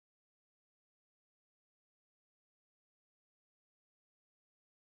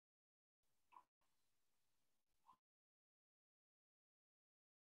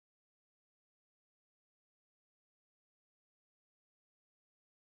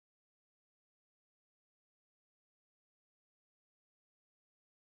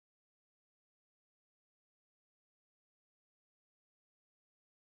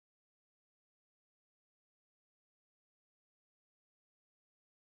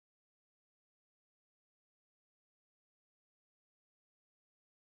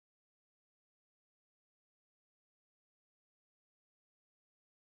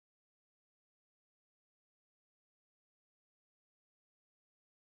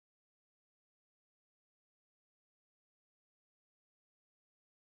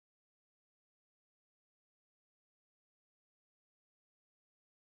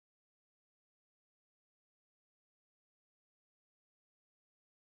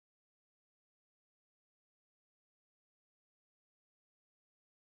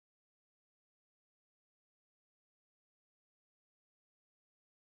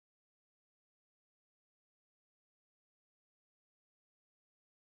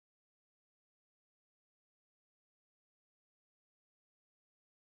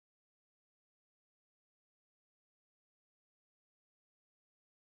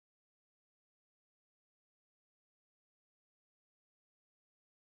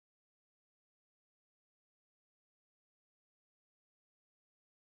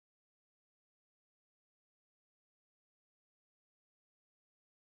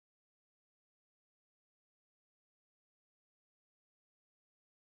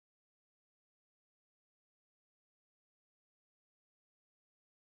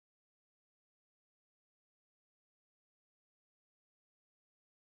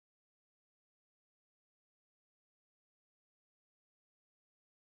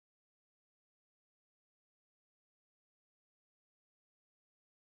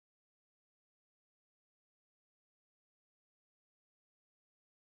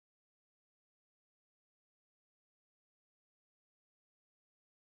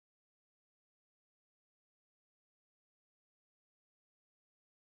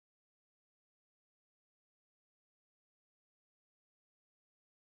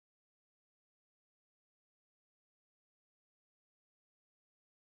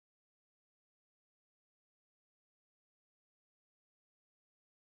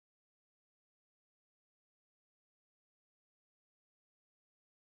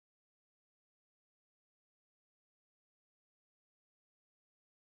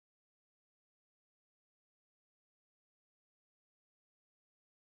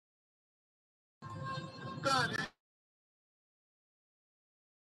done.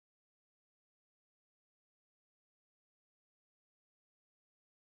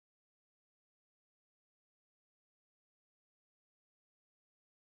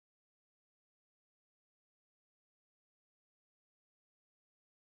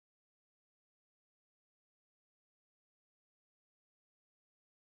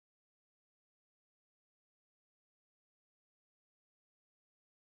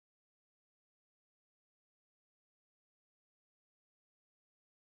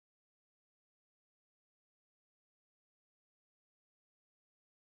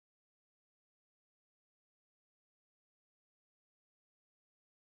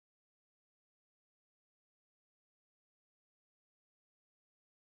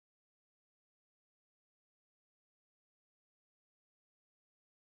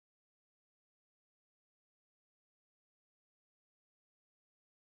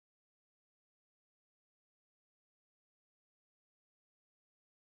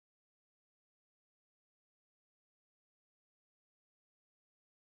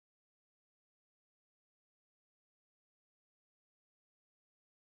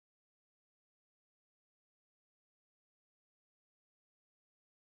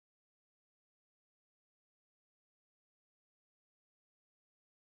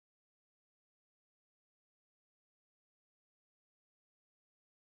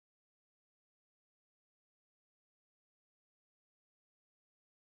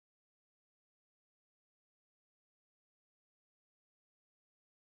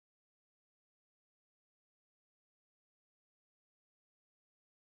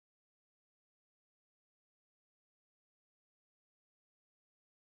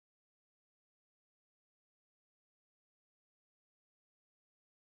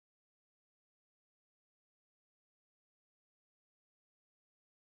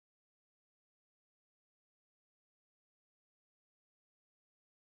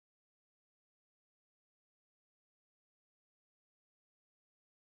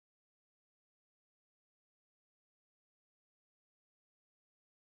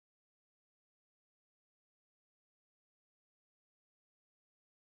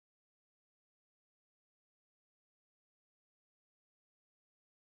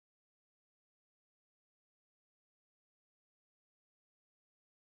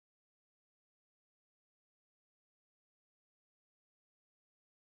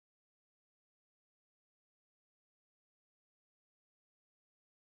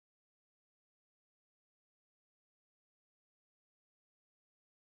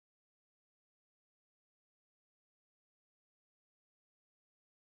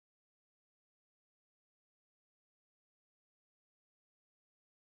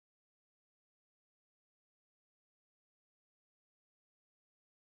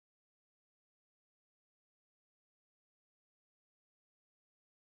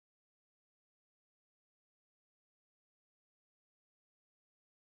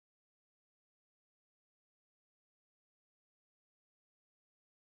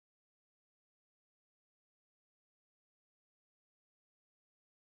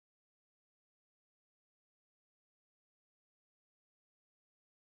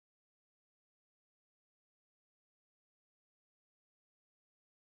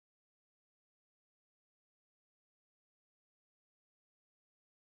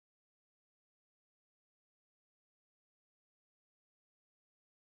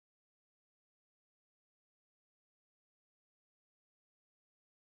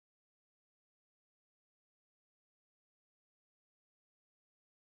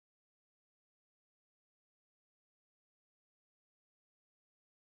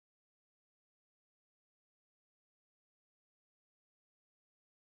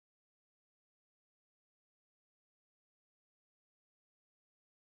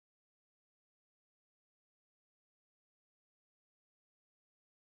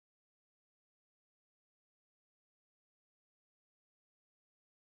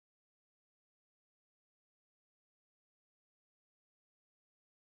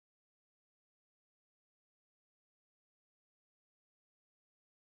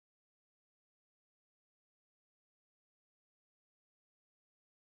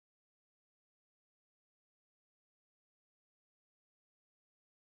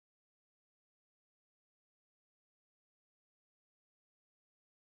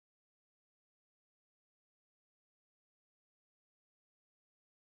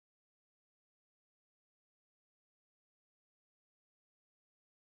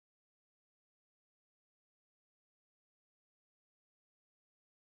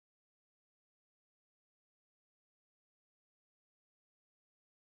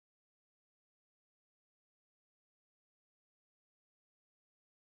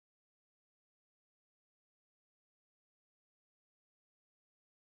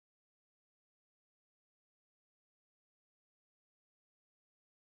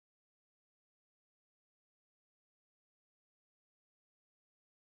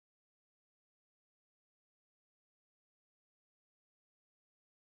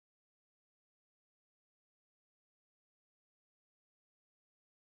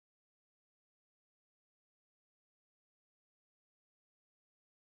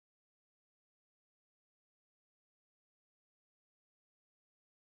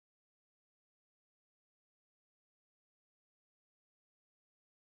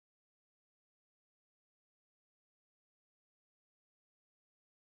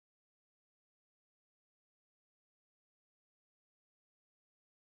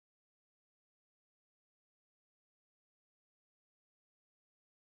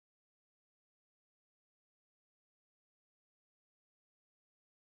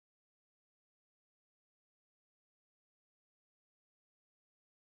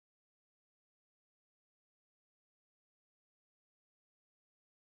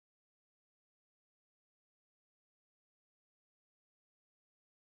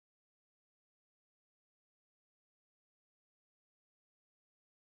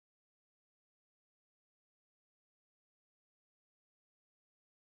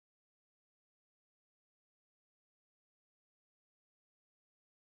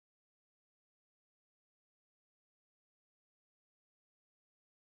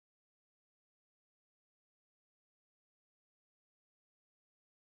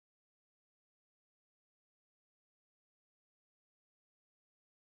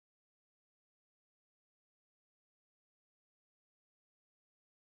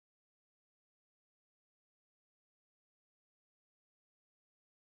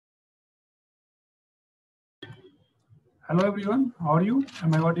 Hello everyone, how are you?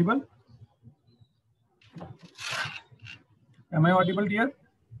 Am I audible? Am I audible, dear?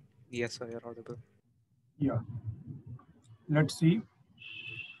 Yes, sir, you're audible. Yeah. Let's see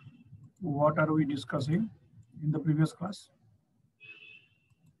what are we discussing in the previous class.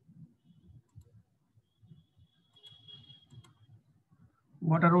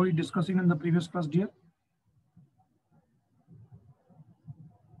 What are we discussing in the previous class, dear?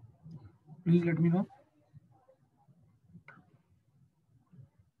 Please let me know.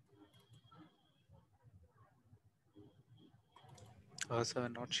 Sir,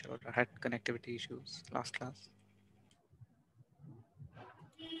 not sure. I had connectivity issues last class.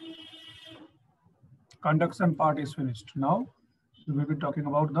 Conduction part is finished. Now we will be talking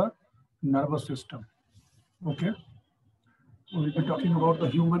about the nervous system. Okay. We will be talking about the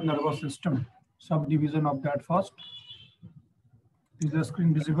human nervous system. Subdivision of that first. Is the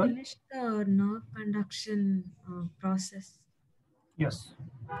screen visible? Finish the nerve conduction process. Yes.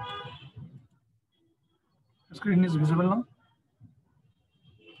 The screen is visible now.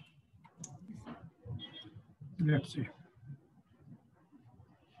 Let's see.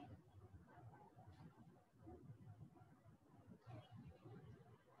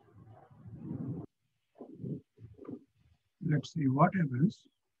 Let's see what happens.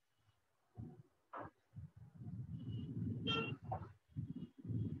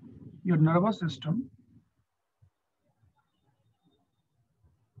 Your nervous system.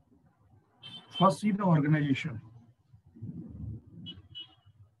 First, see the organization.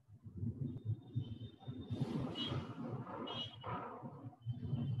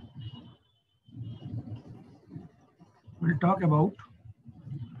 We'll talk about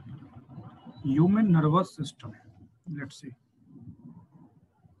human nervous system. Let's see.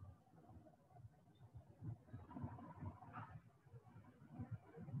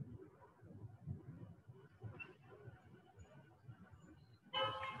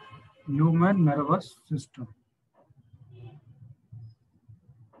 Human nervous system.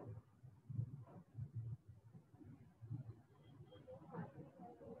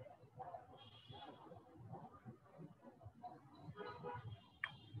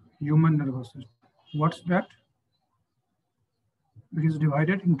 Human nervous system. What's that? It is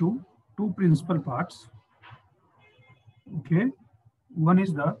divided into two principal parts. Okay. One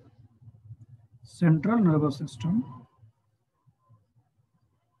is the central nervous system.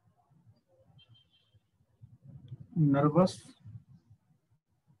 Nervous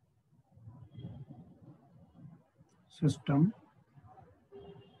system,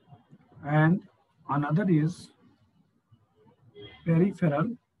 and another is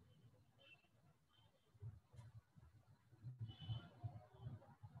peripheral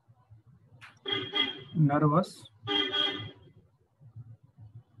nervous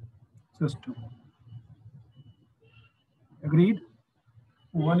system. Agreed?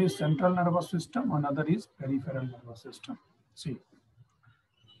 One is central nervous system, another is peripheral nervous system. See,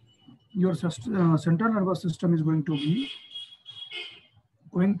 your central nervous system is going to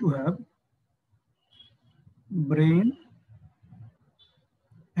have brain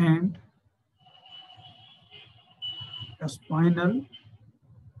and a spinal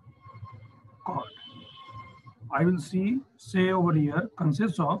cord. I will say over here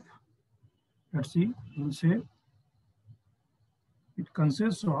consists of, let's see, we'll say it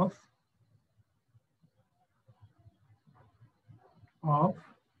consists of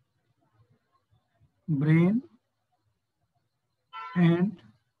brain and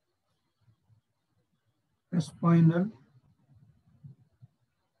a spinal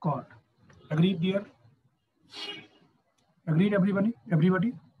cord. Agreed, dear? Agreed, everybody?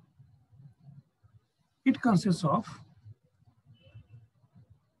 Everybody? It consists of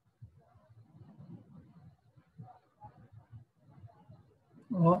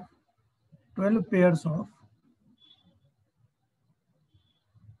of 12 pairs of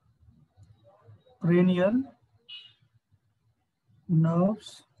cranial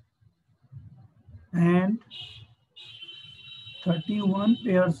nerves and 31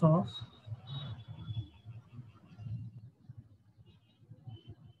 pairs of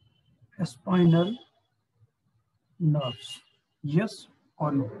spinal nerves. Yes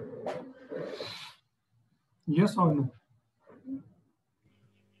or no? Yes or no?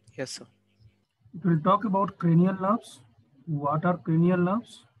 Yes, sir. We'll talk about cranial nerves. What are cranial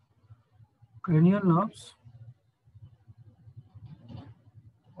nerves? Cranial nerves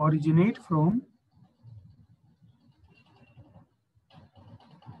originate from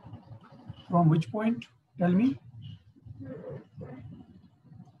which point? Tell me.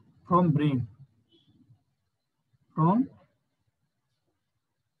 From brain. From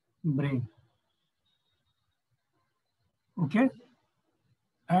brain. Okay.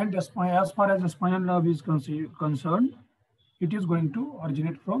 And as far as the spinal nerve is concerned, it is going to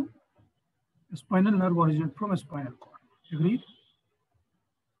originate from spinal nerve, originate from a spinal cord. Agreed?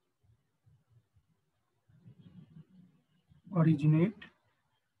 Originate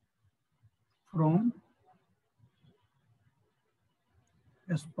from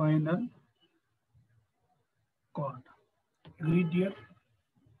a spinal cord. Agreed, dear?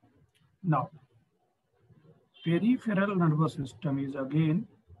 Now, peripheral nervous system is again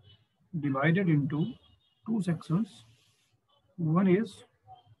divided into two sections. One is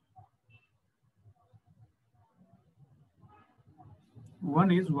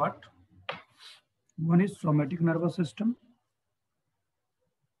what? One is somatic nervous system.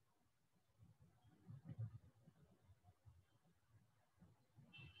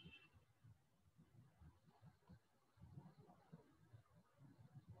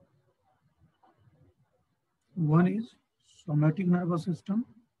 One is somatic nervous system.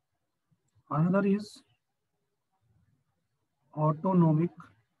 Another is autonomic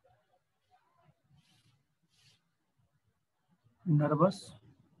nervous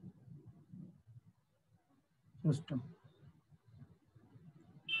system.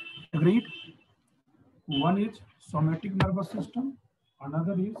 Agreed? One is somatic nervous system.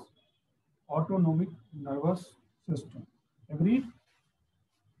 Another is autonomic nervous system. Agreed?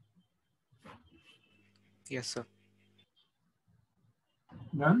 Yes, sir.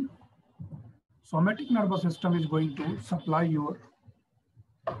 Then somatic nervous system is going to supply your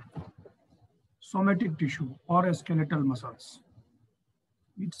somatic tissue or skeletal muscles.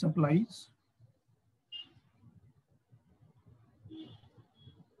 It supplies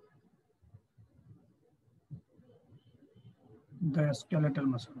the skeletal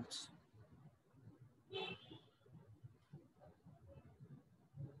muscles.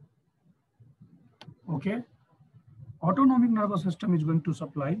 Okay. Autonomic nervous system is going to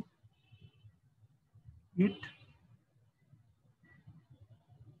supply it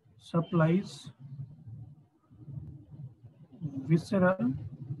supplies visceral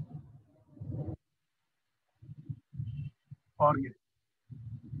organ.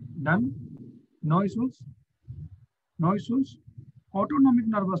 Then no issues. No issues. Autonomic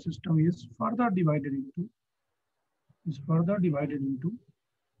nervous system is further divided into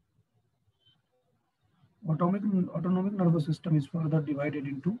autonomic nervous system is further divided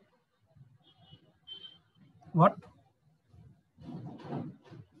into what?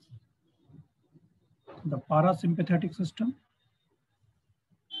 The parasympathetic system,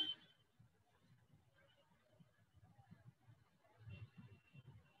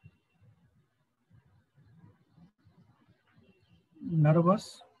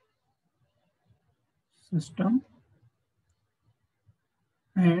 nervous system,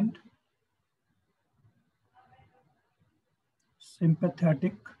 and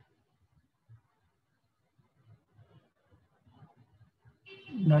sympathetic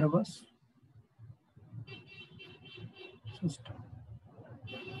nervous system.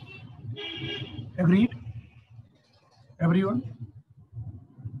 Agreed? Everyone?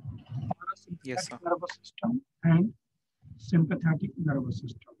 Yes, sir. Parasympathetic nervous system and sympathetic nervous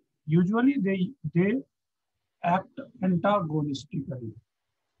system. Usually they act antagonistically.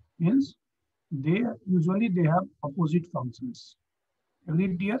 Means they have opposite functions.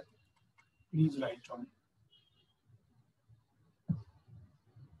 Agreed, dear? Please write on.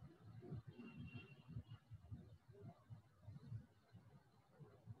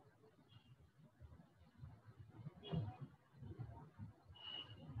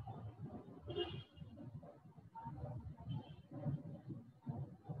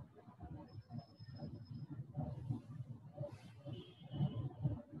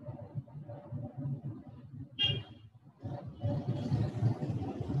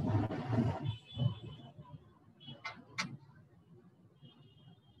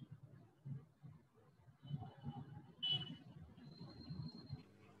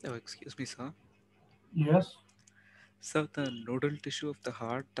 Oh, excuse me, sir. Yes. So the nodal tissue of the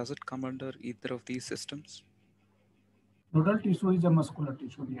heart, does it come under either of these systems? Nodal tissue is a muscular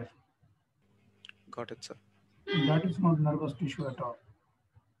tissue, dear. Got it, sir. That is not nervous tissue at all.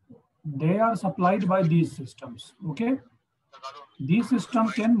 They are supplied by these systems. Okay. These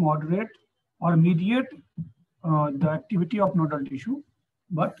systems can moderate or mediate the activity of nodal tissue,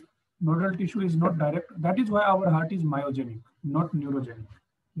 but nodal tissue is not direct. That is why our heart is myogenic, not neurogenic.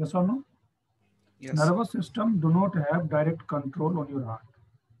 Yes or no? Yes. Nervous system do not have direct control on your heart.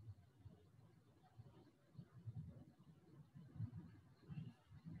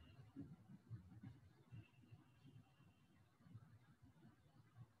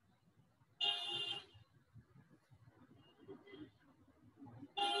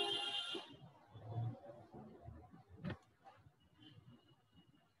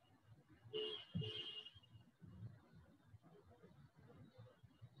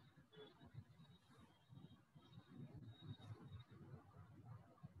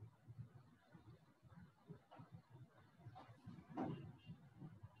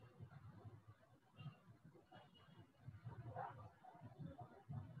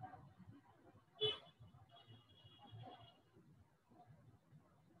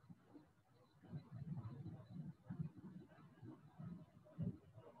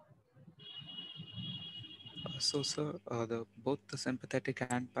 So, sir, both the sympathetic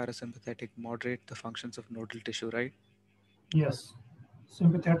and parasympathetic moderate the functions of nodal tissue, right? Yes.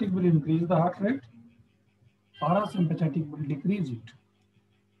 Sympathetic will increase the heart rate. Parasympathetic will decrease it.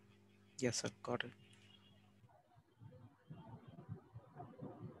 Yes, sir. Got it.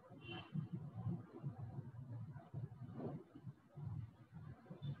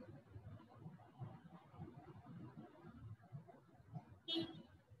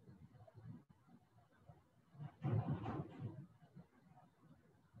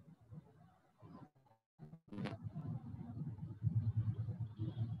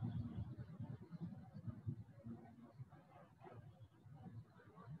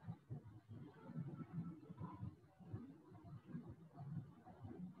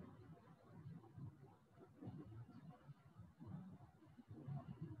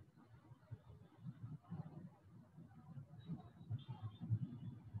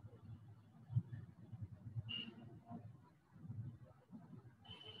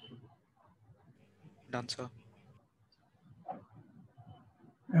 Done, sir.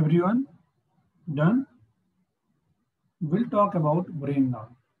 Everyone done? We'll talk about brain now.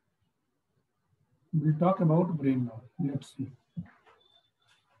 We'll talk about brain now. Let's see.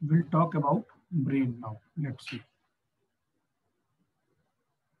 We'll talk about brain now. Let's see.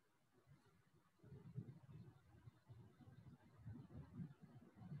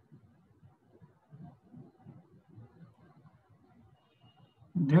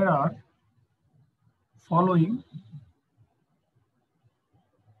 There are following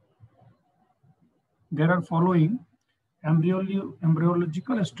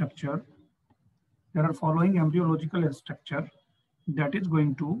embryological structure. There are following embryological structure that is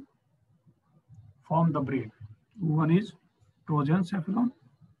going to form the brain. One is progencephalon.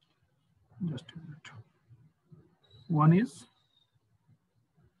 Just a minute. One is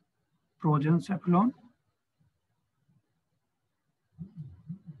progencephalon.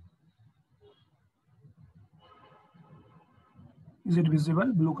 Is it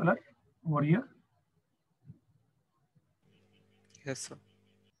visible? Blue color over here. Yes, sir.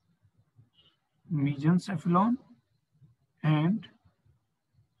 Mesencephalon and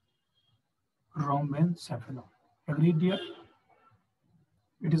rhombencephalon. Agreed, dear?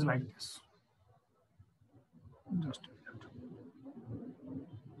 It is like this. Just a minute.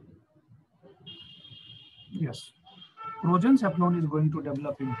 Yes. Progencephalon is going to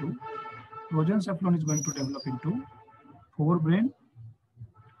develop into forebrain.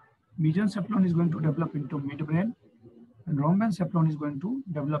 Mesencephalon is going to develop into midbrain, and rhombencephalon is going to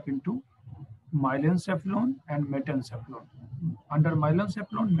develop into myelencephalon and metencephalon. Under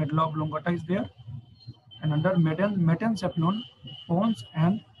myelencephalon, medulla oblongata is there, and under metencephalon, pons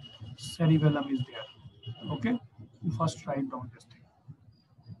and cerebellum is there. Okay, you first write down this thing.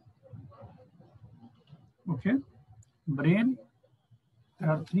 Okay, brain.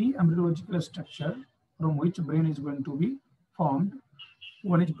 There are three embryological structures from which brain is going to be formed.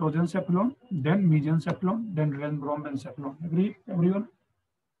 One is progencephalon, then mesencephalon, then rhombencephalon. Agreed, everyone?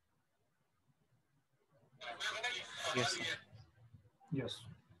 Yes, sir. Yes.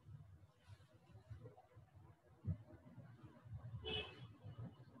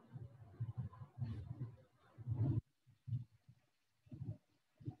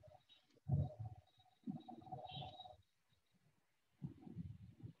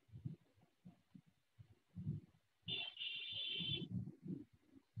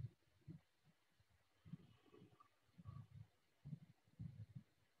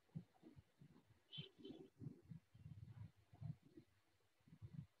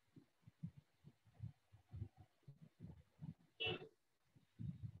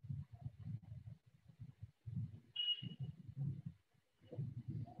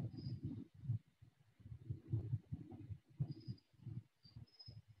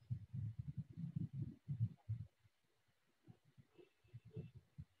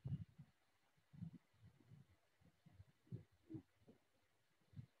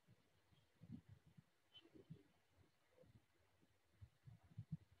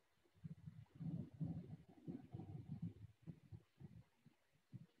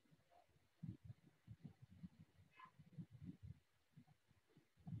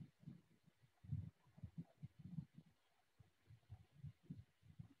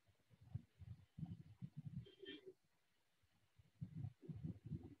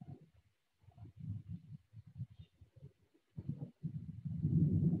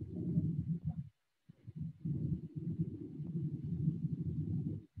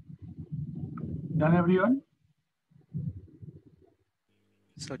 Done, everyone?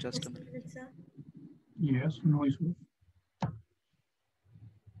 So just a minute. Sir. Yes, no issue.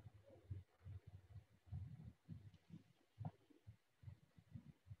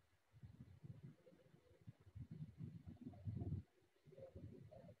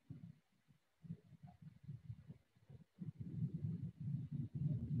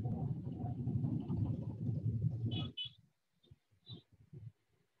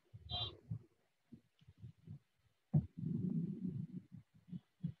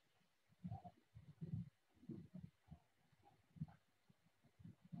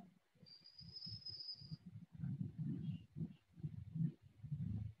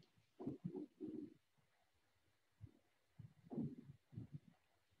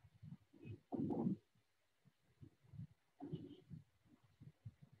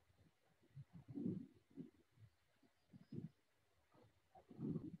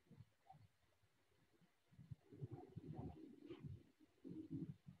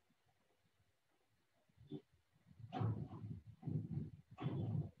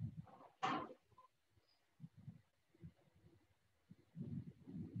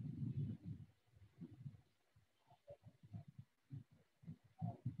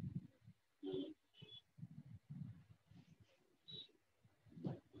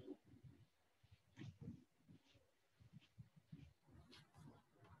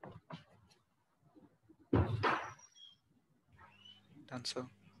 Done, sir.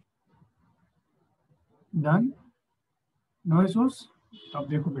 Done? No issues? अब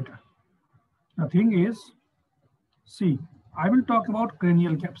देखो बेटा. The thing is, see, I will talk about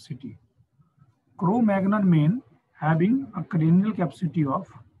cranial capacity. Cro-Magnon men having a cranial capacity of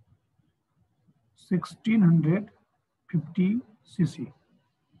 1650 cc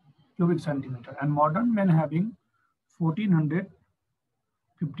cubic centimeter and modern men having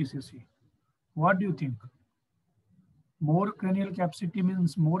 1450 cc. What do you think? More cranial capacity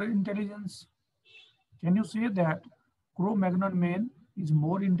means more intelligence. Can you say that Cro-Magnon man is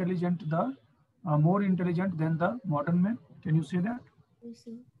more intelligent than the modern man? Can you say that? Yes,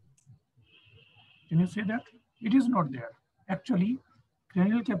 sir. Can you say that? It is not there. Actually,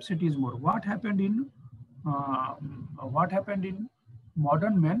 cranial capacity is more. What happened in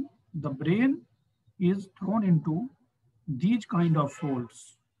modern men? The brain is thrown into these kind of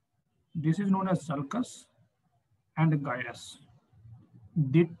folds. This is known as sulcus and gyrus.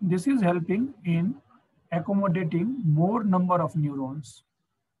 This is helping in accommodating more number of neurons.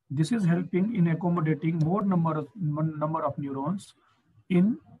 This is helping in accommodating more number of neurons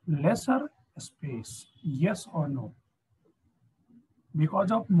in lesser space. Yes or no?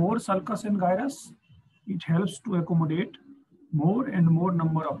 Because of more sulcus and gyrus, it helps to accommodate more and more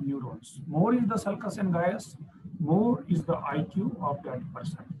number of neurons. More is the sulcus and gyrus, more is the IQ of that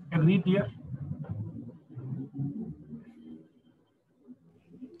person. Agreed here?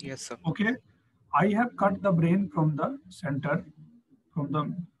 Yes, sir. Okay. I have cut the brain from the center, from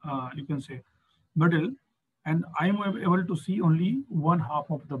the, you can say, middle, and I am able to see only one half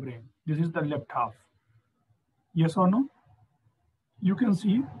of the brain. This is the left half. Yes or no? You can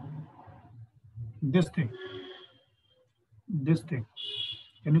see this thing. This thing.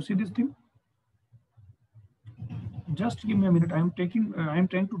 Can you see this thing? Just give me a minute. I am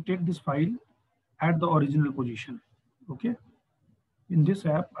trying to take this file at the original position. Okay. In this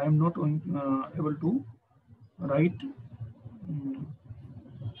app, I am not able to write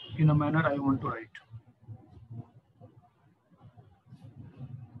in a manner I want to write.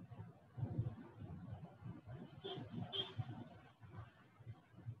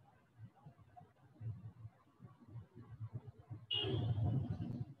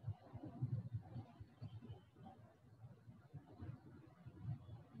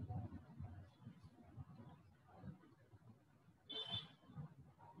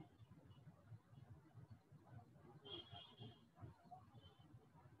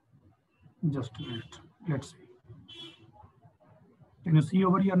 Just a minute. Let's see. Can you see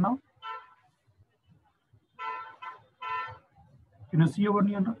over here now? Can you see over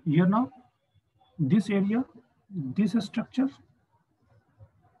here now? This area, this structure.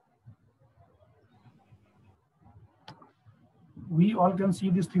 We all can see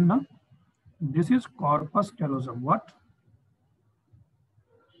this thing now. This is corpus callosum. What?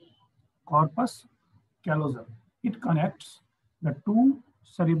 Corpus callosum. It connects the two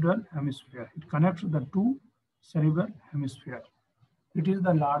cerebral hemisphere. It connects the two cerebral hemisphere. It is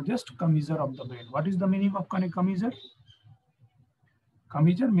the largest commissure of the brain. What is the meaning of commissure?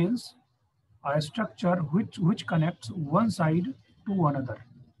 Commissure means a structure which connects one side to another.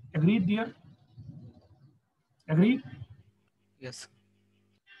 Agreed there? Agreed? Yes.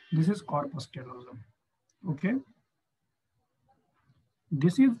 This is corpus callosum. Okay.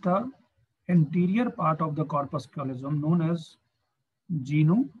 This is the anterior part of the corpus callosum known as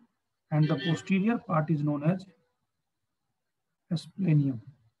genu, and the posterior part is known as splenium.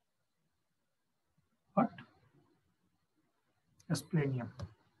 What? Splenium.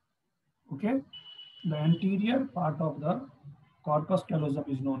 Okay. The anterior part of the corpus callosum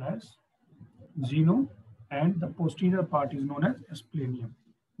is known as genu, and the posterior part is known as splenium.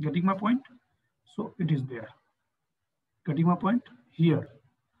 Getting my point? So it is there. Getting my point? Here,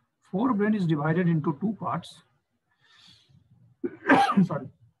 forebrain is divided into two parts. Sorry.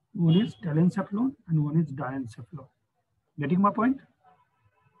 One is telencephalon and one is diencephalon. Getting my point?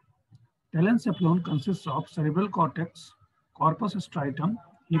 Telencephalon consists of cerebral cortex, corpus striatum,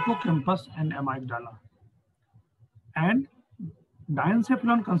 hippocampus, and amygdala. And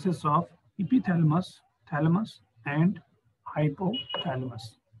diencephalon consists of epithalamus, thalamus, and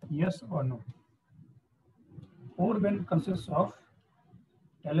hypothalamus. Yes or no? Forebrain consists of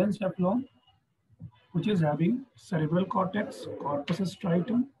telencephalon, which is having cerebral cortex, corpus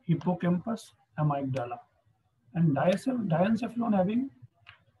striatum, hippocampus, amygdala. And diencephalon having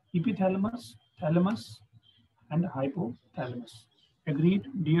epithalamus, thalamus, and hypothalamus. Agreed,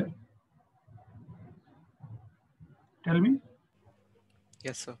 dear? Tell me.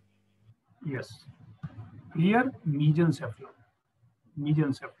 Yes, sir. Yes. Here, mesencephalon.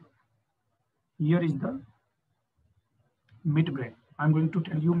 Mesencephalon. Here is the midbrain. I'm going to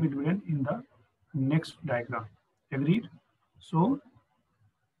tell you midbrain in the next diagram. Agreed? So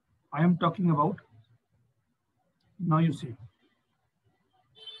I am talking about, now you see,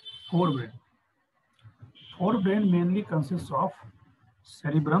 forebrain. Forebrain mainly consists of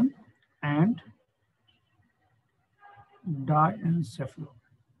cerebrum and diencephalon.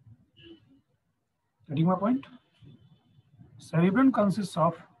 Getting my point? Cerebrum consists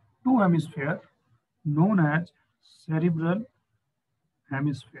of two hemispheres known as cerebral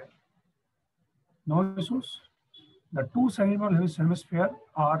hemisphere. No issues. The two cerebral hemispheres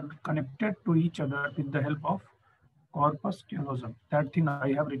are connected to each other with the help of corpus callosum. That thing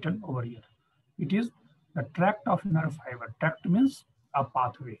I have written over here. It is the tract of nerve fiber. Tract means a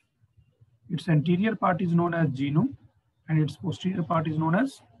pathway. Its anterior part is known as genome and its posterior part is known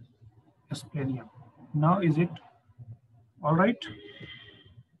as splenium. Now is it all right?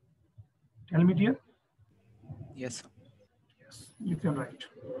 Tell me dear. Yes, sir. Yes, you can write.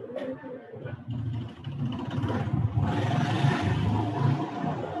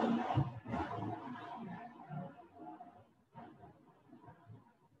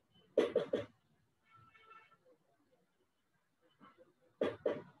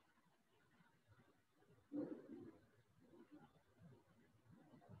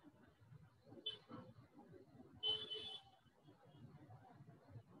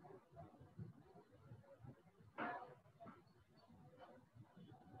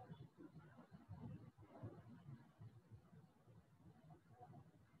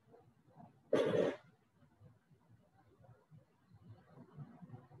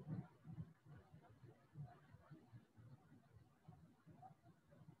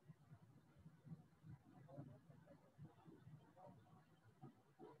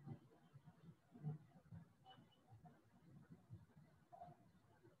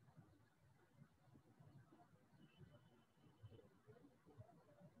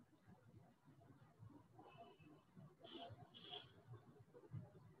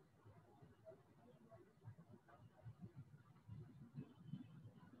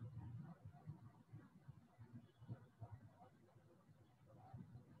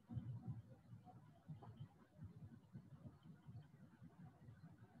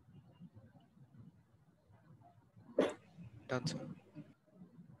 Done, sir.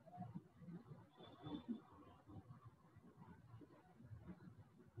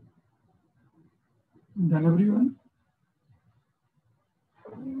 Done everyone?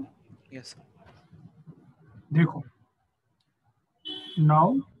 Yes, sir. देखो.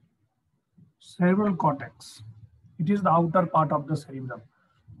 Now cerebral cortex. It is the outer part of the cerebrum.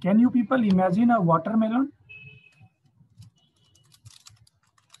 Can you people imagine a watermelon?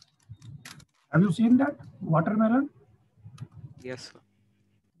 Have you seen that watermelon? Yes, sir.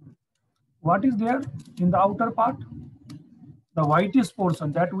 What is there in the outer part? The whitish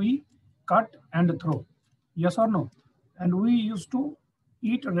portion that we cut and throw. Yes or no? And we used to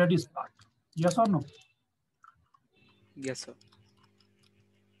eat reddish part. Yes or no? Yes, sir.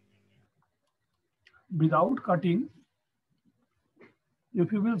 Without cutting,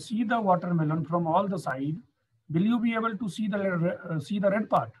 if you will see the watermelon from all the side, will you be able to see the red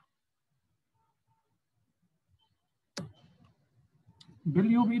part? Will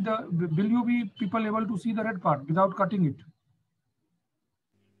you be people able to see the red part without cutting it?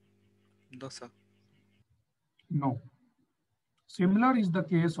 No, sir. No. Similar is the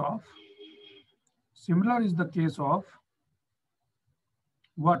case of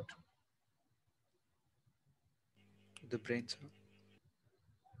what? The brain, sir.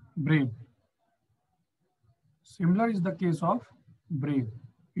 Brain. Similar is the case of brain.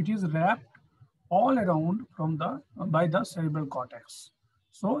 It is wrapped all around by the cerebral cortex.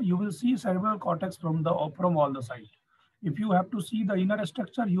 So you will see cerebral cortex from all the side. If you have to see the inner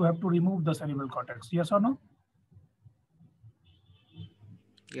structure, you have to remove the cerebral cortex. Yes or no?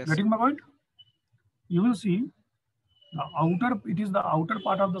 Yes, Getting sir. my point? You will see it is the outer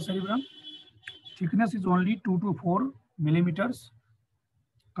part of the cerebrum. Thickness is only 2 to 4 millimeters.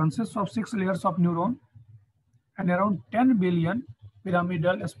 Consists of 6 layers of neuron and around 10 billion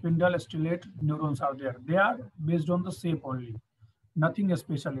pyramidal, spindle, stellate neurons are there. They are based on the shape only. Nothing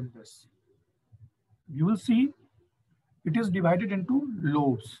special in this. You will see it is divided into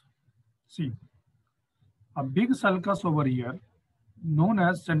lobes. See, a big sulcus over here known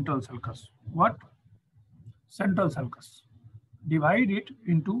as central sulcus. What? Central sulcus. Divide it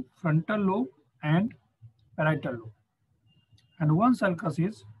into frontal lobe and parietal lobe. And one sulcus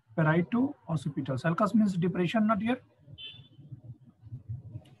is parieto-occipital. Sulcus means depression, not here?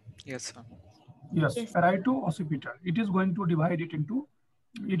 Yes, sir. Yes, Yes. parieto-occipital. It is going to divide it into,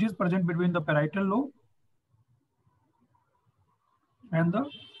 it is present between the parietal lobe and the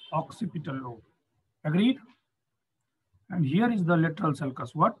occipital lobe. Agreed? And here is the lateral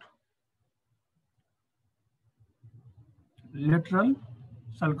sulcus. What? Lateral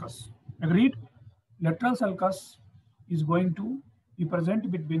sulcus. Agreed? Lateral sulcus is going to be present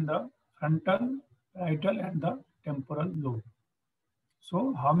between the frontal, parietal, and the temporal lobe.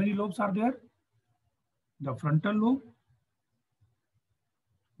 So, how many lobes are there? The frontal lobe,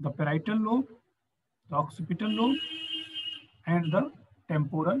 the parietal lobe, the occipital lobe, and the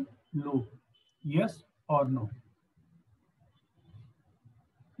temporal lobe. Yes or no?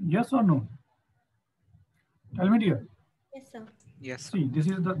 Yes or no? Tell me, dear. Yes, sir. Yes, sir. See,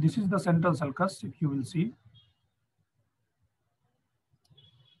 this is the central sulcus. If you will see,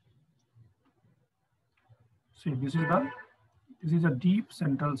 this is a deep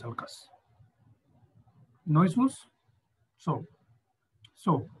central sulcus. No issues. So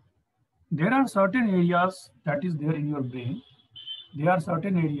there are certain areas that is there in your brain. There are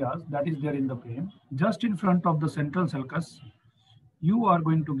certain areas that is there in the brain. Just in front of the central sulcus, you are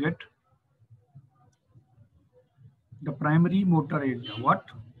going to get the primary motor area. What?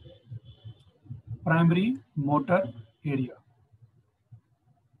 Primary motor area.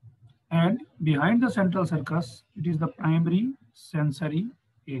 And behind the central sulcus, it is the primary sensory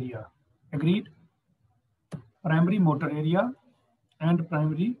area. Agreed? Primary motor area and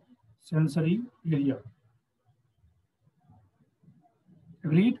primary sensory area.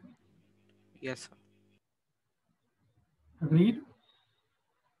 Agreed? Yes, sir. Agreed?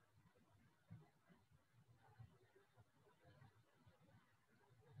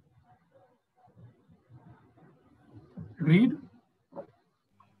 Agreed?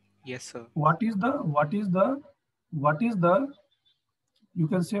 Yes, sir. What is the you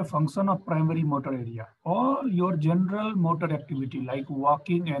can say function of primary motor area? All your general motor activity like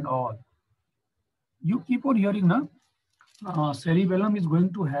walking and all. You keep on hearing, na? Cerebellum is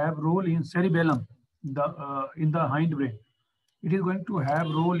going to have role in cerebellum, in the hindbrain. It is going to have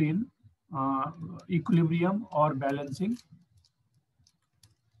role in equilibrium or balancing.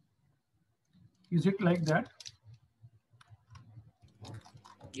 Is it like that?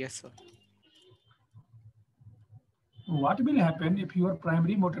 Yes, sir. What will happen if your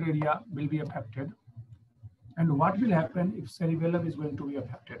primary motor area will be affected? And what will happen if cerebellum is going to be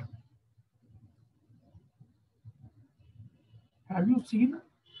affected? Have you seen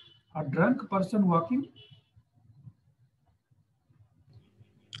a drunk person walking?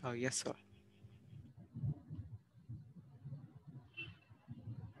 Yes, sir.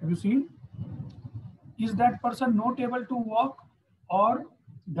 Have you seen? Is that person not able to walk, or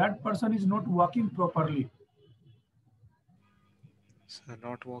that person is not walking properly? Sir,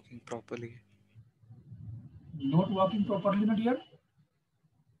 not walking properly. Not walking properly, my dear?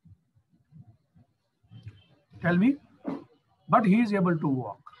 Tell me. But he is able to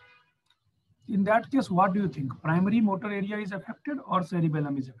walk. In that case, what do you think? Primary motor area is affected or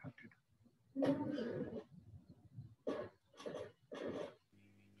cerebellum is affected?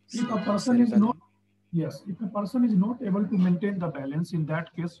 If a person is not, yes, if a person is not able to maintain the balance, in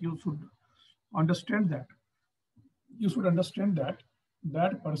that case, you should understand that. You should understand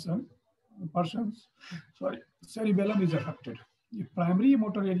that person's cerebellum is affected. If primary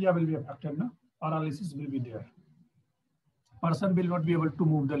motor area will be affected, na, paralysis will be there. Person will not be able to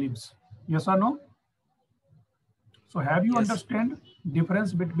move the limbs. Yes or no? So have you understand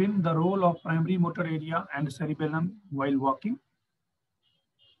difference between the role of primary motor area and cerebellum while walking?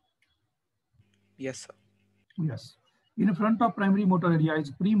 Yes, sir. Yes. In front of primary motor area is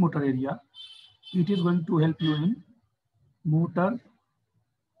premotor area. It is going to help you in motor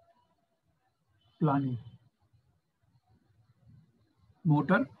planning.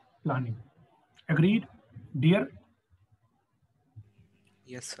 Motor planning. Agreed, dear?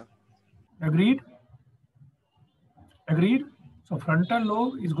 Yes, sir. Agreed? Agreed? So frontal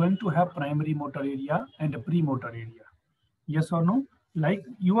lobe is going to have primary motor area and a premotor area. Yes or no? Like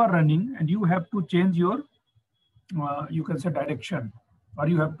you are running and you have to change your, you can say direction, or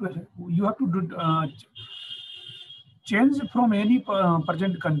you have to do, change from any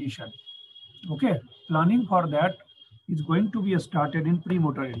present condition. Okay, planning for that is going to be started in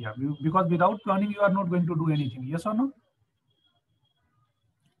premotor area, because without planning you are not going to do anything. Yes or no?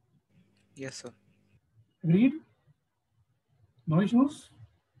 Yes, sir. Agreed? No issues?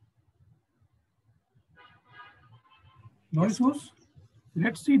 No Yes, issues?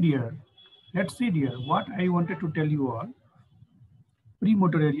 Let's see, dear. Let's see, dear. What I wanted to tell you all.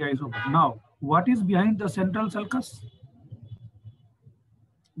 Premotor area is over. Now, what is behind the central sulcus?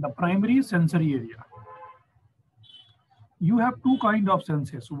 The primary sensory area. You have two kind of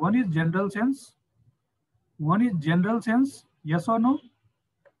senses. One is general sense. One is general sense Yes or no?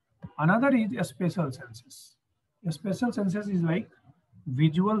 Another is spatial senses. Spatial senses is like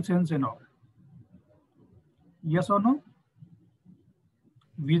visual sense and all. Yes or no?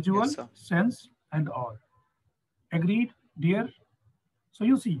 Yes, Visual sir. sense and all. Agreed, dear? So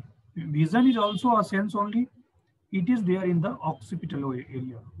you see, vision is also a sense only. It is there in the occipital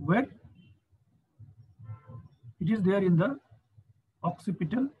area. Where? It is there in the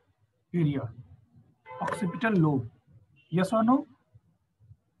occipital area. Occipital lobe. Yes or no?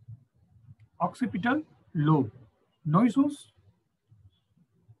 Occipital lobe. No issues?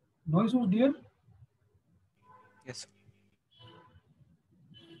 No issues, dear? Yes, sir.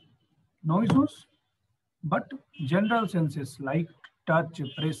 No issues? But general senses like touch,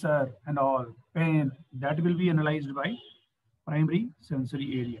 pressure, and all, pain, that will be analyzed by primary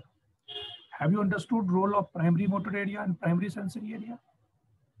sensory area. Have you understood role of primary motor area and primary sensory area?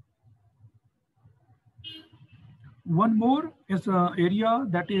 One more is area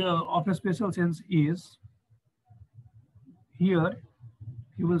that of a special sense is here.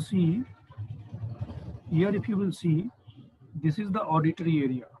 You will see here. If you will see, this is the auditory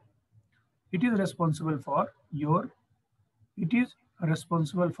area. It is responsible for your. It is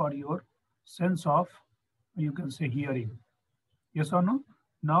responsible for your sense of, you can say, hearing. Yes or no?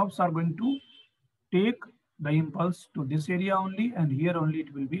 Nerves are going to take the impulse to this area only, and here only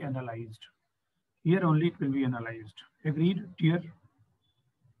it will be analyzed. Here only it will be analyzed. Agreed, dear?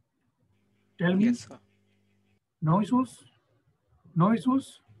 Tell me. Yes, sir. No issues? No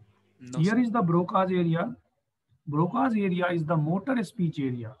issues? No, Here sir. is the Broca's area. Broca's area is the motor speech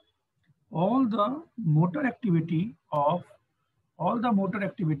area. All the motor activity of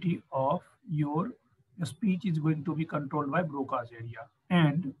your speech is going to be controlled by Broca's area.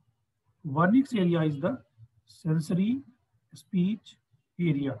 And Wernicke's area is the sensory speech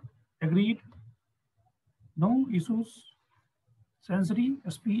area. Agreed? No issues? Sensory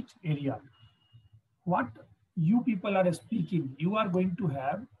speech area. What you people are speaking, you are going to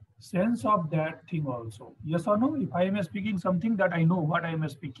have sense of that thing also. Yes or no? If I am speaking something, that I know what I am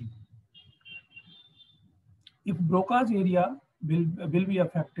speaking. If Broca's area will be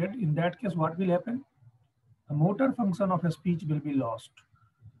affected, in that case, what will happen? The motor function of a speech will be lost.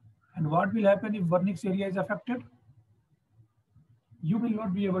 And what will happen if Wernicke's area is affected? You will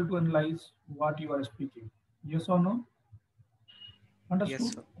not be able to analyze what you are speaking. Yes or no? Understood?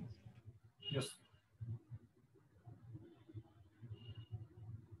 Yes, sir. Yes.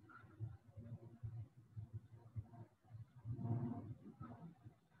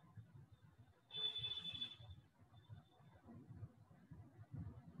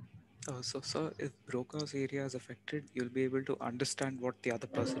 So, sir, if Broca's area is affected, you'll be able to understand what the other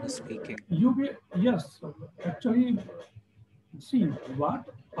person is speaking. You will, yes, actually, see what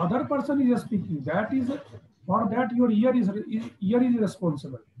other person is speaking. That is, for that your ear is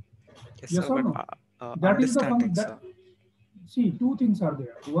responsible. Yes, Yes sir. or But no? That is the understanding, that. sir. See, two things are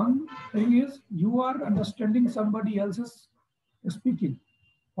there. One thing is you are understanding somebody else's speaking.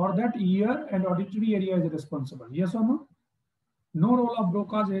 For that, ear and auditory area is responsible. Yes or no? No role of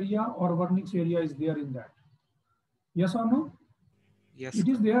Broca's area or Wernicke's area is there in that. Yes or no? Yes, It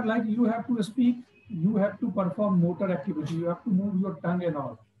sir. is there like you have to speak, you have to perform motor activity, you have to move your tongue and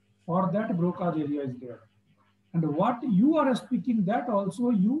all. For that, Broca's area is there. And what you are speaking, that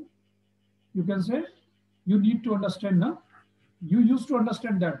also you can say, you need to understand. No? You used to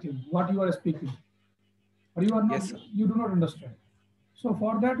understand that thing, what you are speaking. Or you are not, Yes, sir. you do not understand. So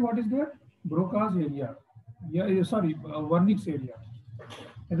for that, what is there? Broca's area. Yeah, sorry, Wernicke's area.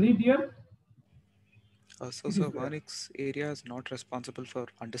 Agreed here? So, It sir, is there. Wernicke's area is not responsible for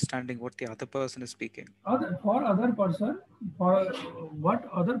understanding what the other person is speaking. For other person, for what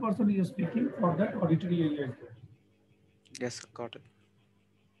other person is speaking, for that auditory area is there. Yes, sir. Got it.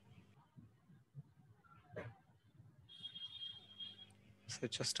 So,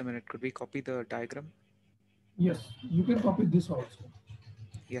 just a minute. Could we copy the diagram? Yes, you can copy this also.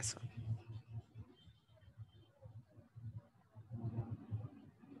 Yes, sir.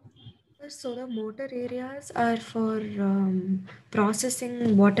 So the motor areas are for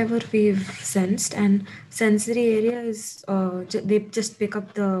processing whatever we've sensed, and sensory area is they just pick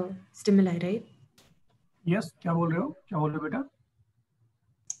up the stimuli, right? Yes, क्या बोल रहे हो? क्या बोल रहे हो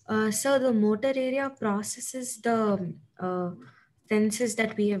बेटा? So the motor area processes the senses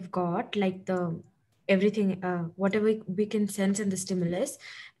that we have got, like the everything, whatever we can sense in the stimulus,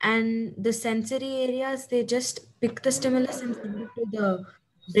 and the sensory areas, they just pick the stimulus and send it to the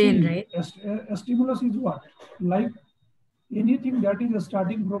brain, See, right? a stimulus is what? Like anything that is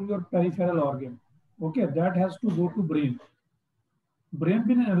starting from your peripheral organ. Okay, that has to go to brain. Brain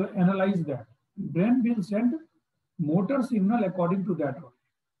will analyze that. Brain will send motor signal according to that one.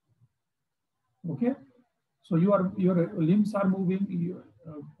 Okay, so your limbs are moving,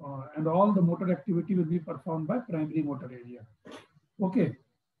 and all the motor activity will be performed by primary motor area. Okay,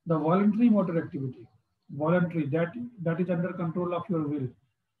 the voluntary motor activity, voluntary, that is under control of your will.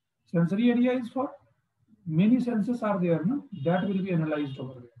 Sensory area is for many senses are there, no? That will be analyzed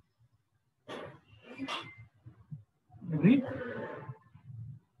over there. Agree?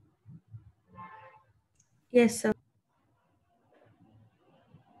 Yes, sir.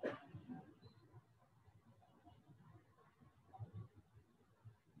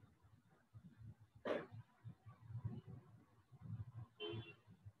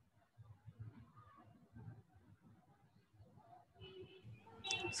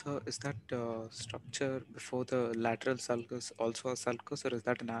 So is that structure before the lateral sulcus also a sulcus, or is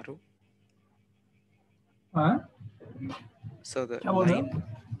that an arrow? हाँ, So the क्या बोल रहे line, हो?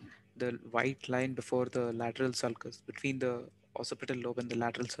 the white line before the lateral sulcus, between the occipital lobe and the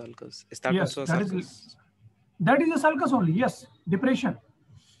lateral sulcus, is that Yes, also a sulcus? that is a sulcus only. Yes, depression.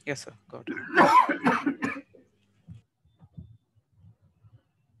 Yes, sir. Got it.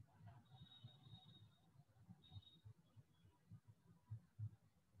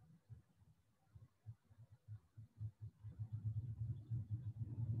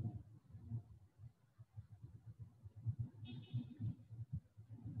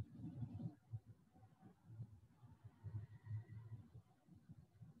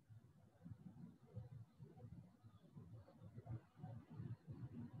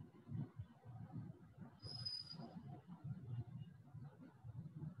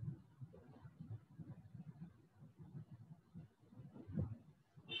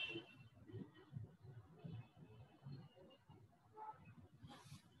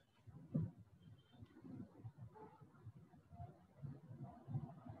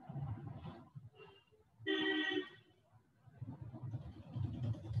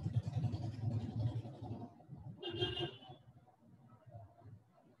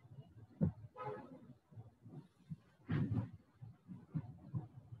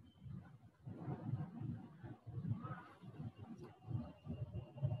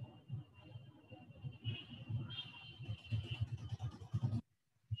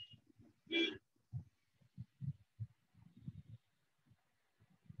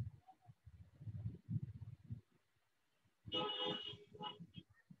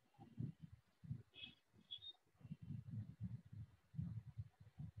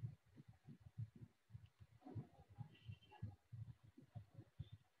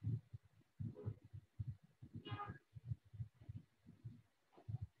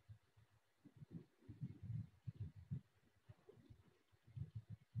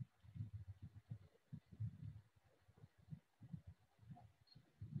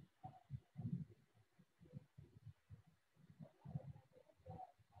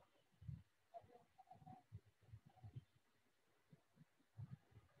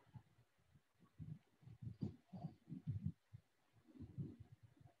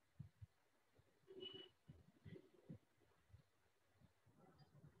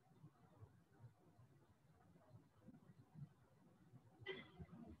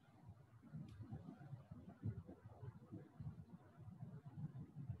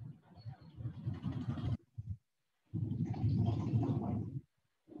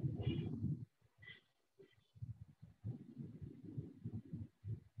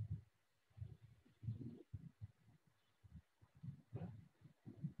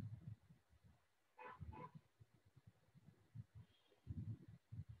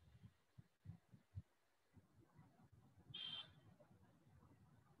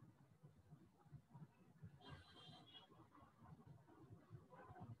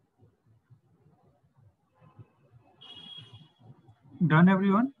 Done,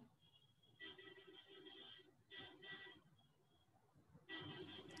 everyone?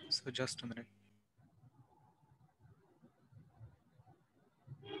 So just a minute.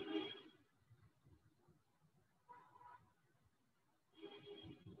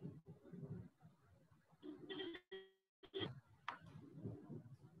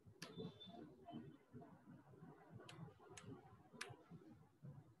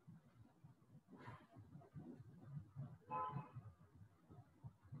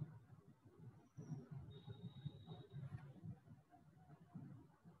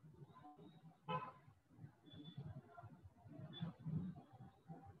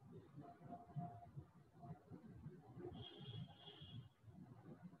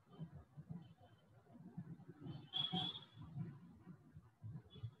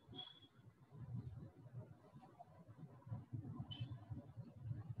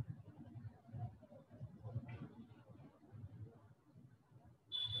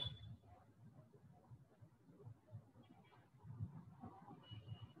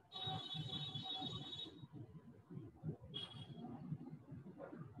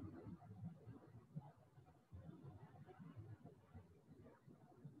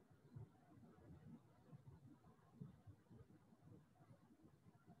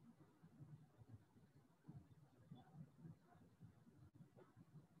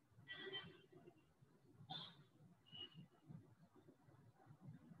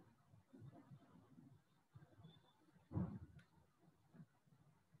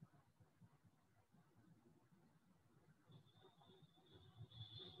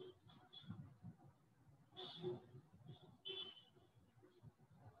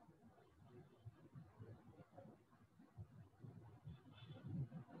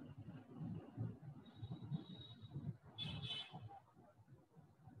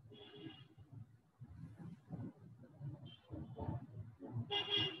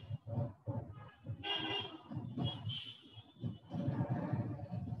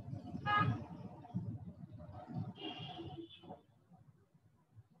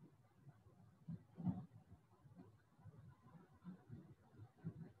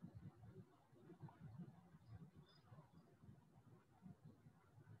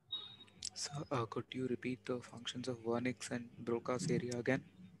 So, could you repeat the functions of Wernicke's and Broca's area again?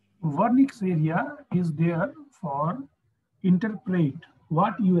 Wernicke's area is there for interpret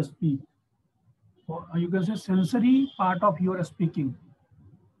what you speak. Or you can say sensory part of your speaking.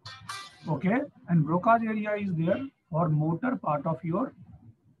 Okay, and Broca's area is there for motor part of your,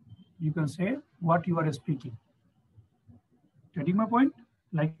 you can say, what you are speaking. Getting my point?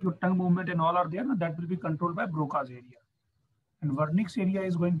 Like your tongue movement and all are there, that will be controlled by Broca's area. And Wernicke's area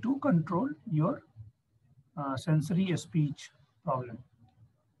is going to control your sensory speech problem.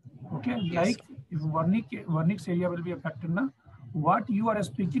 Okay, Yes, like sir. if Wernicke's area will be affected, na, what you are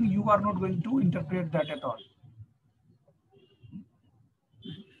speaking, you are not going to interpret that at all.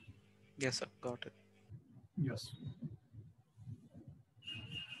 Yes, sir. Got it. Yes.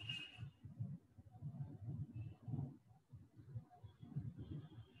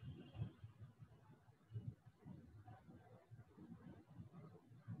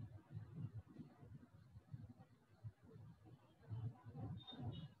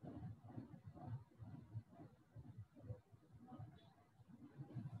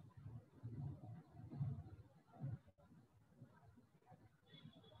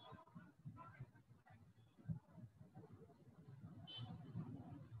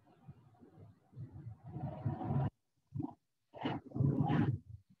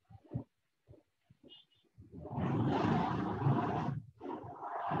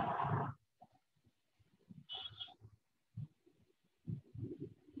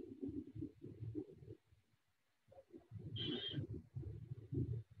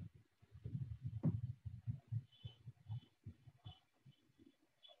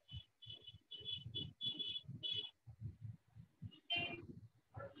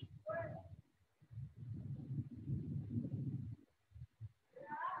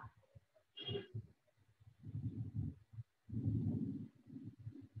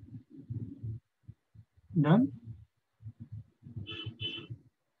 Done.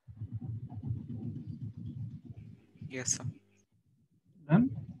 Yes, sir. Done.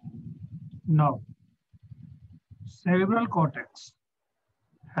 Now, cerebral cortex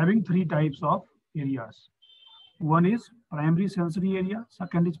having three types of areas. One is primary sensory area,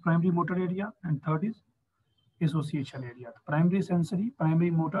 second is primary motor area, and third is association area. Primary sensory,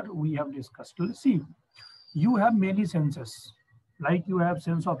 primary motor, we have discussed. Let's see, you have many senses, like you have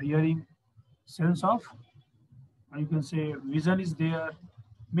sense of hearing, sense of, you can say vision is there,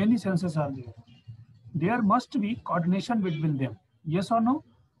 many senses are there. There must be coordination between them. Yes or no?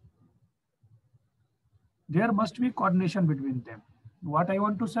 There must be coordination between them. What I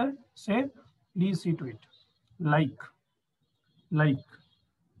want to say, please see to it. Like,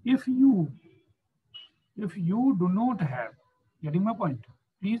 if you do not have, getting my point,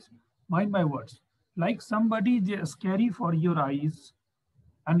 please mind my words. Like somebody is scary for your eyes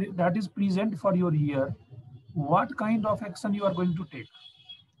and that is present for your ear, what kind of action you are going to take?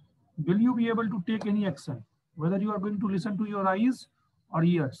 Will you be able to take any action? Whether you are going to listen to your eyes or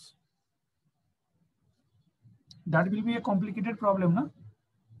ears? That will be a complicated problem, na?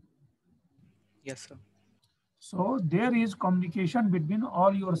 Yes, sir. So there is communication between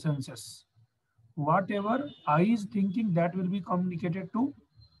all your senses. Whatever eye is thinking, that will be communicated to,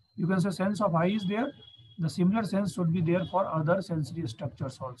 you can say sense of eye is there. The similar sense should be there for other sensory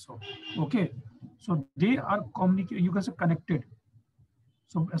structures also. Okay. So they are you can say connected.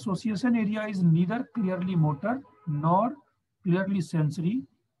 So association area is neither clearly motor nor clearly sensory.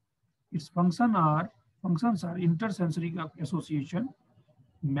 Its functions are intersensory association,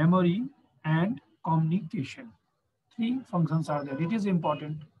 memory, and communication. Three functions are there. It is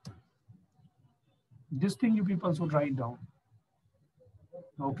important. This thing you people should write down.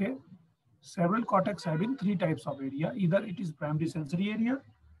 Okay. Cerebral cortex having three types of area. Either it is primary sensory area,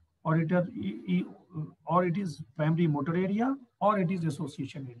 or it is primary motor area, or it is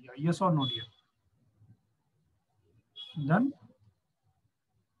association area. Yes or no, dear? Done?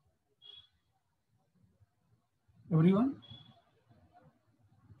 Everyone?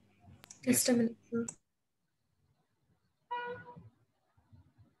 Yes, Just sir. a minute, sir.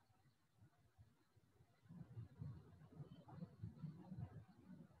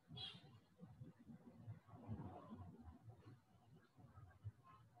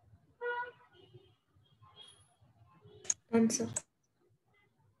 Answer.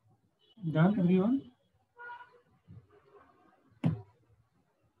 Done, everyone?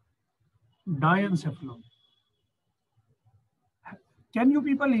 Diencephalon. Can you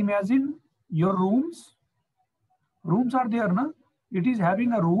people imagine your rooms? Rooms are there, na? It is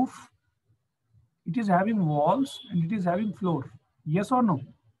having a roof, it is having walls, and it is having floor. Yes or no?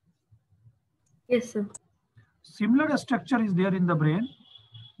 Yes, sir. Similar structure is there in the brain.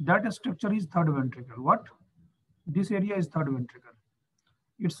 That structure is third ventricle. What? This area is third ventricle.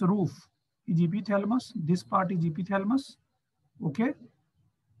 Its roof is epithalamus. This part is epithalamus. Okay.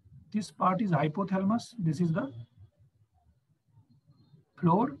 This part is hypothalamus. This is the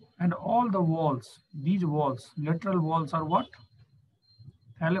floor, and all the walls, these walls, lateral walls are what?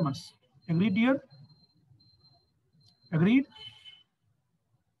 Thalamus. Agreed, dear? Agreed?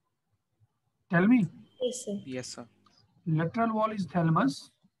 Tell me. Yes, sir. Yes, sir. Lateral wall is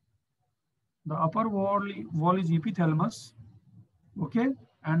thalamus. The upper wall is epithalamus. Okay.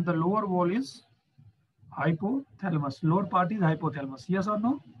 And the lower wall is hypothalamus. Lower part is hypothalamus. Yes or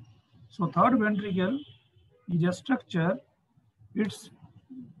no? So third ventricle is a structure. Its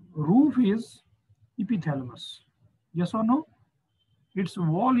roof is epithalamus. Yes or no? Its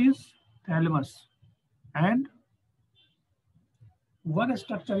wall is thalamus. And one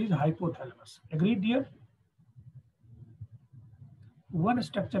structure is hypothalamus. Agreed, dear? One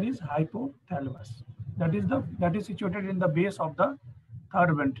structure is hypothalamus. That is situated in the base of the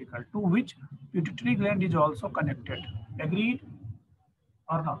third ventricle, to which pituitary gland is also connected. Agreed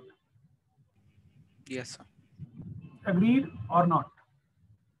or not? Yes, sir. Agreed or not?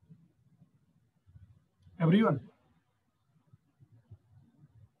 Everyone?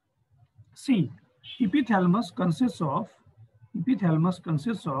 See, epithalamus consists of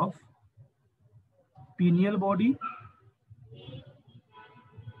pineal body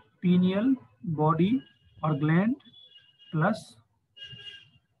or gland plus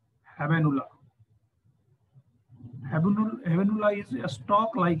habenula. Habenula is a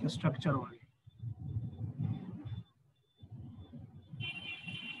stalk-like structure only.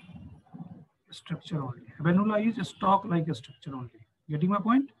 Habenula is a stalk-like structure only. Getting my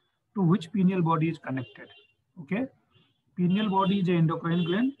point? To which pineal body is connected. Okay. Pineal body is an endocrine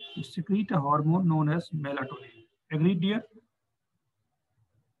gland. It secretes a hormone known as melatonin. Agreed, dear?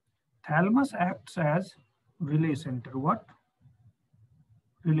 Thalamus acts as relay center. What?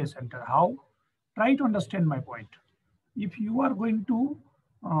 Relay center. How? Try to understand my point. If you are going to,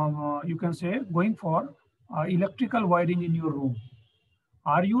 you can say, going for electrical wiring in your room,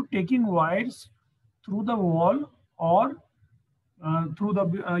 are you taking wires through the wall or through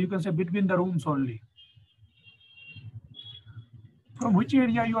the, you can say, between the rooms only? From which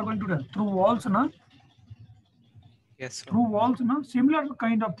area you are going to run? Through walls, na? Yes, sir. Through walls, na? Similar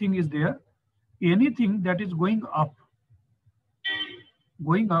kind of thing is there. Anything that is going up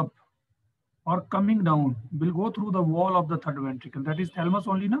or coming down will go through the wall of the third ventricle. That is thalamus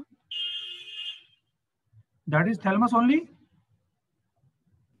only, na? That is thalamus only?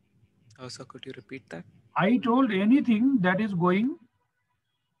 Oh, sir, could you repeat that? I told anything that is going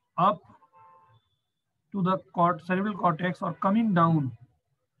up to the cerebral cortex or coming down,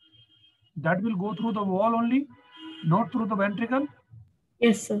 that will go through the wall only, not through the ventricle.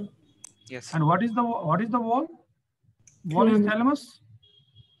 Yes, sir. Yes, sir. And what is the wall? Wall is thalamus.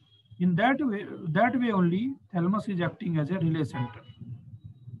 In that way only, thalamus is acting as a relay center.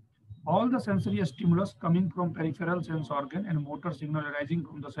 All the sensory stimulus coming from peripheral sense organ and motor signal arising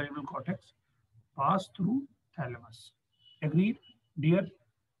from the cerebral cortex pass through thalamus. Agreed, dear?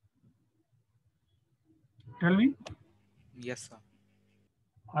 Tell me. Yes, sir.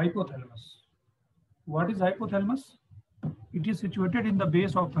 Hypothalamus. What is hypothalamus? It is situated in the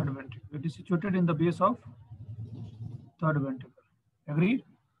base of third ventricle. Agreed?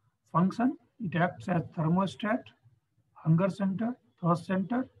 Function, it acts as thermostat, hunger center, thirst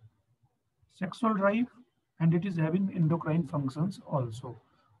center, sexual drive, and it is having endocrine functions also.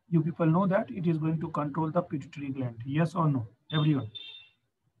 You people know that it is going to control the pituitary gland. Yes or no? Everyone?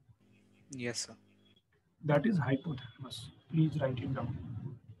 Yes, sir. That is hypothalamus. Please write it down.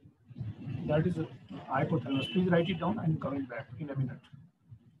 That is hypothalamus. Please write it down. I'm coming back in a minute.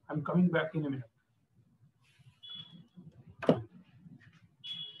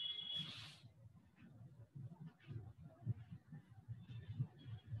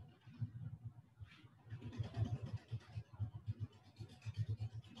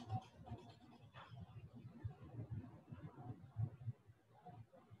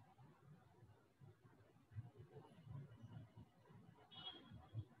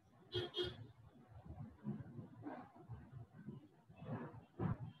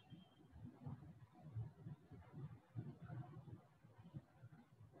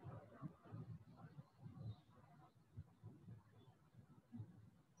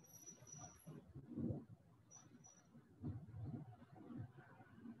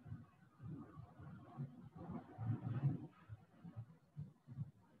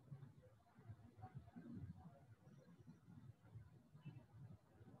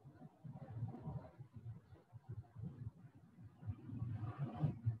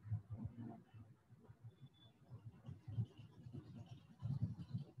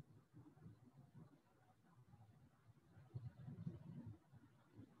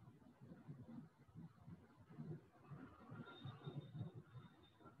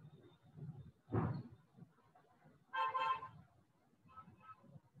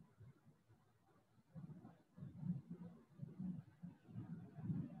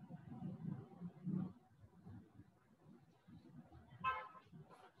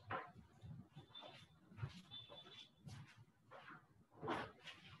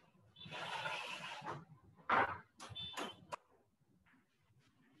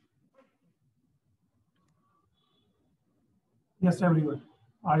 Yes, everyone.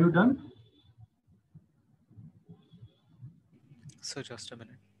 Are you done? So just a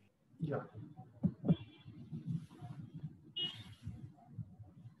minute. Yeah.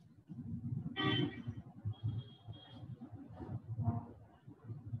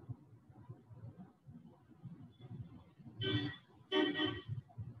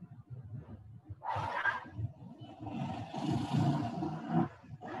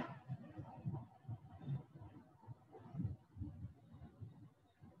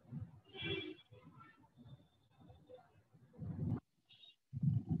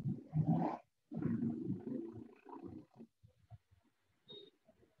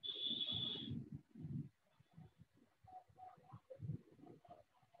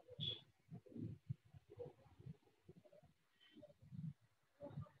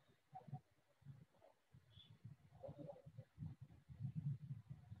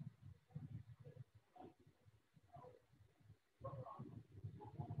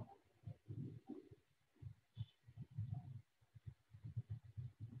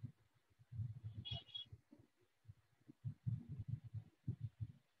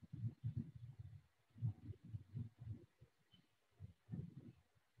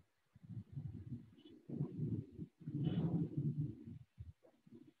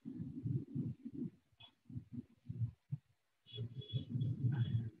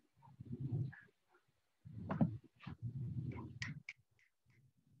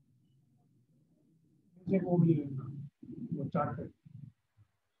 ये वो भी लेना, वो chart पे,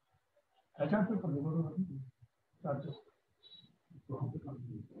 chart paper देखो तो chart पे,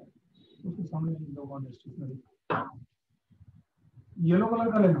 उसके सामने लोगों ने स्टेशनरी येलो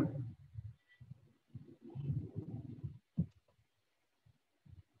कलर का लेना।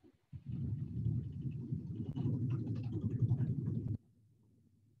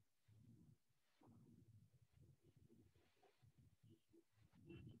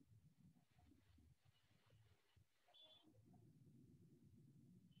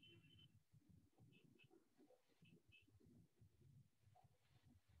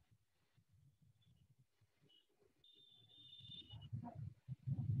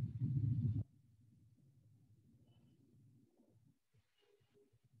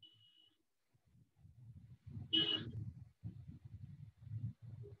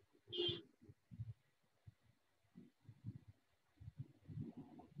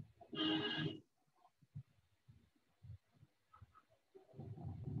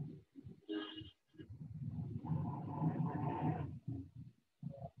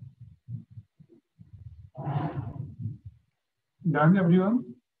 Done, everyone?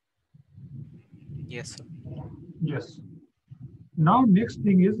 Yes, sir. Yes. Now next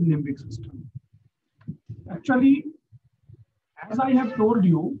thing is limbic system. Actually, as I have told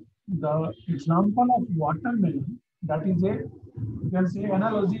you, the example of watermelon, that is a, you can say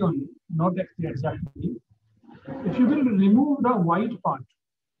analogy only, not exactly. If you will remove the white part,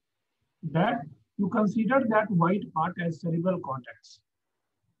 that you consider that white part as cerebral cortex.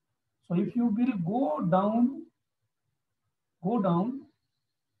 So if you will go down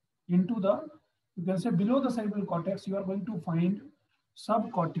into the, you can say below the cerebral cortex, you are going to find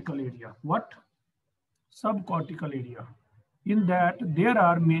subcortical area. What? Subcortical area. In that there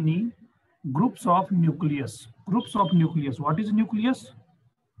are many groups of nucleus. Groups of nucleus. What is nucleus?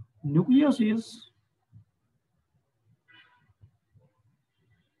 Nucleus is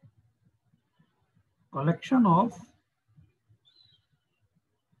collection of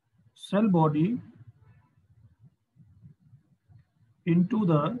cell body into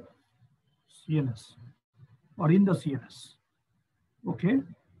the CNS or in the CNS. Okay,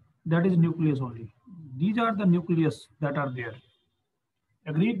 that is nucleus only. These are the nucleus that are there.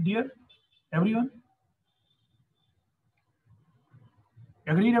 Agreed, dear? Everyone?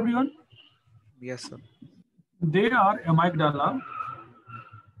 Agreed, everyone? Yes, sir. They are amygdala,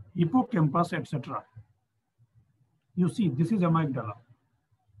 hippocampus, etc. You see, this is amygdala.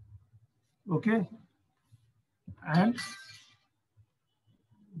 Okay, and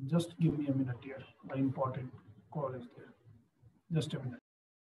just give me a minute here. The important call is there. Just a minute.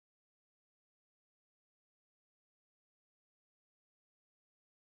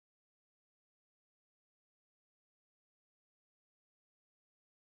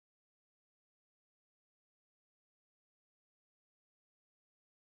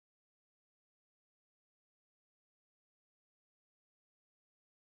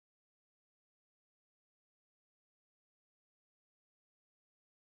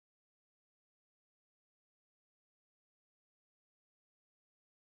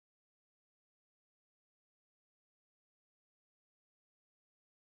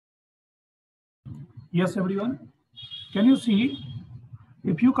 Yes, everyone. Can you see,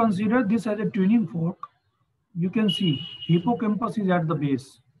 if you consider this as a tuning fork, you can see hippocampus is at the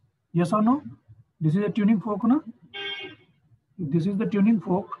base. Yes or no? This is a tuning fork, no? This is the tuning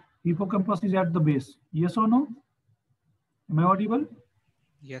fork. Hippocampus is at the base. Yes or no? Am I audible?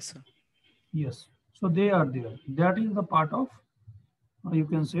 Yes, sir. Yes. So they are there. That is the part of, you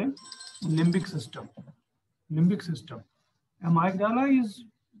can say, limbic system. Limbic system. Amygdala is,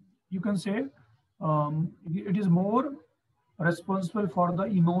 you can say, it is more responsible for the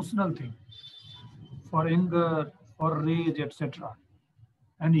emotional thing, for anger, for rage, etc.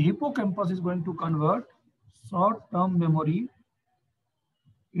 And hippocampus is going to convert short-term memory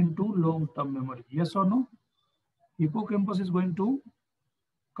into long-term memory. Yes or no? Hippocampus is going to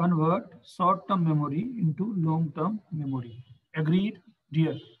convert short-term memory into long-term memory. Agreed,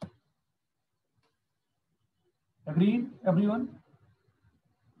 dear? Agreed, everyone?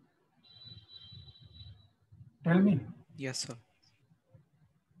 Tell me. Yes, sir.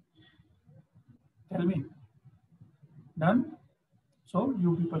 Tell me. Done? So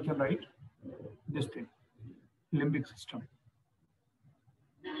you people can write this thing, limbic system.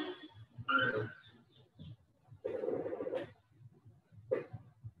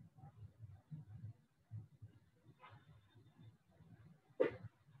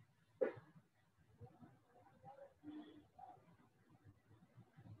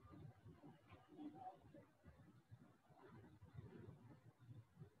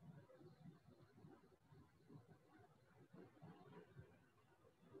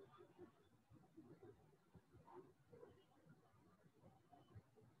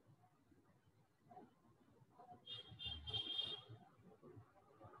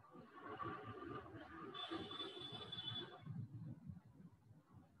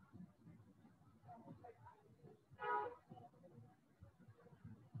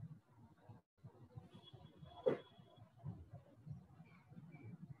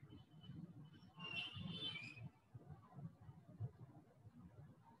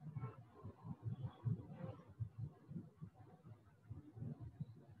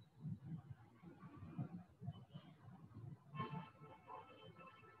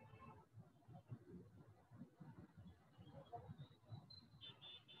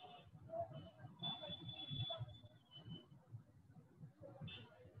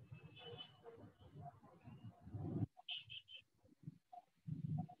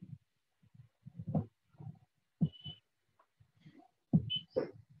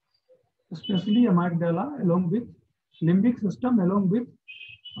 Especially amygdala along with limbic system along with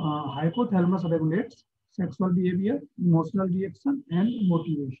hypothalamus regulates sexual behavior, emotional reaction, and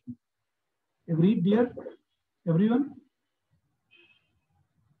motivation. Agreed, dear? Everyone?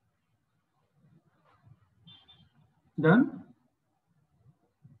 Done?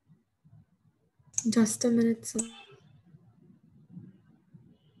 Just a minute, sir.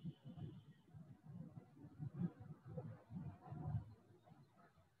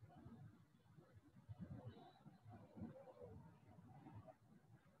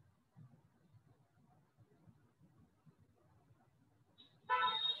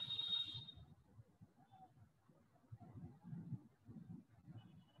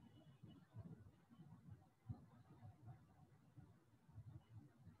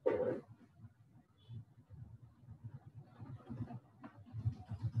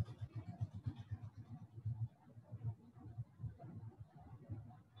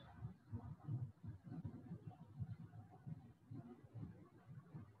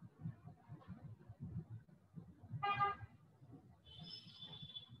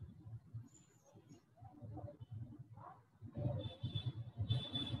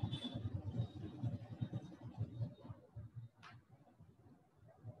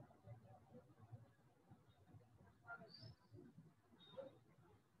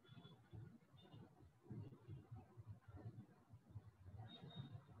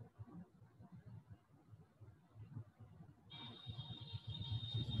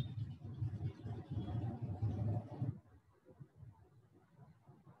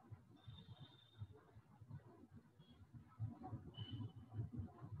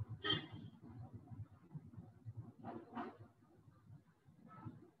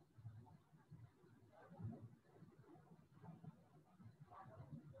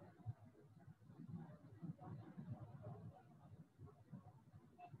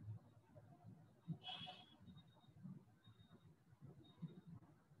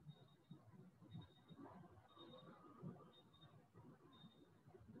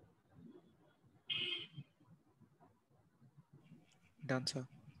 Done, sir.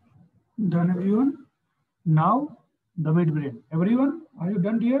 Done, everyone? Now, the midbrain. Everyone, are you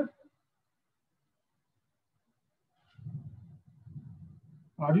done, dear?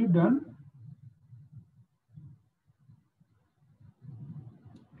 Are you done?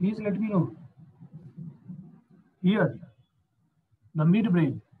 Please let me know. Here, the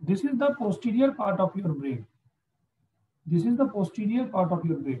midbrain. This is the posterior part of your brain. This is the posterior part of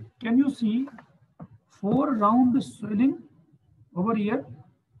your brain. Can you see 4 round swelling over here?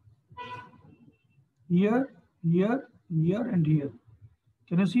 Here, here, here, and here.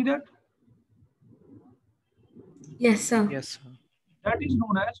 Can you see that? Yes, sir. Yes, sir. That is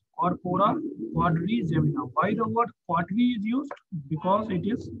known as corpora quadrigemina. Why the word quadri is used? Because it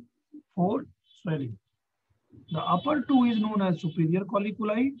is 4 swelling. The upper 2 is known as superior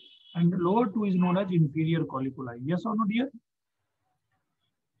colliculi and the lower 2 is known as inferior colliculi. Yes or no, dear?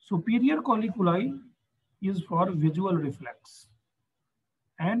 Superior colliculi is for visual reflex.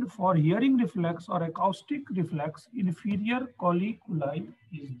 And for hearing reflex or acoustic reflex, inferior colliculi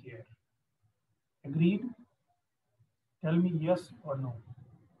is there. Agreed? Tell me yes or no.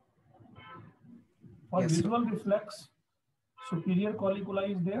 For Yes, sir. visual reflex, superior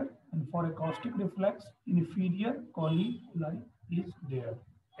colliculi is there, and for acoustic reflex, inferior colliculi is there.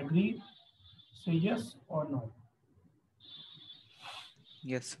 Agreed? Say yes or no.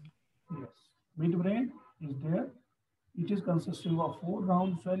 Yes, sir. Yes. Midbrain is there. It is consisting of 4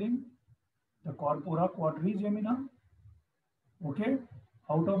 round swelling, the corpora quadrigemina. Okay.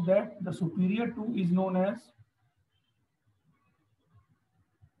 Out of that, the superior 2 is known as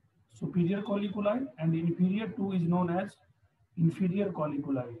superior colliculi and inferior 2 is known as inferior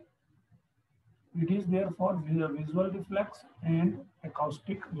colliculi. It is there for visual reflex and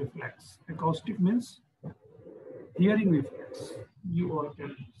acoustic reflex. Acoustic means hearing reflex. You all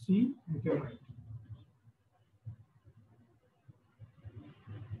can see, you can write.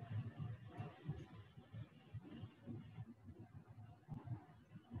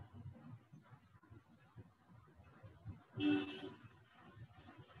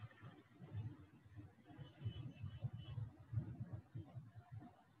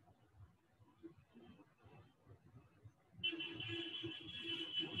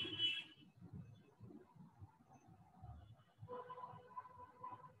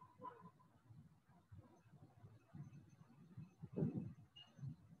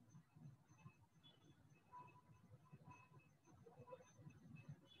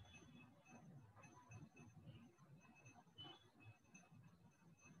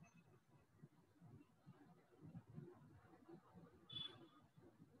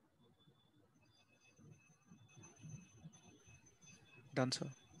 Done, sir.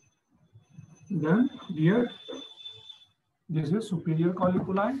 Then here, this is superior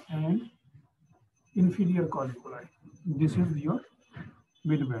colliculi and inferior colliculi. This is your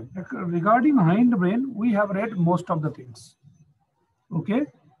midbrain. Regarding hindbrain, we have read most of the things. Okay,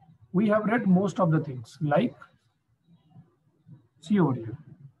 we have read most of the things like, see over here.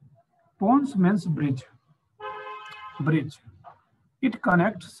 Pons means bridge. Bridge. It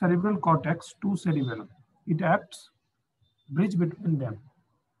connects cerebral cortex to cerebellum. It acts bridge between them.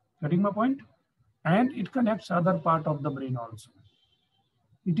 Getting my point? And it connects other part of the brain also.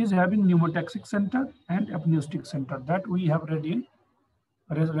 It is having pneumotaxic center and apneustic center that we have read in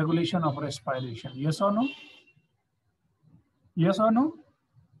regulation of respiration. Yes or no? Yes or no?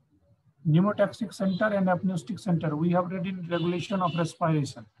 Pneumotaxic center and apneustic center we have read in regulation of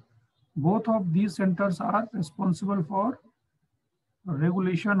respiration. Both of these centers are responsible for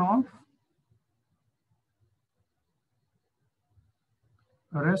regulation of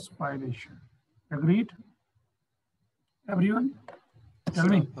respiration. Agreed? Everyone? Tell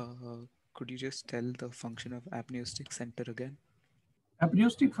me. Could you just tell the function of apneustic center again?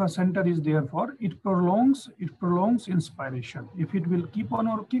 Apneustic center is therefore it prolongs inspiration. If it will keep on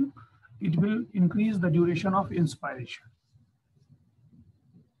working, it will increase the duration of inspiration.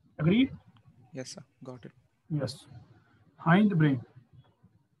 Agreed? Yes, sir. Got it. Yes. Hindbrain.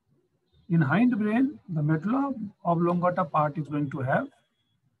 In hindbrain, the medulla oblongata part is going to have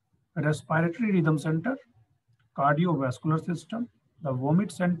a respiratory rhythm center, cardiovascular system, the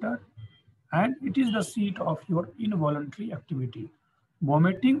vomit center, and it is the seat of your involuntary activity.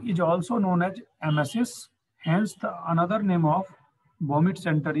 Vomiting is also known as emesis, hence the another name of vomit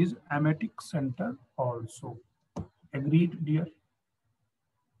center is emetic center also. Agreed, dear?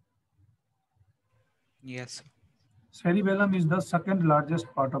 Yes, sir. Cerebellum is the second largest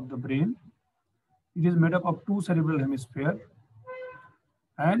part of the brain. It is made up of 2 cerebral hemispheres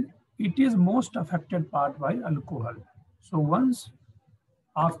and it is most affected part by alcohol. So once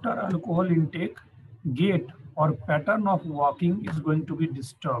after alcohol intake, gait or pattern of walking is going to be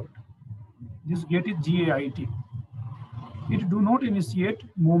disturbed. This gait is GAIT. It do not initiate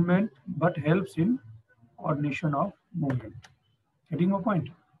movement but helps in coordination of movement. Getting my point?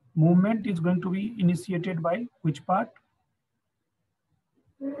 Movement is going to be initiated by which part?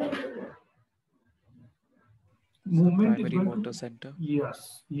 Movement is Primary going motor to, center.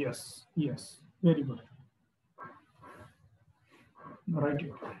 yes, very good, right.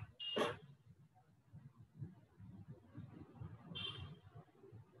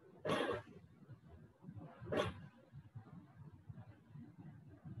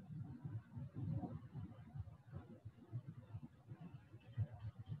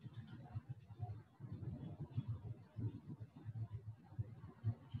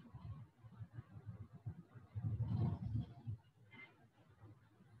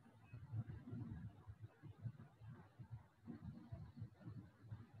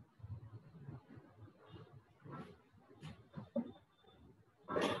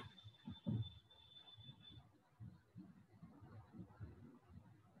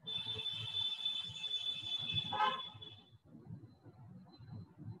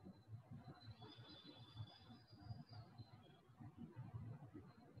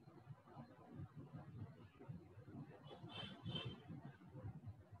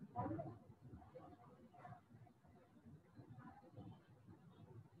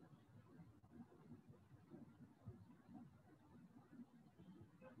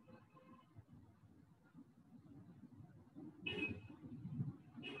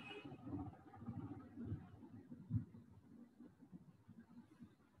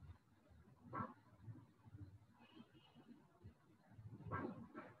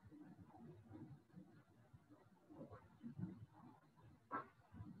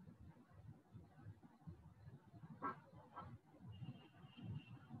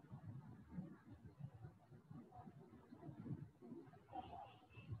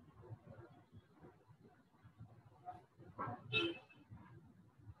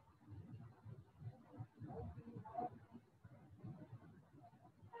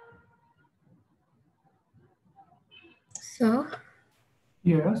 So,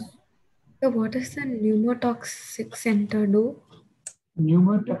 Yes, so what does the pneumotoxic center do?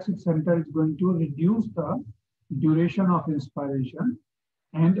 pneumotoxic center is going to reduce the duration of inspiration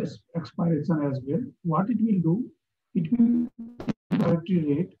and expiration as well. What it will do, it will respiratory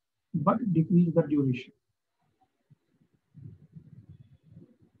rate but decrease the duration.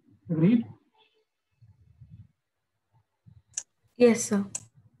 Agreed? Yes, sir.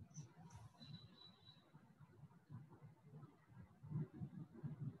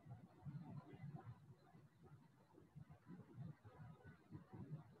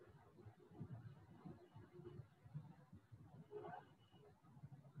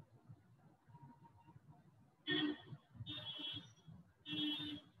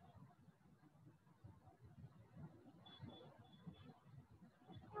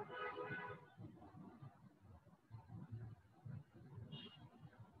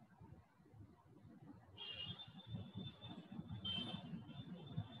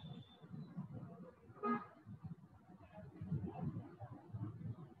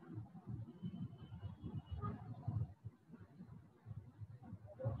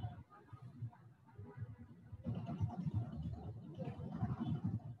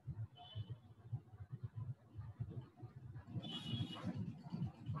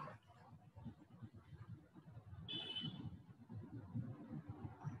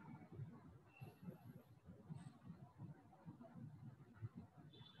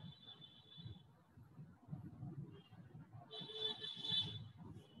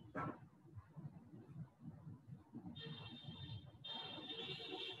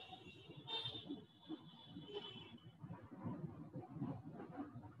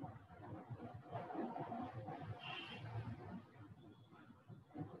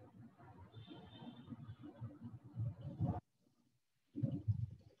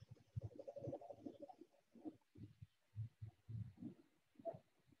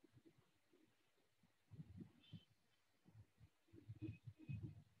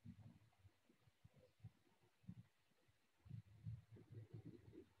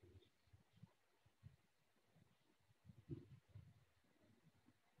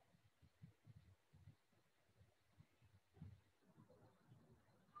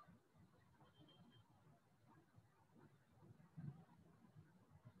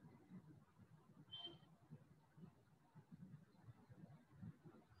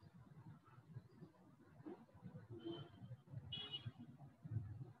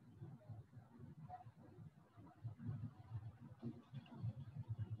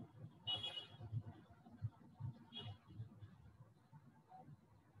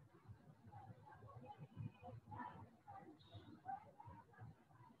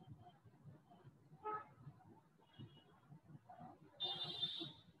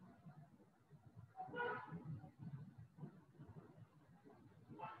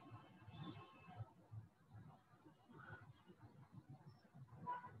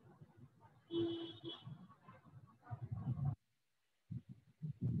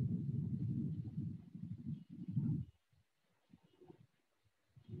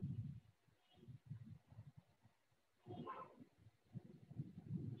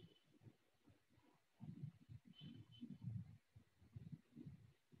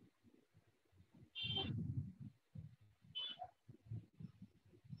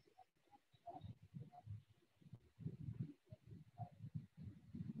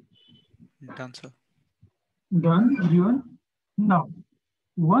 Done, sir. Done, everyone. Now,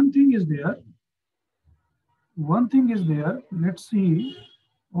 one thing is there. One thing is there. Let's see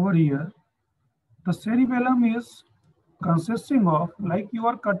over here. The cerebellum is consisting of, like you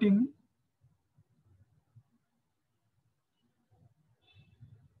are cutting,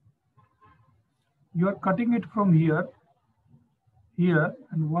 it from here,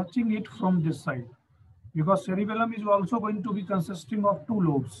 and watching it from this side, because cerebellum is also going to be consisting of two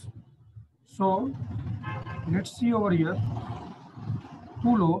lobes. So let's see over here,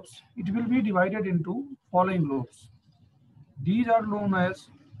 two lobes. It will be divided into following lobes. These are known as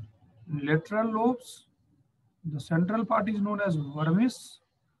lateral lobes. The central part is known as vermis,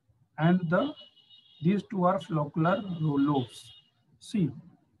 and these two are floccular lobes. See,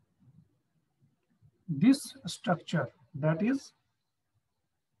 this structure that is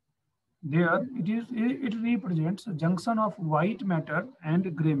there, it represents a junction of white matter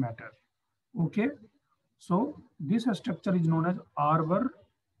and gray matter. Okay, so this structure is known as arbor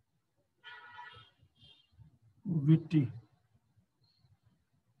vitae.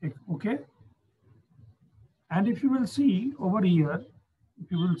 Okay, and if you will see over here,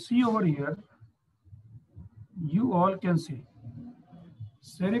 you all can see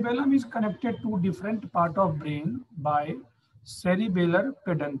cerebellum is connected to different part of brain by cerebellar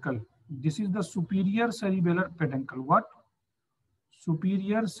peduncle. This is the superior cerebellar peduncle. What?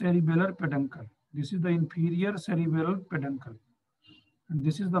 Superior cerebellar peduncle. This is the inferior cerebellar peduncle. And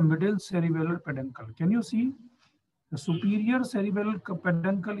this is the middle cerebellar peduncle. Can you see? The superior cerebellar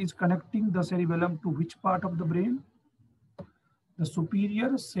peduncle is connecting the cerebellum to which part of the brain? The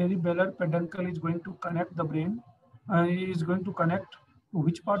superior cerebellar peduncle is going to connect the brain, is going to connect to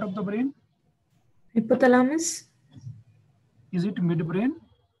which part of the brain? Hypothalamus? Is it midbrain?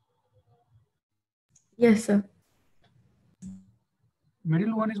 Yes, sir.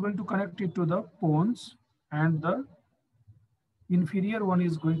 Middle one is going to connect it to the pons, and the inferior one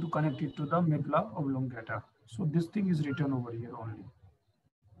is going to connect it to the medulla oblongata. So this thing is written over here only.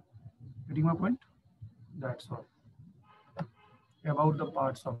 Getting my point? That's all about the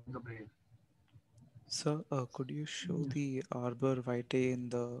parts of the brain. So, could you show the arbor vitae in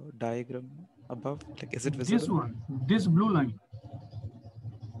the diagram above? Like, is it visible? This one, this blue line.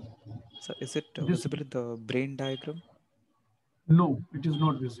 So, is it This, visible in the brain diagram? no, it is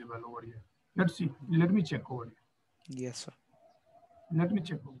not visible over here. Let's see. Let me check over here. Yes, sir. Let me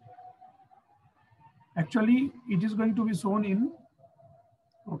check over here. Actually, it is going to be shown in,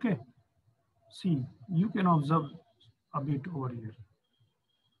 okay. See, you can observe a bit over here.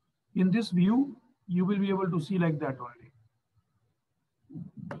 In this view, you will be able to see like that only.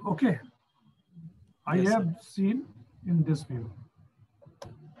 Okay. I Yes, have sir. seen in this view.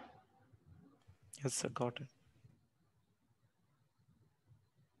 Yes, sir. Got it.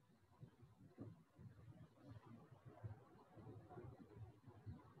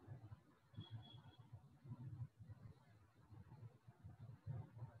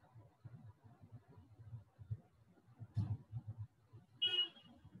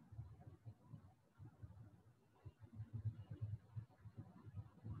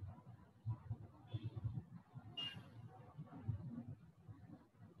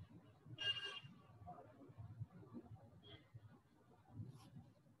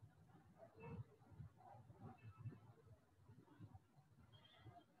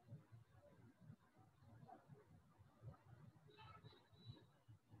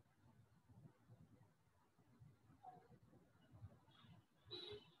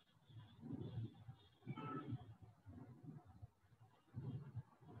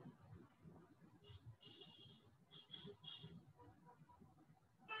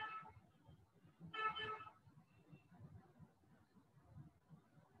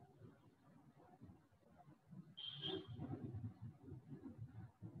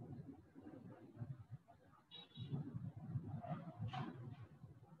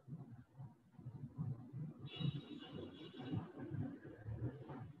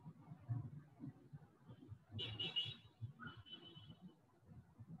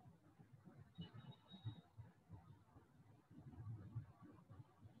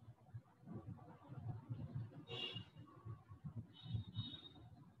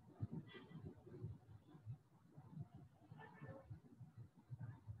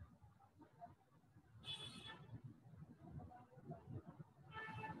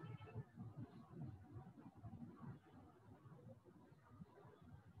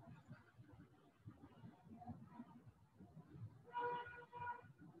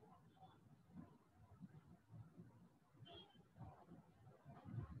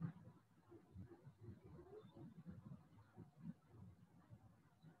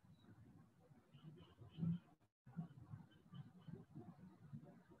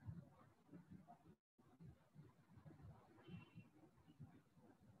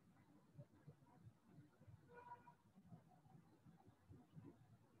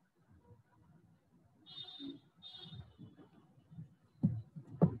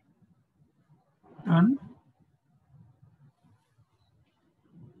 Done.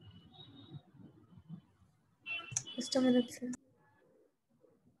 Just a minute, sir.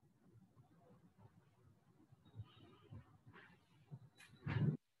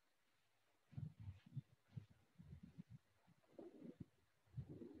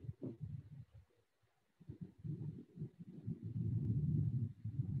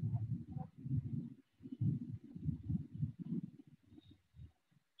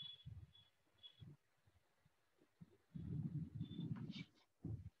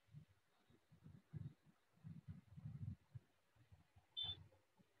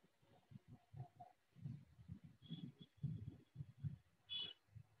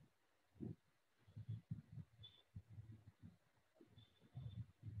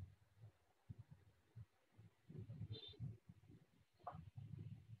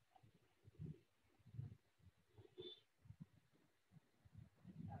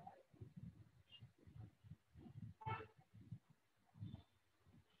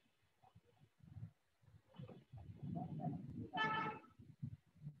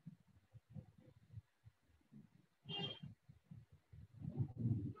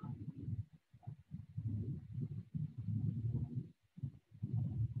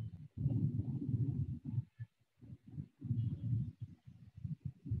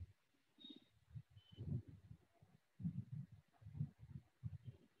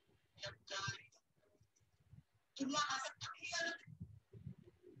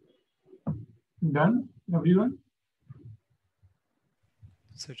 Done, everyone?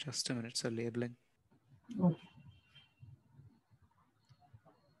 So just a minute, so labeling. Okay.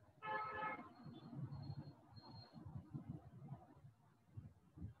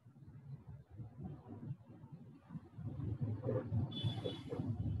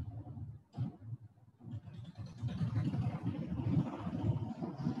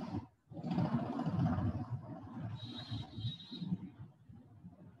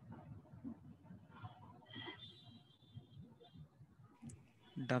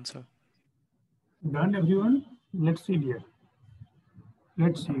 Done, sir. Done, everyone? Let's see here.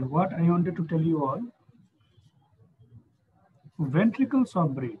 Let's see what I wanted to tell you all. Ventricles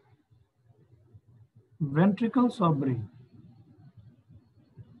of brain. Ventricles of brain.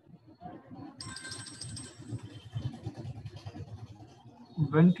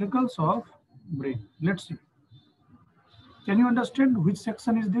 Ventricles of brain. Let's see. Can you understand which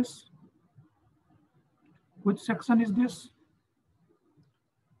section is this? Which section is this?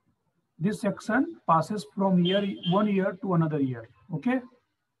 This section passes from one ear to another ear. Okay?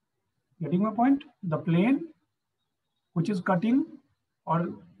 Getting my point? The plane which is cutting, or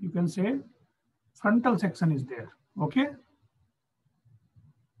you can say frontal section is there. Okay?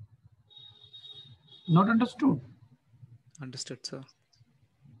 Not understood? Understood, sir.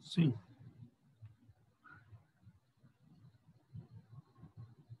 See.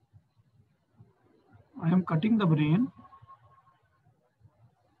 I am cutting the brain.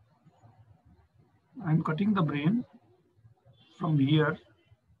 I am cutting the brain from here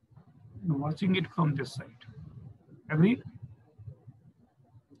and watching it from this side. Agreed?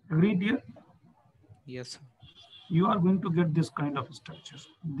 Agreed, dear? Yes, sir. You are going to get this kind of structure.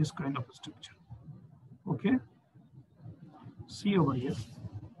 This kind of structure. Okay? See over here.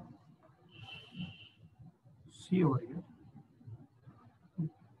 See over here.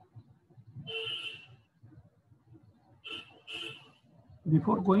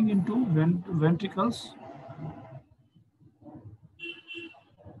 Before going into ventricles,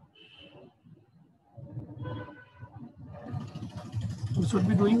 we should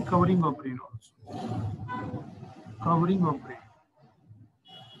be doing covering of brain also. Covering of brain.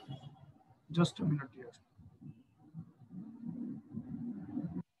 Just a minute here.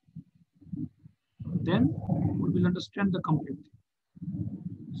 Then we will understand the complete thing.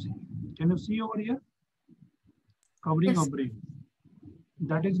 See. Can you see over here? Covering Yes. of brain.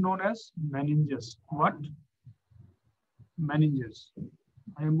 That is known as meninges. What? Meninges.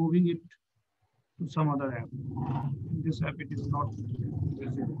 I am moving it to some other app. In this app, it is not visible.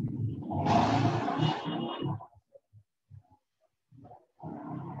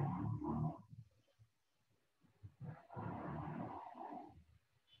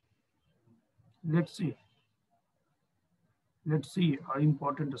 Let's see. Let's see our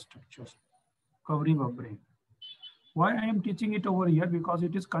important structures. Covering of brain. Why I am teaching it over here? Because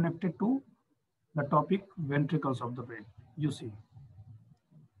it is connected to the topic ventricles of the brain. You see.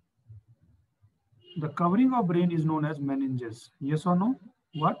 The covering of brain is known as meninges. Yes or no?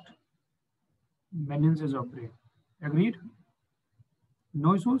 What? Meninges of brain. Agreed?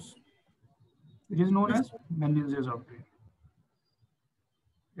 No issues? It is known Yes. as meninges of brain.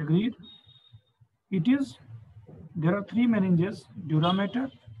 Agreed? There are three meninges: dura mater,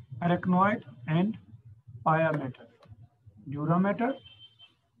 arachnoid, and pia mater. Dura mater,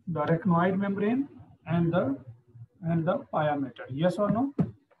 the arachnoid membrane, and the pia mater. Yes or no?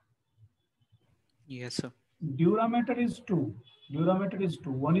 Yes, sir. Dura mater is two. Dura mater is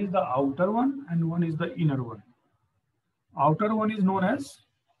two. One is the outer one and one is the inner one. Outer one is known as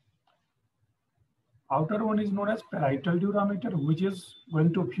parietal dura mater, which is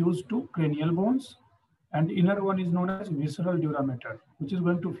going to fuse to cranial bones, and inner one is known as visceral dura mater, which is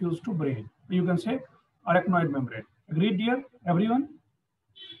going to fuse to brain. You can say arachnoid membrane. Agreed, dear? Everyone?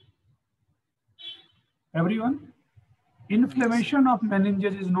 Everyone? Inflammation of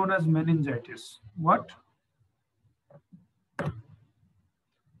meninges is known as meningitis. What?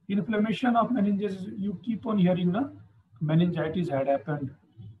 Inflammation of meninges, you keep on hearing the meningitis had happened.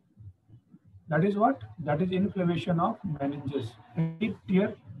 That is what? That is inflammation of meninges. Agreed,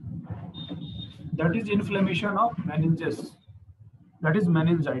 dear? That is inflammation of meninges. That is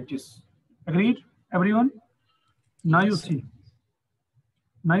meningitis. Agreed, everyone? Now you Yes, sir. see.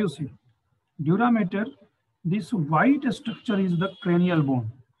 Now you see. Dura mater, this white structure is the cranial bone.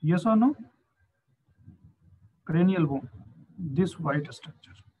 Yes or no? Cranial bone. This white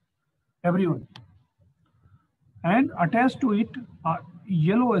structure. Everyone. And attached to it a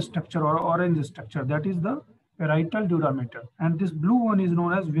yellow structure or orange structure. That is the parietal dura mater. And this blue one is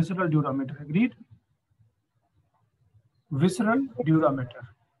known as visceral dura mater. Agreed? Visceral dura mater.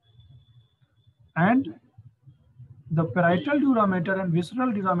 And the parietal dura mater and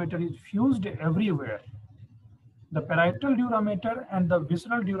visceral dura mater is fused everywhere. The parietal dura mater and the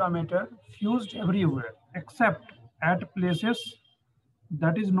visceral dura mater fused everywhere except at places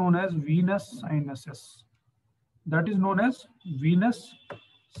that is known as venous sinuses. That is known as venous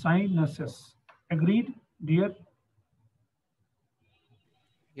sinuses. Agreed, dear?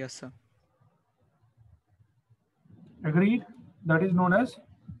 Yes, sir. Agreed? That is known as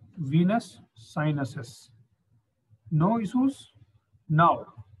venous sinuses. No issues? Now,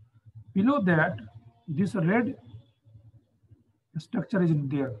 below that, this red structure is in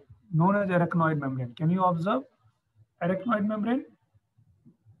there, known as arachnoid membrane. Can you observe arachnoid membrane?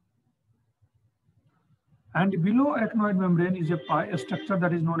 And below arachnoid membrane is a structure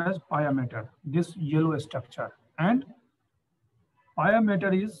that is known as pia mater, this yellow structure. And pia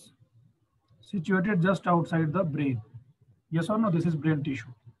mater is situated just outside the brain. Yes or no? This is brain tissue.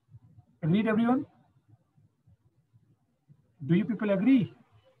 Agreed, everyone? Do you people agree?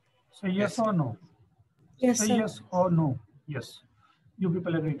 Say yes, Yes, or no. Yes, Say sir. yes or no. Yes. You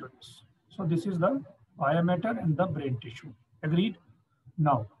people agree to this. So this is the pia mater and the brain tissue. Agreed?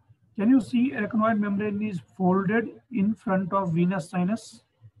 Now, can you see arachnoid membrane is folded in front of venous sinus?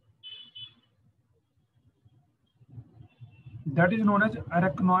 That is known as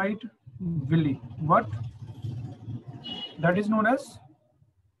arachnoid villi. What? That is known as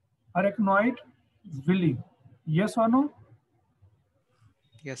arachnoid villi. Yes or no?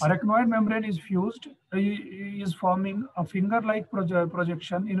 yes, sir. Arachnoid membrane is fused, is forming a finger-like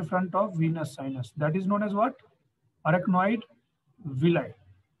projection in front of venous sinus. That is known as what? Arachnoid villi.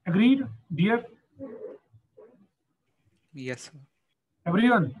 Agreed, dear? Yes, sir.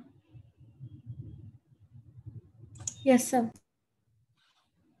 Everyone? Yes, sir.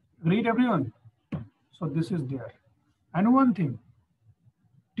 Agreed, everyone? So this is there. And one thing,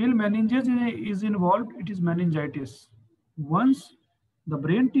 till meninges is involved, it is meningitis. Once the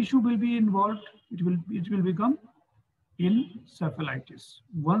brain tissue will be involved, it will become encephalitis.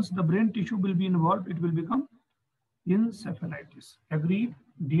 Once the brain tissue will be involved, it will become encephalitis. Agreed,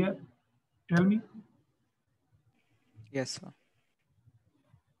 dear? Tell me. Yes, sir.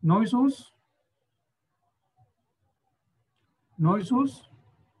 No issues? No issues?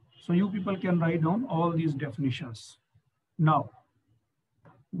 So you people can write down all these definitions. Now,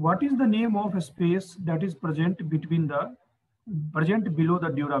 what is the name of a space that is present below the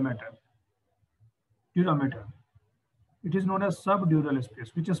dura mater? Dura mater. It is known as subdural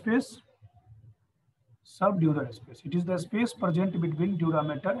space. Which space? Subdural space. It is the space present between dura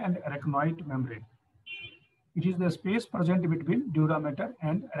mater and arachnoid membrane. It is the space present between dura mater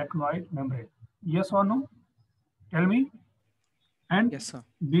and arachnoid membrane. Yes or no? Tell me. And Yes, sir.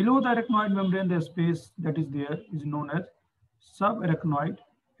 below the arachnoid membrane, the space that is there is known as subarachnoid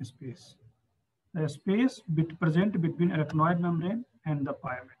space. The space present between arachnoid membrane and the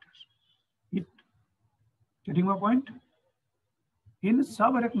pia mater. It getting my point? In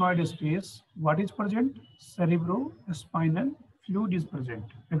subarachnoid space, what is present? Cerebrospinal fluid is present.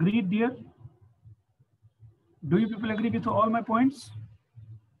 Agreed, dear? Do you people agree with all my points?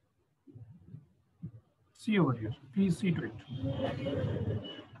 See over here. Please see to it.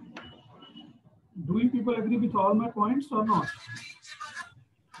 Do you people agree with all my points or not?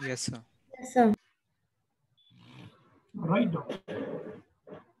 Yes, sir. Yes, sir. Right down.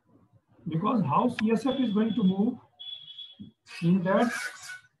 Because how CSF is going to move in that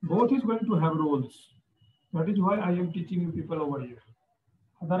both is going to have roles. That is why I am teaching you people over here.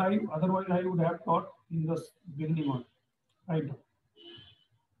 Otherwise, I would have taught in the beginning on. Right down.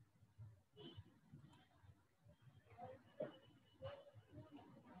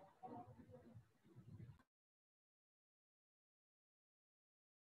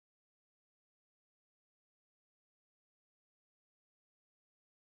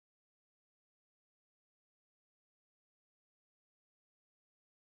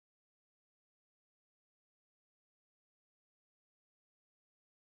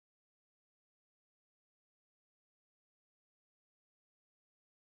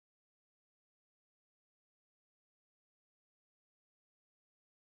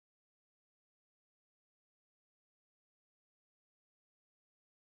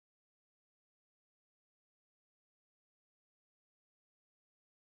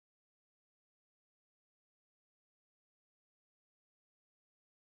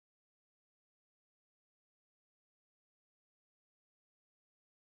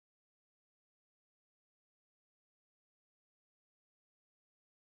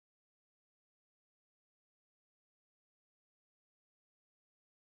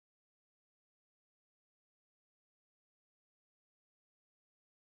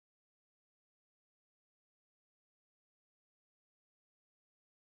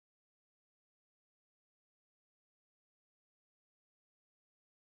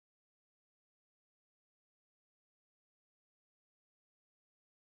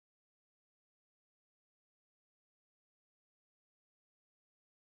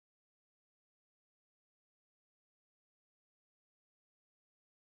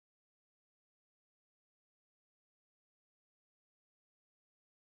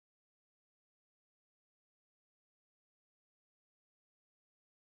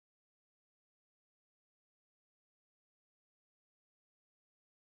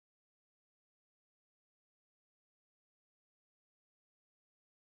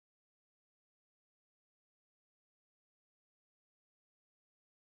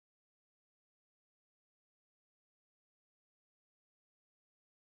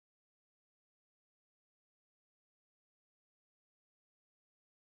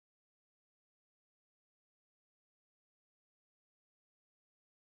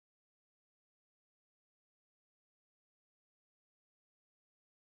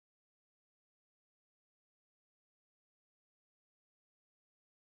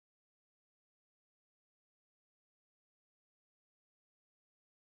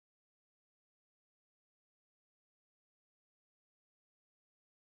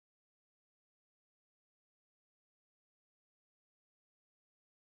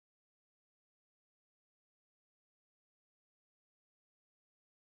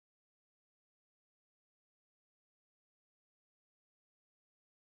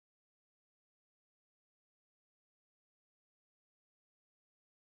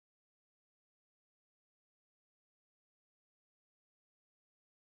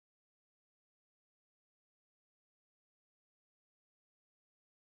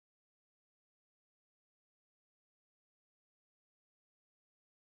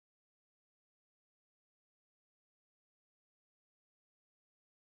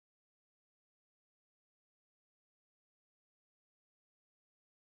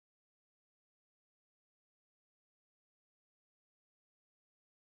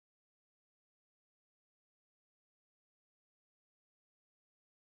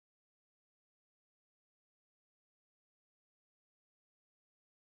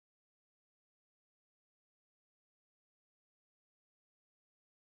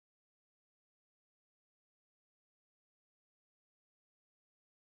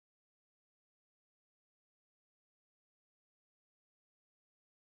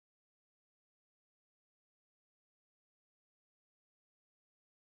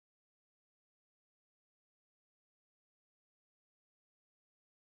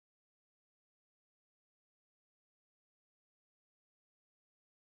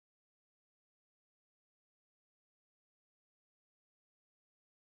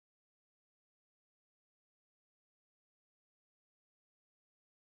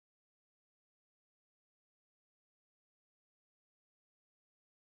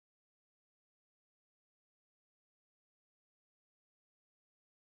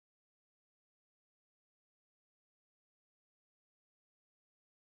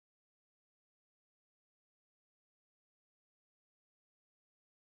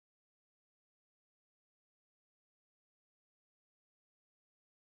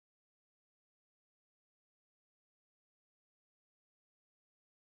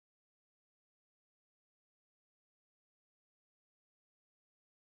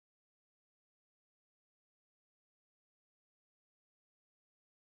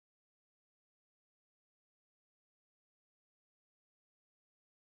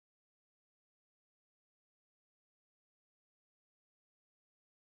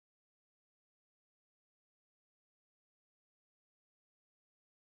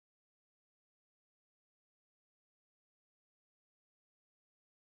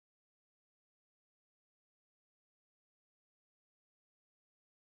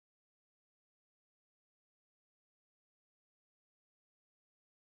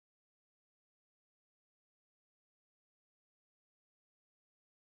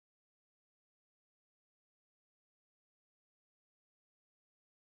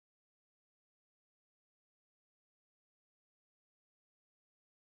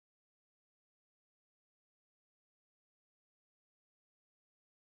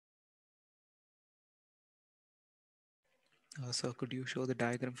 So could you show the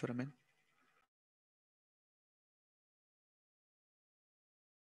diagram for a minute?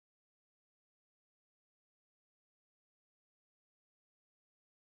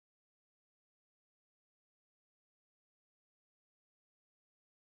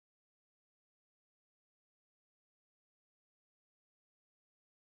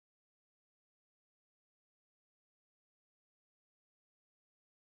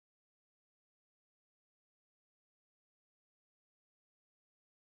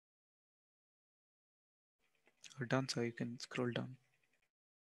 Or done, so you can scroll down.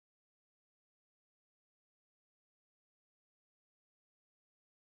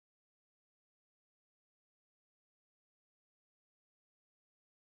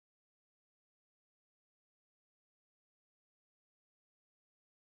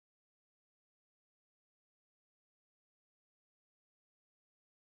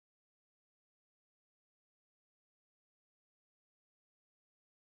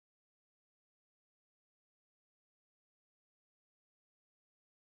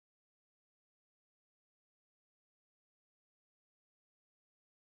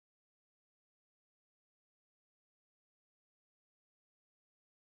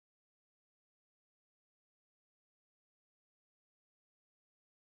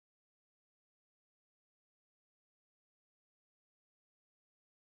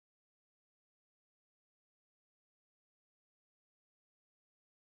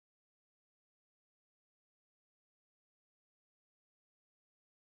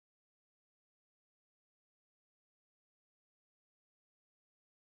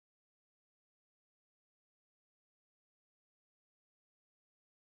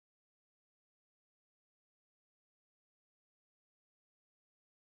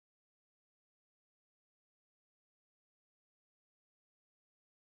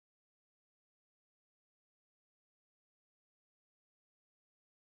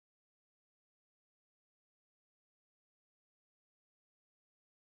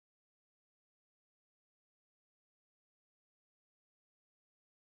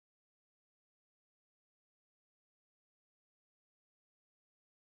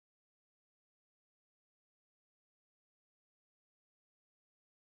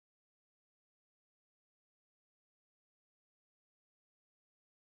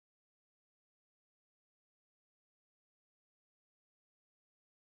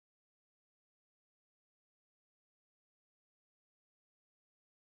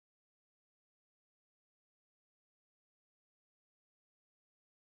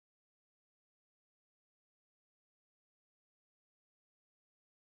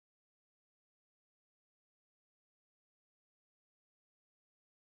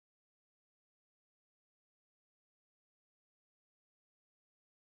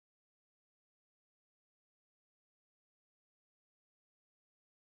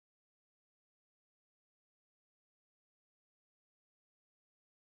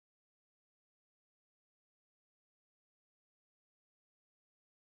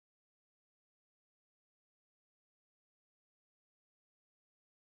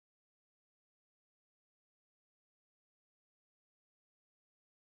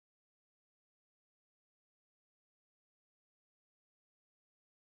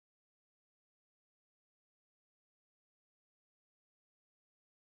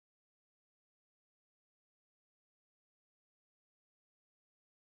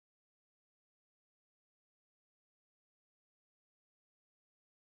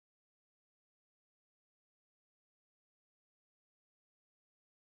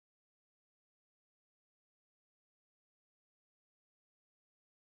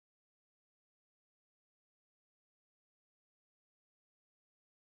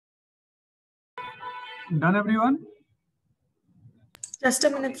 Done, everyone? Just a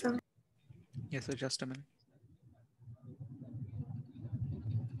minute, sir. Yes, so just a minute.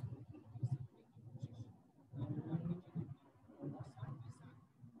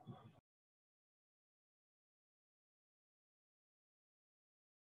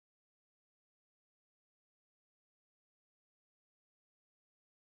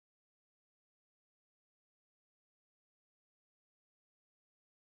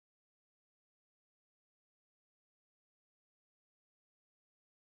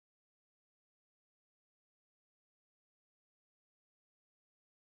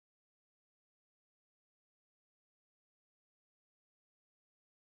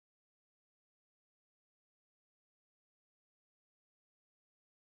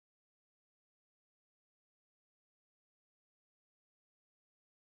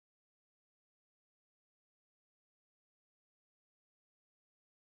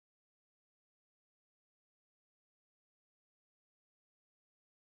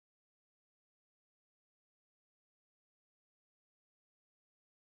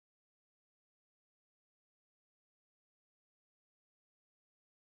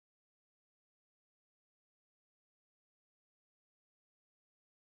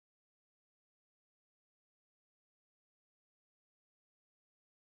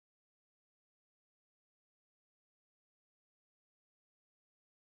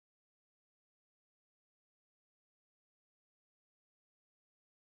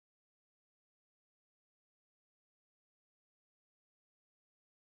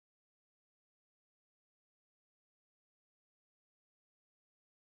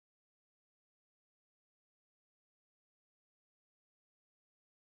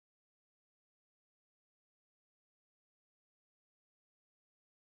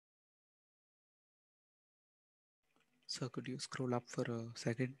 So could you scroll up for a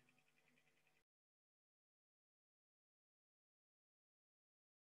second?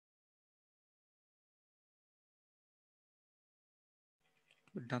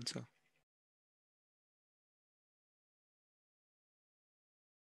 Done, sir.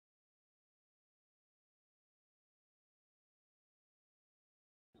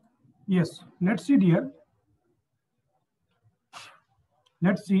 Yes, let's see dear.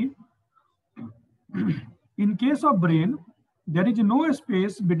 Let's see. In case of brain, there is no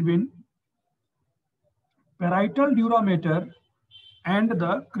space between parietal dura and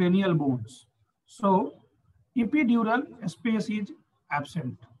the cranial bones. So epidural space is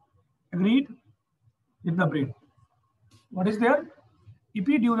absent. Agreed? In the brain. What is there?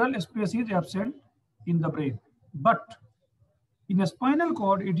 Epidural space is absent in the brain. But in a spinal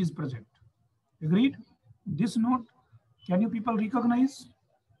cord, it is present. Agreed? This note, can you people recognize?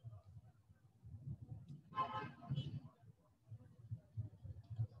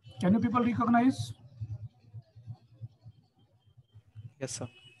 Can you people recognize? Yes, sir.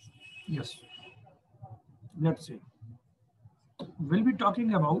 Yes. Let's see. We'll be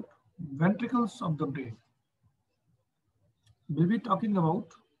talking about ventricles of the brain. We'll be talking about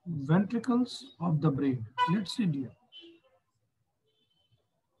ventricles of the brain. Let's see dear.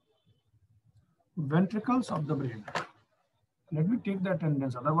 Ventricles of the brain. Let me take the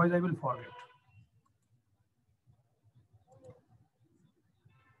attendance, otherwise I will forget.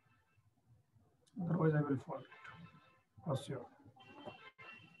 Otherwise I will forget. For sure.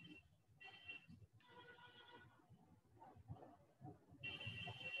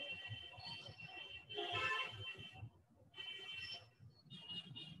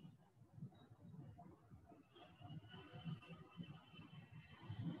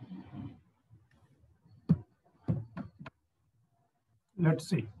 Let's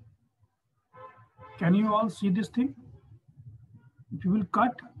see. Can you all see this thing? If you will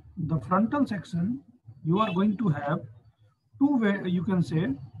cut the frontal section, you are going to have two way, you can say,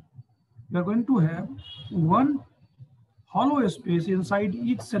 you are going to have one hollow space inside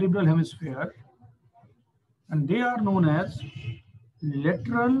each cerebral hemisphere, and they are known as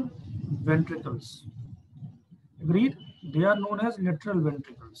lateral ventricles. Agreed? They are known as lateral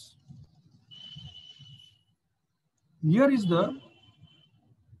ventricles. Here is the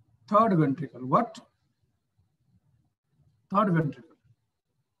third ventricle. What? Third ventricle.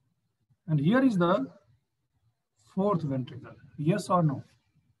 And here is the fourth ventricle. Yes or no?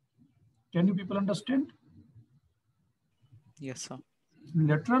 Can you people understand? Yes, sir.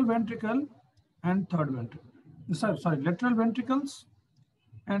 Lateral ventricle and third ventricle. Sorry, lateral ventricles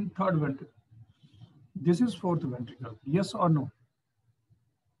and third ventricle. This is fourth ventricle. Yes or no?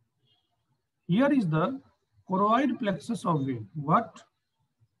 Here is the choroid plexus of vein. What?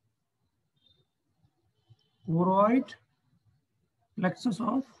 Choroid plexus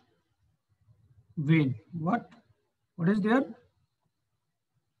of vein. What? What is there?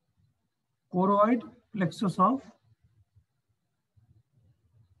 Choroid plexus of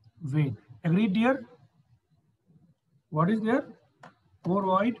vein. Agreed, dear? What is there?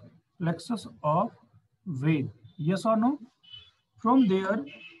 Choroid plexus of vein. Yes or no? From there,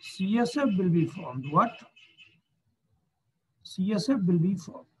 CSF will be formed. What? CSF will be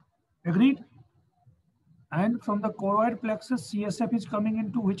formed. Agreed? And from the choroid plexus, CSF is coming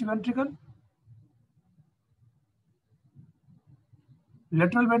into which ventricle?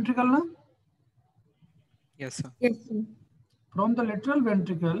 Lateral ventricle, no? Yes, sir. Yes, sir. From the lateral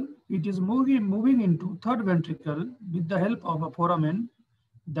ventricle, it is moving into third ventricle with the help of a foramen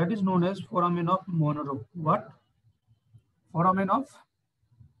that is known as foramen of Monro. What? Foramen of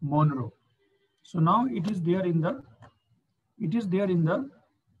Monro. So now it is there in the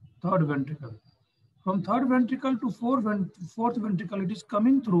third ventricle. From third ventricle to fourth ventricle, it is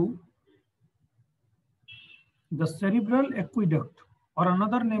coming through the cerebral aqueduct, or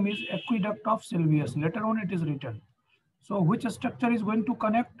another name is aqueduct of Sylvius. Later on it is written. So which structure is going to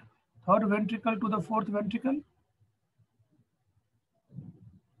connect third ventricle to the fourth ventricle?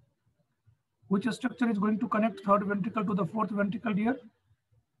 Which structure is going to connect third ventricle to the fourth ventricle here?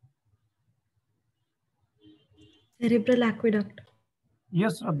 Cerebral aqueduct.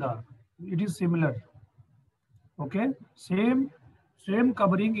 Yes, Radha, it is similar. Okay, same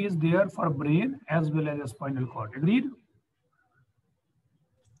covering is there for brain as well as a spinal cord. Agreed?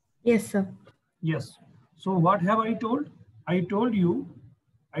 Yes, sir. Yes. So what have I told? I told you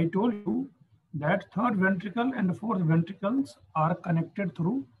that third ventricle and fourth ventricles are connected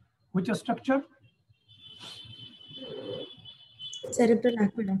through which structure? Cerebral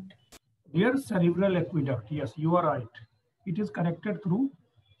aqueduct. Their cerebral aqueduct. Yes, you are right. It is connected through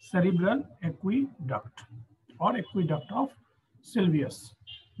cerebral aqueduct. or aqueduct of Sylvius.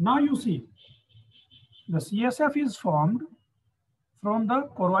 Now you see, the CSF is formed from the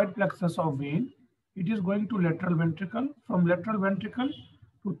choroid plexus of vein. It is going to lateral ventricle. From lateral ventricle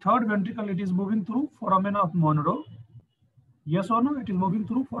to third ventricle, it is moving through foramen of Monro. Yes or no? It is moving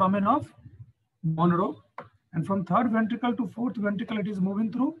through foramen of Monro. And from third ventricle to fourth ventricle, it is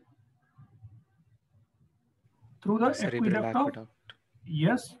moving through the Cerebral aqueduct of, aqueduct.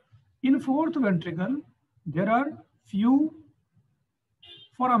 yes. In fourth ventricle, there are few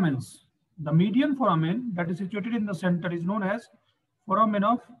foramens. The median foramen that is situated in the center is known as foramen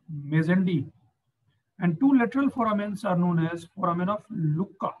of Magendie. And two lateral foramens are known as foramen of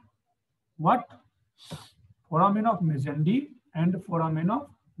Lucca. What? Foramen of Magendie and foramen of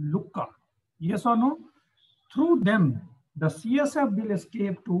Lucca. Yes or no? Through them, the CSF will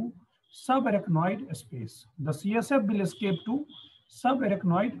escape to subarachnoid space. The CSF will escape to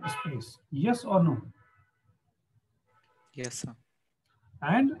subarachnoid space. Yes or no? Yes, sir.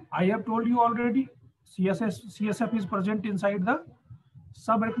 And I have told you already, CSF is present inside the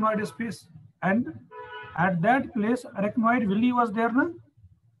subarachnoid space. And at that place, arachnoid villi was there, no?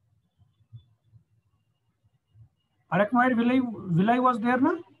 Arachnoid villi was there,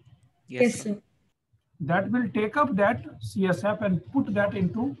 no? Yes, sir. That will take up that CSF and put that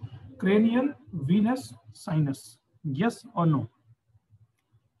into cranial venous sinus. Yes or no?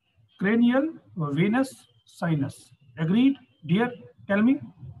 Cranial venous sinus. Agreed, dear? Tell me.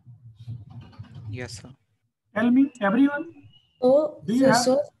 Yes, sir. Tell me, everyone. So, Do you have?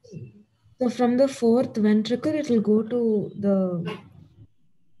 So from the fourth ventricle, it will go to the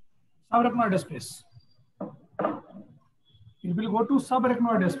Subarachnoid space. It will go to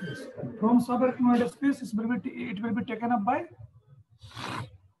subarachnoid space. From subarachnoid space, it will be taken up by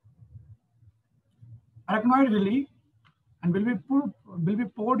arachnoid villi and will be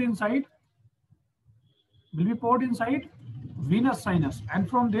poured inside venous sinus, and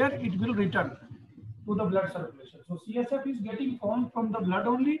from there it will return to the blood circulation. So CSF is getting formed from the blood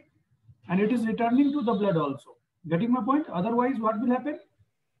only, and it is returning to the blood also. Getting my point? Otherwise, what will happen?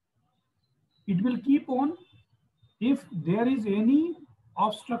 It will keep on. If there is any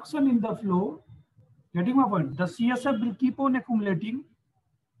obstruction in the flow, getting my point, the CSF will keep on accumulating,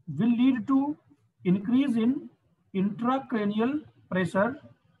 will lead to increase in intracranial pressure,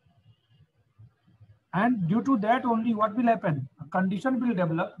 and due to that only what will happen? A condition will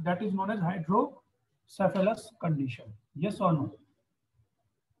develop that is known as hydrocephalus condition. Yes or no?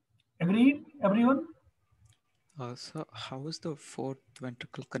 Agreed, everyone? So how is the fourth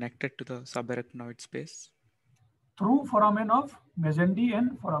ventricle connected to the subarachnoid space? Through foramen of Magendie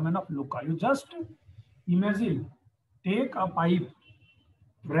and foramen of Lucca. You just imagine, take a pipe,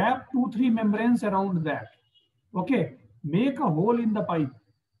 wrap 2-3 membranes around that. Okay, make a hole in the pipe.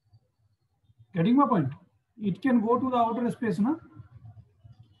 Getting my point? It can go to the outer space, no?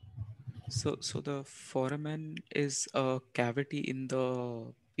 So the foramen is a cavity in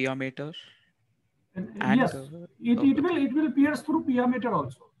the pia mater. And yes, it will pierce through pia mater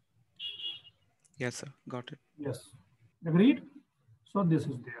also. Yes, sir. Got it. Yes. Agreed? So this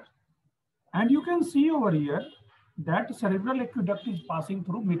is there. And you can see over here that cerebral aqueduct is passing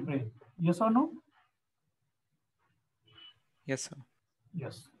through midbrain. Yes or no? Yes, sir.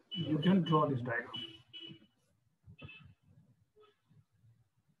 Yes. You can draw this diagram.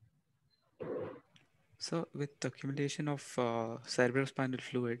 So with the accumulation of cerebrospinal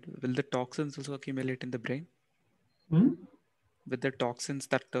fluid, will the toxins also accumulate in the brain? With the toxins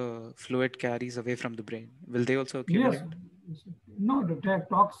that the fluid carries away from the brain, will they also accumulate? Yes. No, the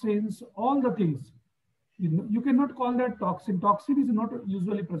toxins, all the things. You cannot call that toxin. Toxin is not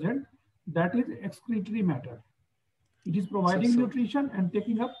usually present. That is excretory matter. It is providing nutrition and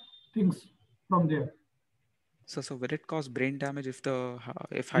taking up things from there. So will it cause brain damage if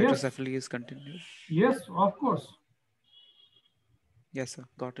hydrocephaly is continued? Yes, of course. Yes, sir.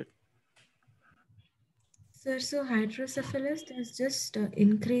 Got it. Sir, so hydrocephalus, there's just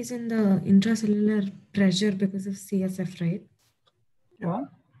increase in the intracellular pressure because of CSF, right? Yeah.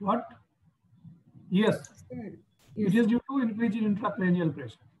 What? Yes. It is due to increase in intracranial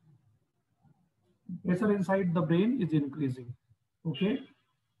pressure. Pressure inside the brain is increasing. Okay,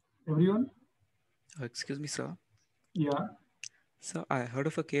 everyone? Excuse me, sir. Yeah. So I heard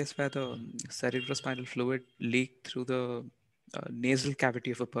of a case where the cerebrospinal fluid leaked through the nasal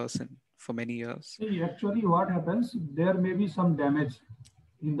cavity of a person for many years. See, actually what happens, there may be some damage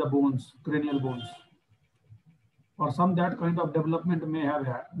in the bones, cranial bones, or some that kind of development may have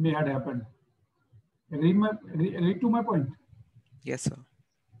happened. Agree to my point? Yes, sir.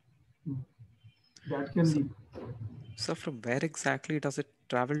 That can lead. So from where exactly does it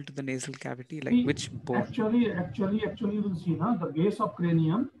travel to the nasal cavity? Like See, which bone? actually, you will see now the base of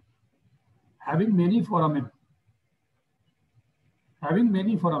cranium having many foramen. Having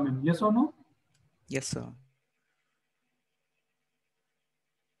many foramen. Yes or no? Yes, sir.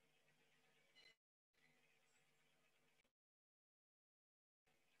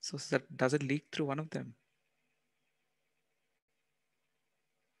 So that does it leak through one of them?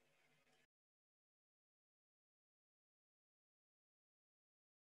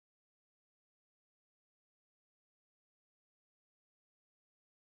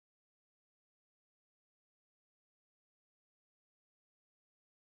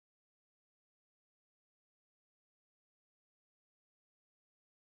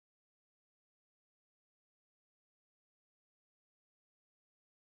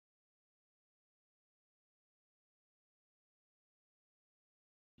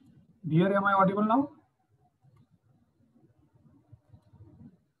 Dear, am I audible now?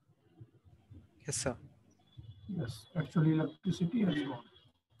 Yes, sir. Yes, actually electricity has gone.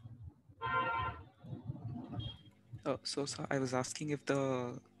 Oh, so sir, I was asking if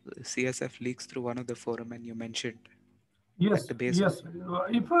the CSF leaks through one of the foramen you mentioned at Yes, the base of. yes.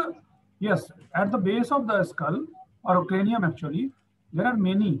 If yes, at the base of the skull or cranium, actually, there are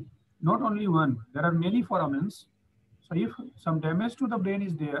many, not only one. There are many foramens. So if some damage to the brain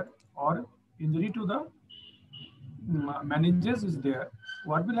is there or injury to the meninges is there,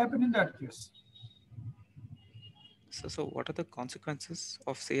 what will happen in that case? So what are the consequences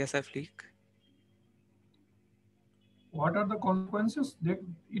of CSF leak? What are the consequences?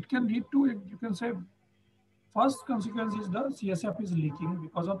 It can lead to, you can say, first consequence is the CSF is leaking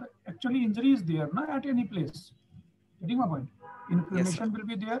because of the actually injury is there na, at any place. Getting my point? Yes, sir. Inflammation will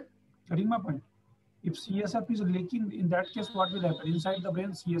be there. Getting my point? If CSF is leaking, in that case, what will happen? Inside the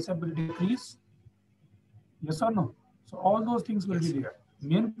brain, CSF will decrease. Yes or no? So all those things will be Yes. there.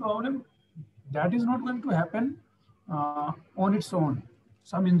 Main problem, that is not going to happen on its own.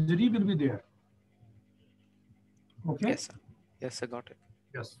 Some injury will be there. Okay? Yes, sir. Yes, I got it.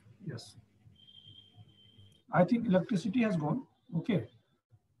 Yes. Yes. I think electricity has gone. Okay.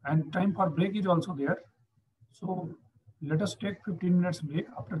 And time for break is also there. So let us take 15 minutes break.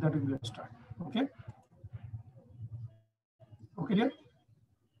 After that, we will start. Okay. Okay, dear?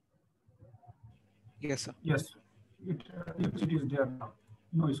 Yes, sir. Yes. Electricity is there now.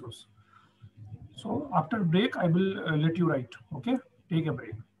 No issues. So after break, I will let you write. Okay. Take a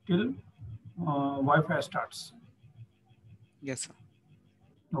break till Wi-Fi starts. Yes, sir.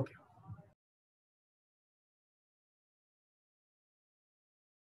 Okay.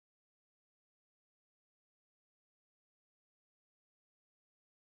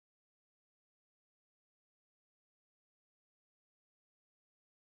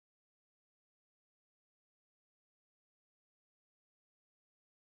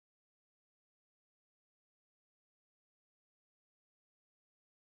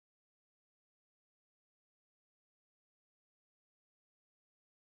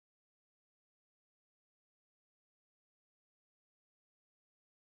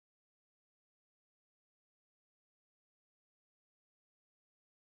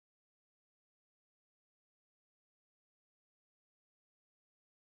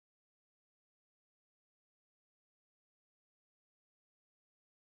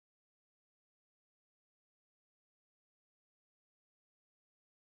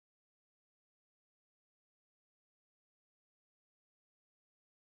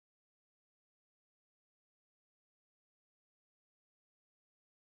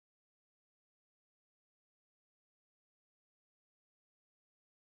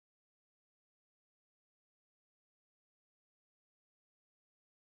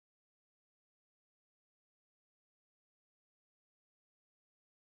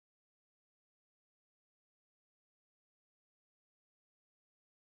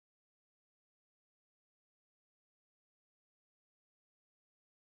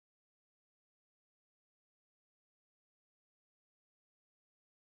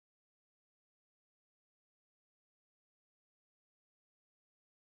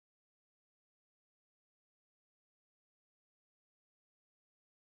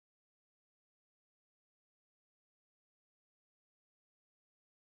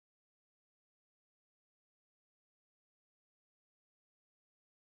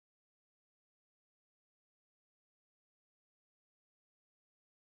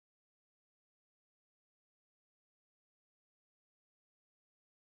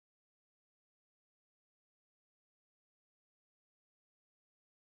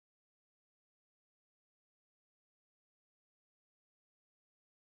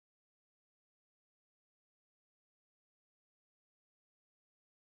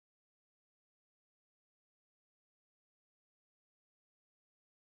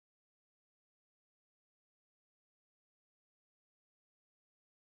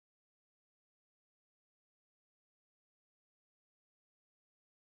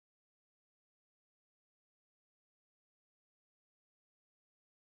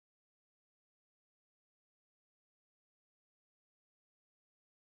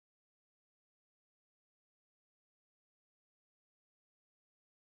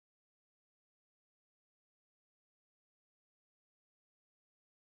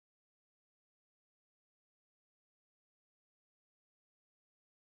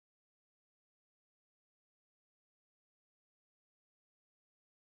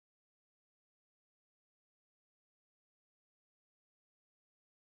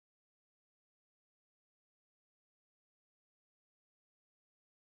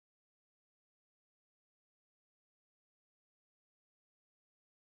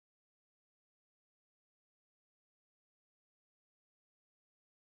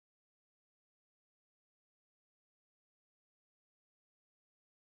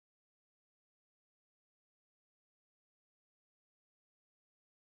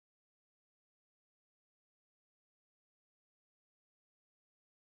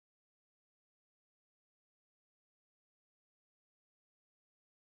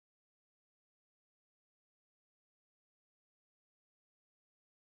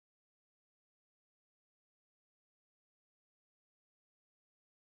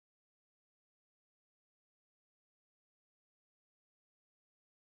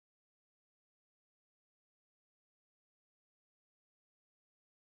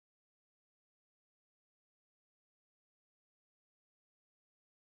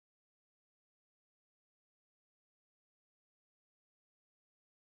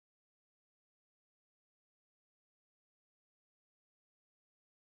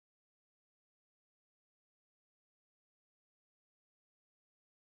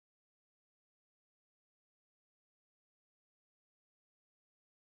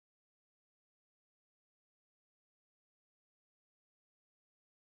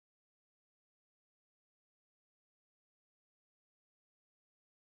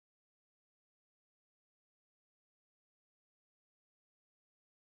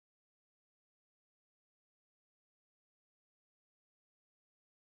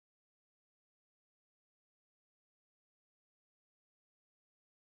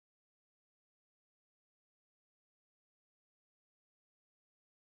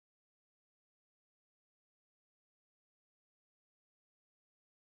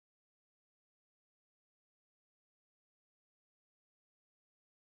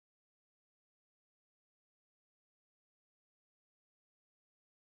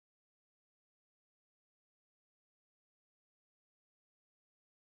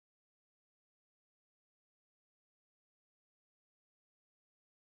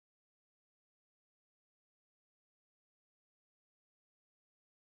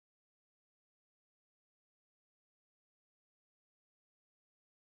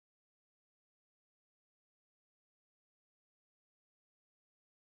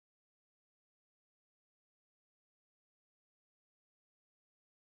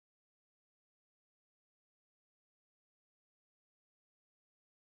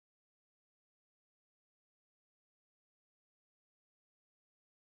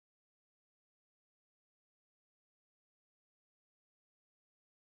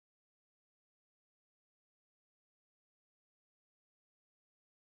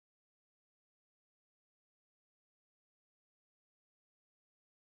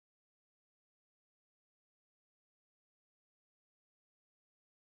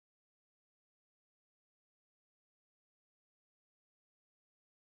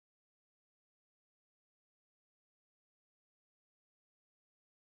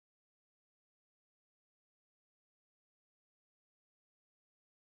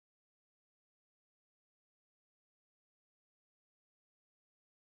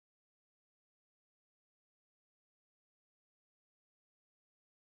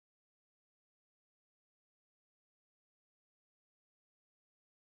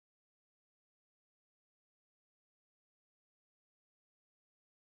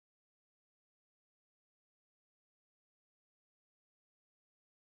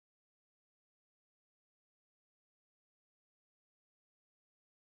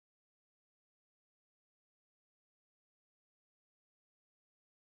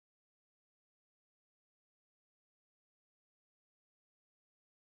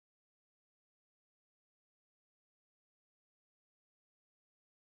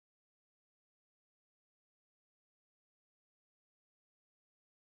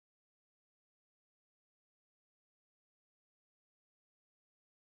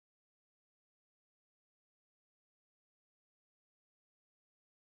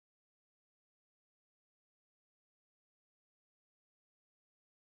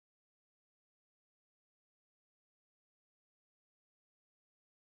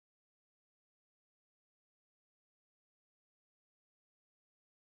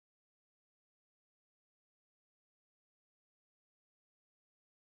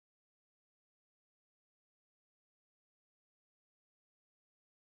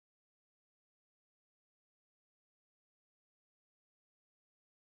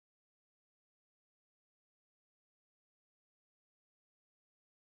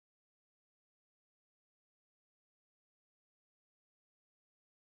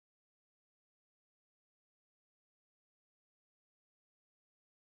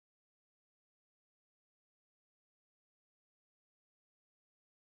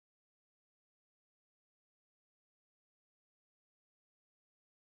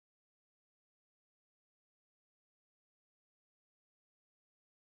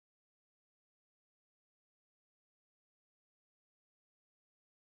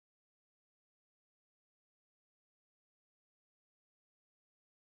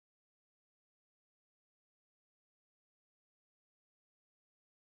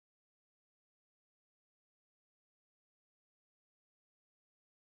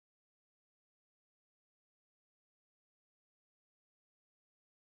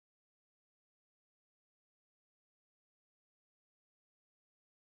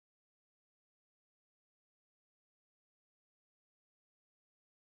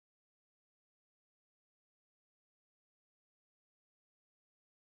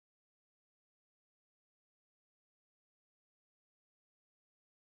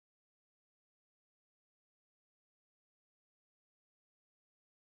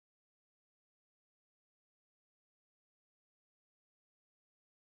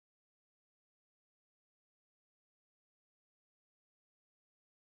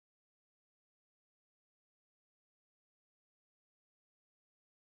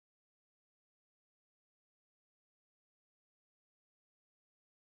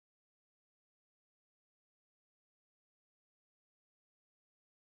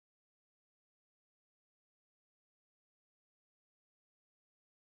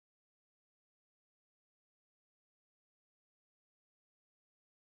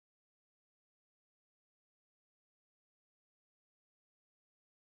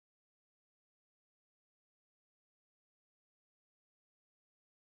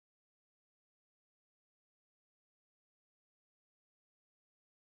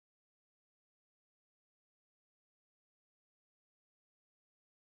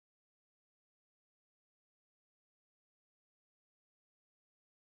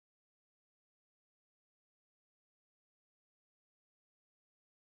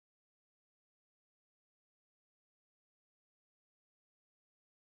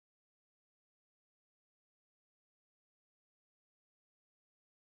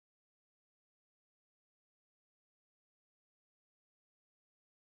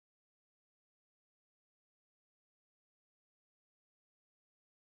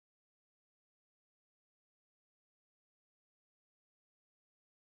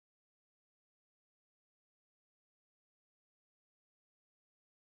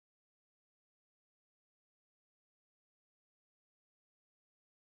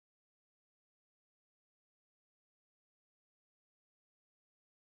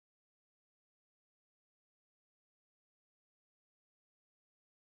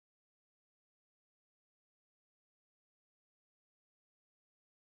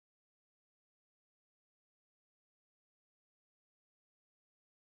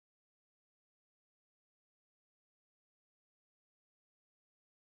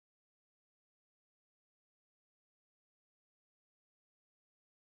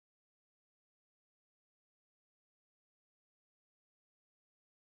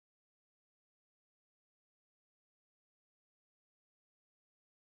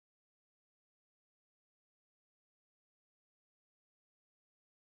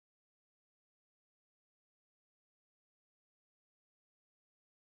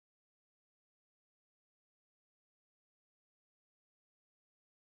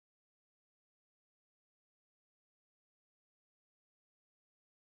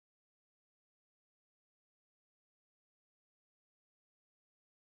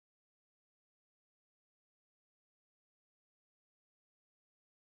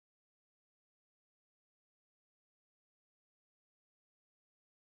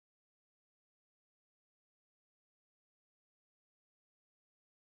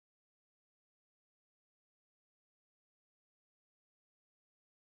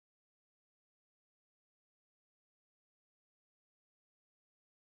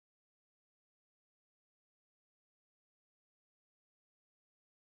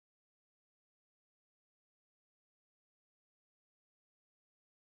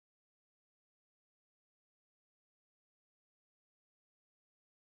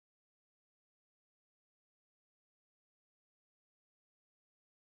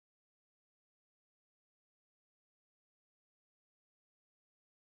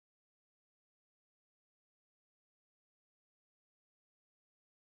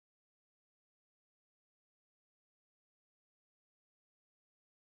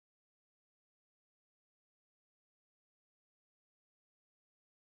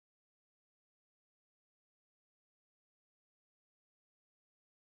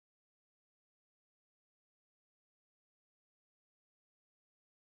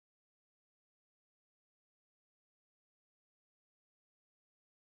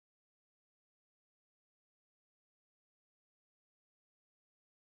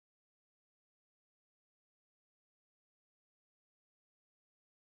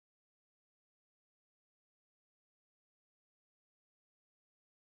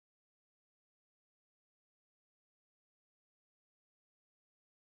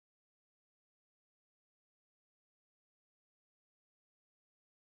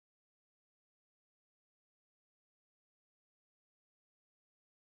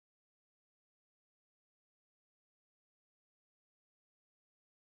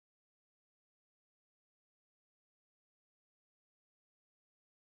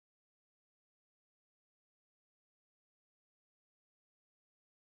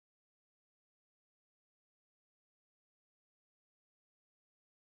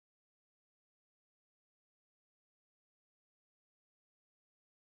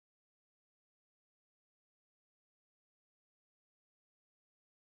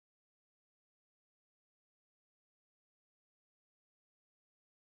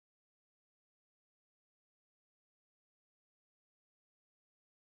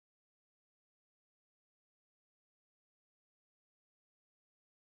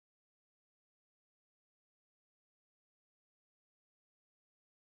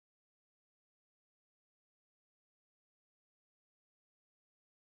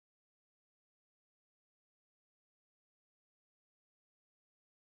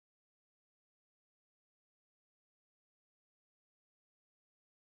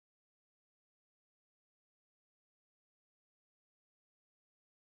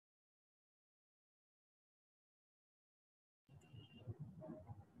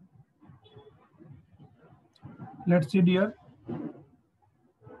 Let's see, dear.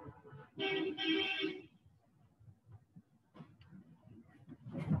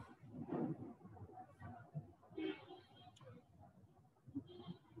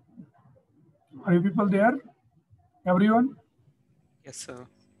 Are you people there? Everyone? Yes, sir.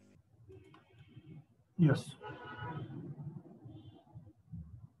 Yes.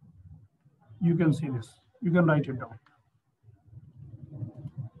 You can see this. You can write it down.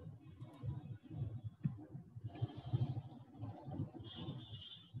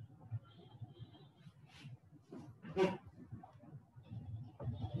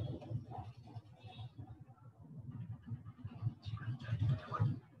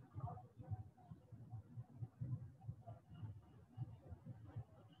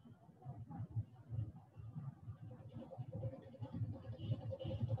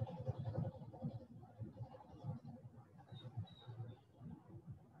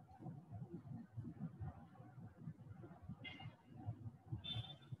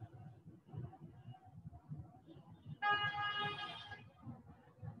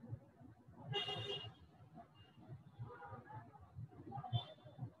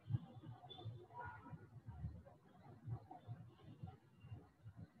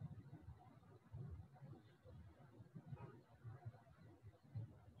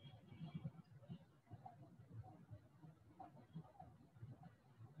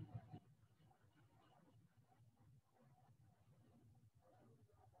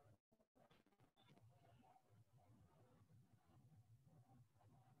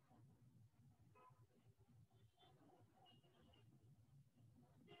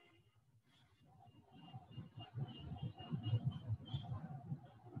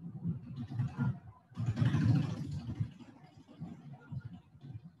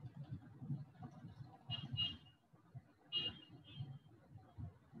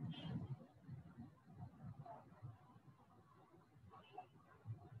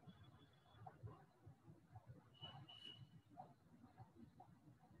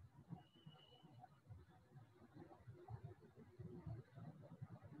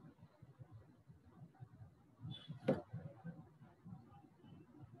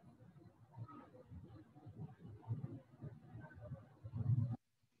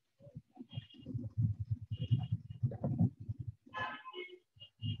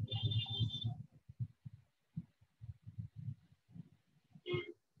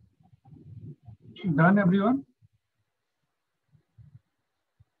 Done, everyone?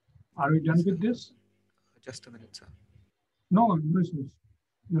 Are we done with this? Just a minute, sir. No, this is.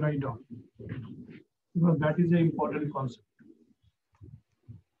 You write down. Because that is an important concept.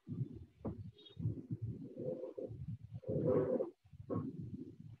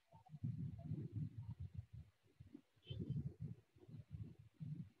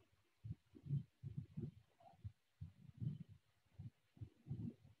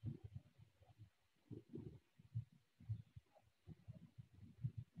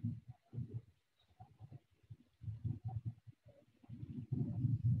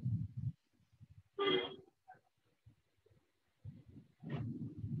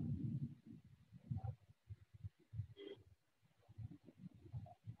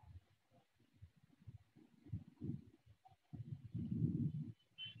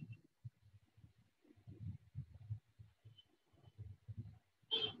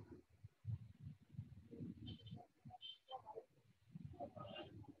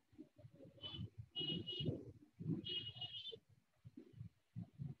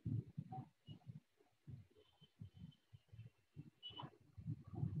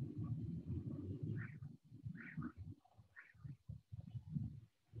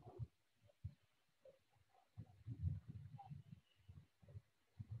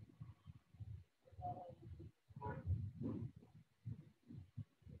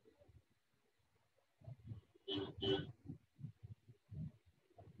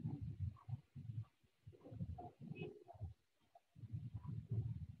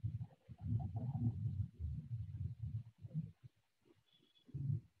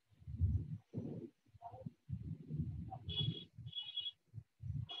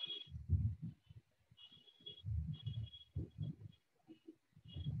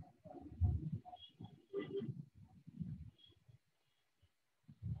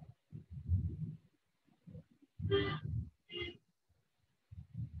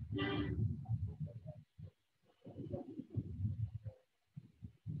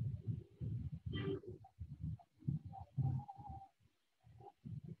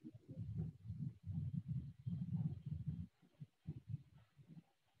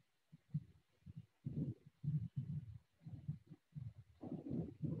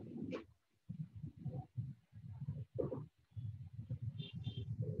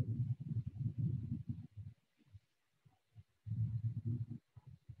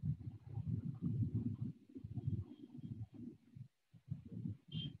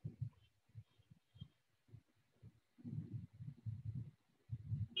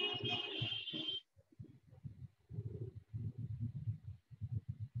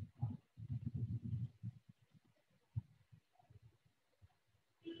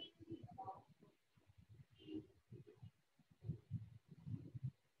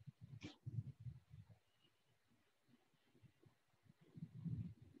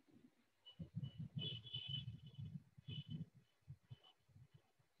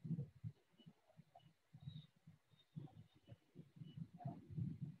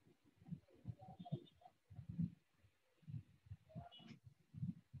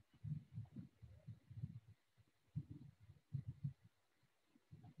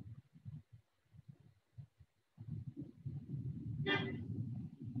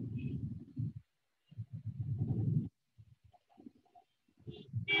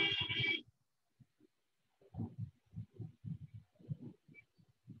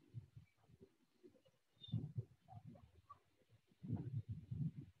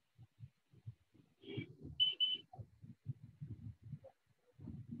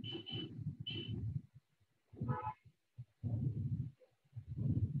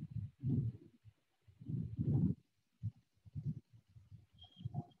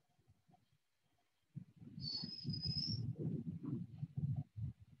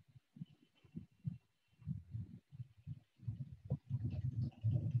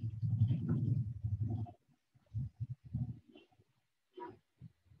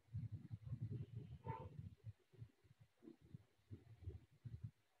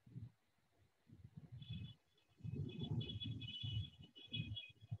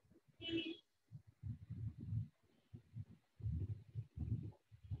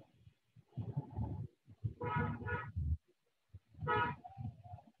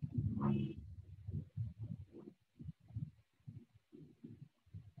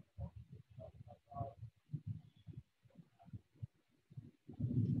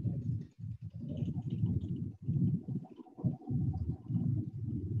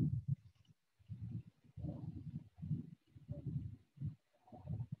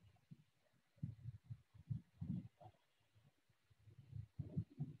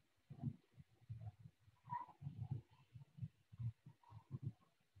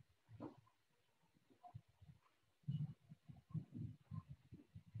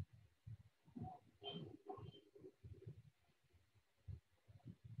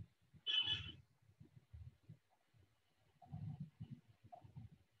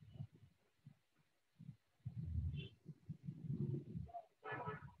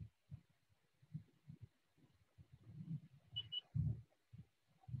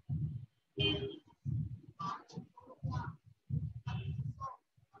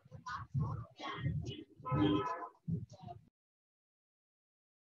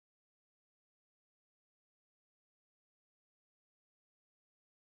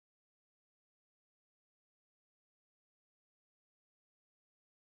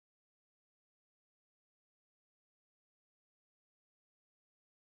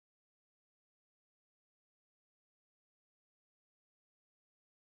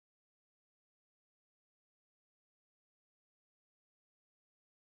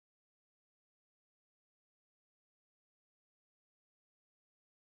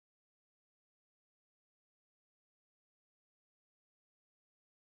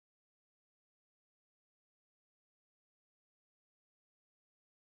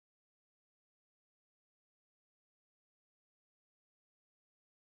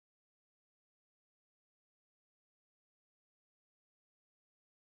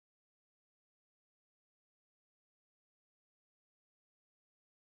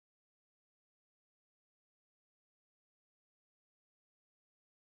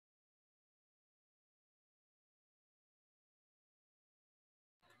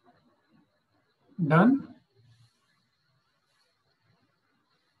 Done?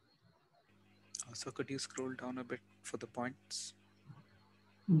 So could you scroll down a bit for the points?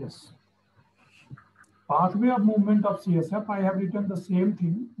 Yes. Pathway of movement of CSF, I have written the same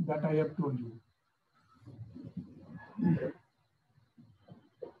thing that I have told you.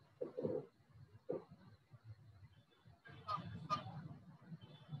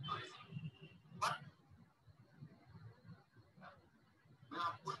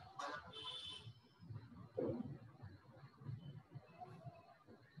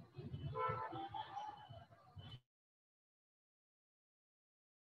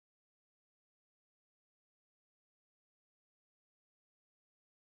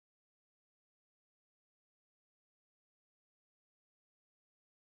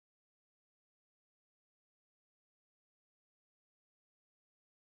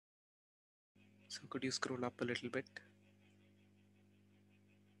 So could you scroll up a little bit?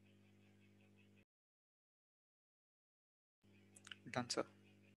 Done, sir.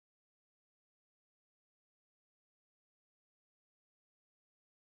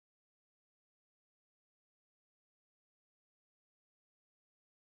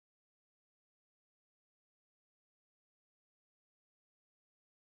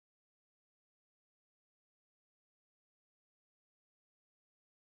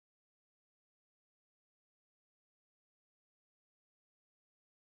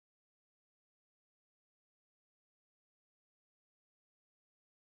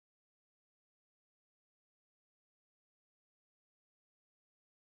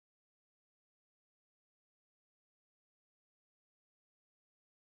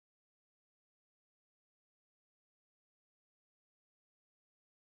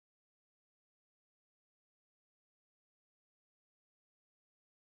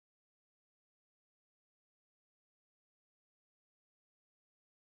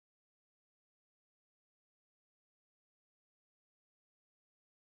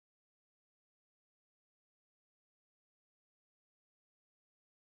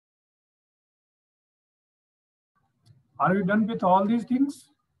 Are you done with all these things?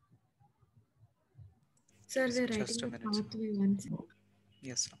 Sir, we're Just writing a the minute, sir. pathway once.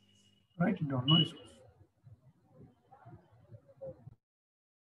 Yes, sir. Write it down, no issues.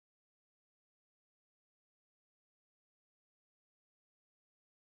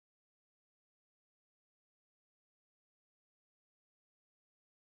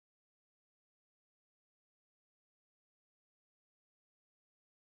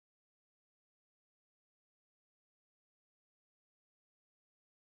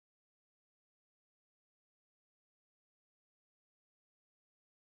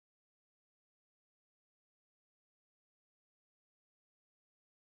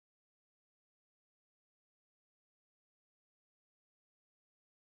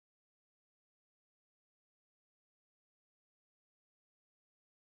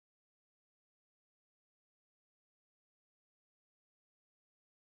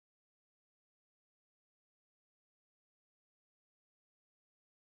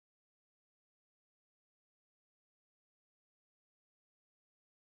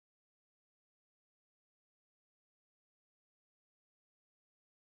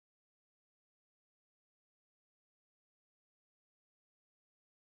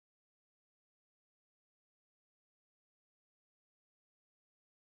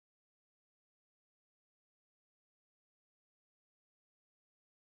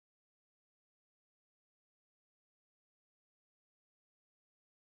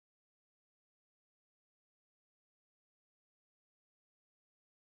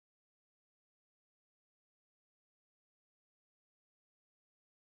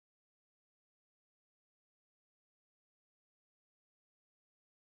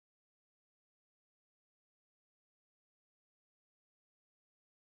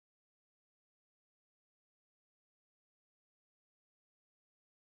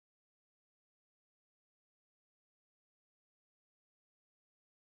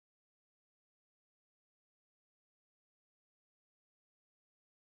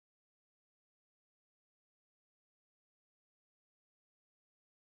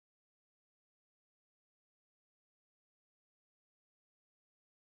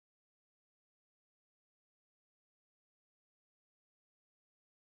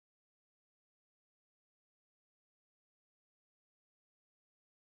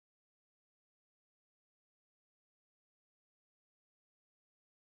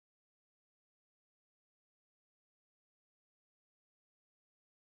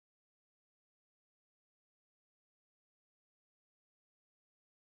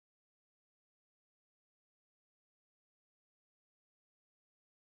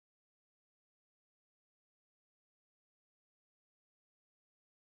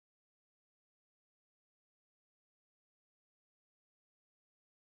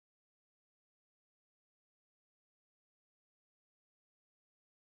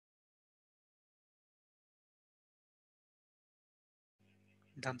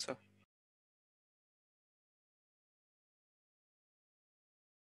 Done, sir.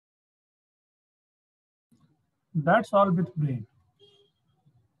 That's all with brain.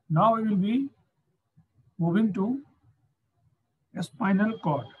 Now we will be moving to a spinal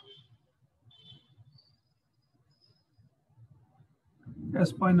cord. A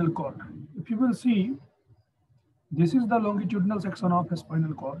spinal cord. If you will see, this is the longitudinal section of a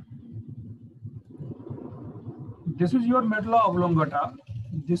spinal cord. This is your medulla oblongata.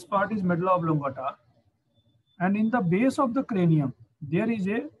 This part is medulla oblongata. And in the base of the cranium, there is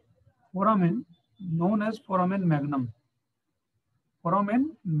a foramen known as foramen magnum.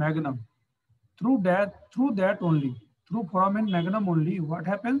 Foramen magnum. Through that only, through foramen magnum only, what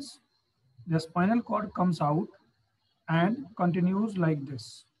happens? The spinal cord comes out and continues like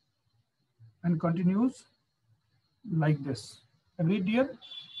this. And continues like this. Agreed, dear?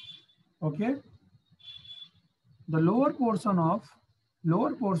 Okay. The lower portion of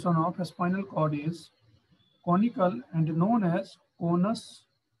a spinal cord is conical and known as conus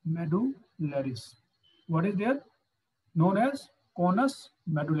medullaris. What is there? Known as conus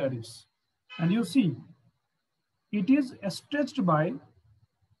medullaris. And you see, it is stretched by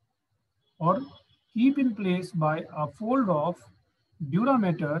or keep in place by a fold of dura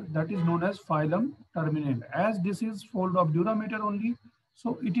mater that is known as phylum terminal. As this is fold of dura mater only,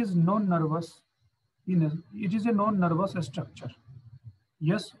 so it is non-nervous. It is a non-nervous structure.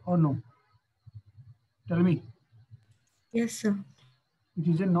 Yes or no? Tell me. Yes, sir. It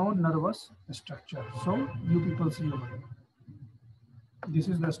is a non-nervous structure. So you people see over here. This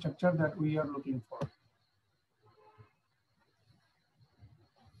is the structure that we are looking for.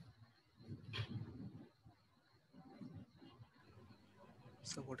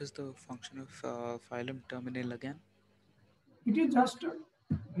 So what is the function of phylum terminal again? It is just,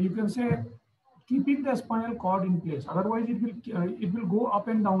 you can say, keeping the spinal cord in place. Otherwise, it will go up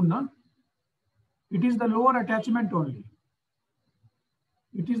and down. Na? It is the lower attachment only.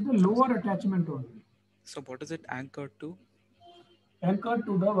 It is the lower attachment only. So what is it anchored to? Anchored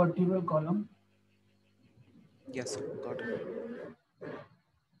to the vertebral column. Yes, sir. Got it.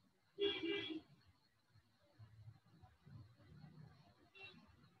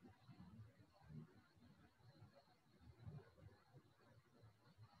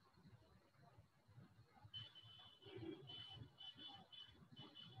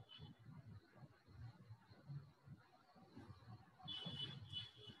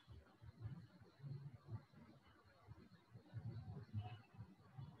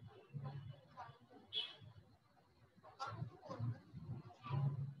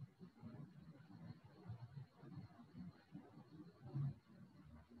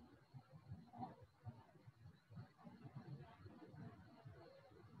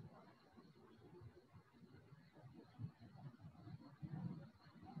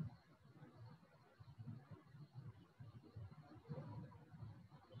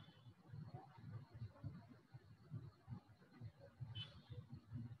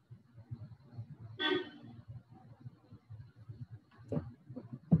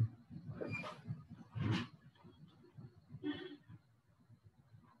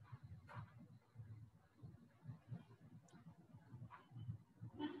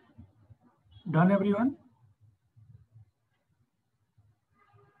 Done, everyone?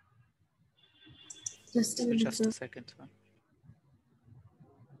 Just a So minute, just sir. a second, sir.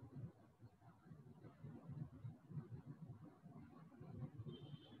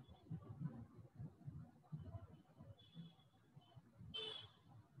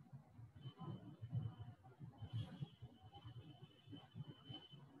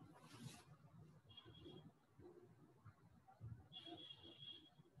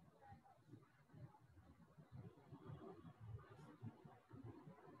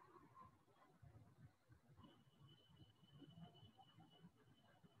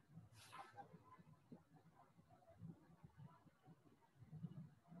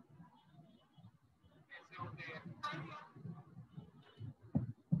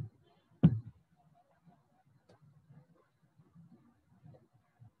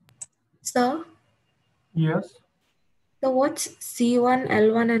 Sir, Yes. so what's C1,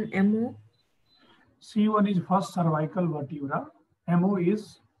 L1, and MO? C1 is first cervical vertebra. MO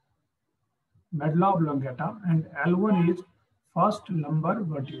is medulla oblongata, and L1 is first lumbar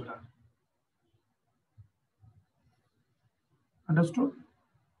vertebra. Understood?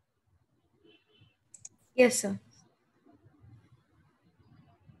 Yes, sir.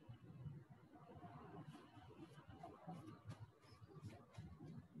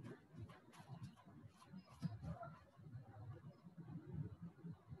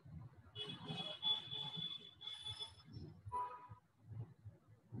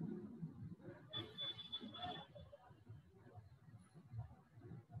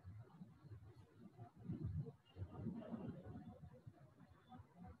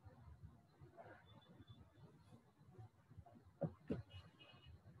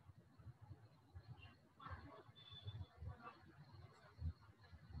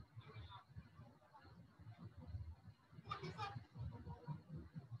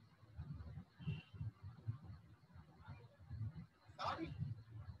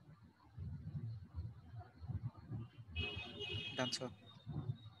 Done, sir.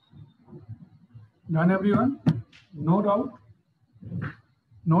 Done, everyone? No doubt?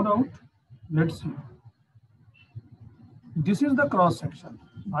 No doubt? Let's see. This is the cross section.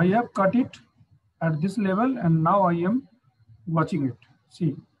 I have cut it at this level and now I am watching it.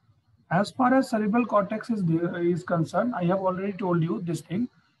 See, as far as cerebral cortex is concerned, I have already told you this thing,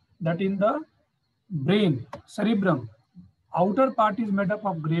 that in the brain, cerebrum, outer part is made up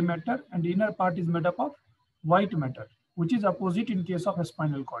of gray matter and inner part is made up of white matter, which is opposite in case of a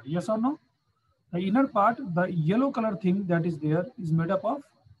spinal cord. Yes or no? The inner part, the yellow color thing that is there is made up of,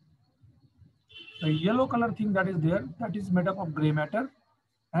 the yellow color thing that is there, that is made up of gray matter,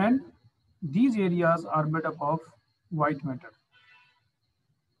 and these areas are made up of white matter.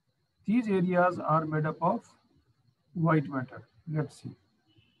 These areas are made up of white matter. Let's see.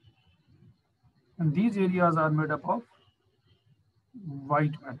 And these areas are made up of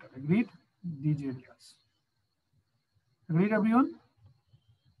white matter. Agreed? These areas. Agreed, everyone?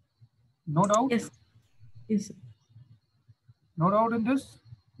 No doubt? Yes. Yes, sir. No doubt in this?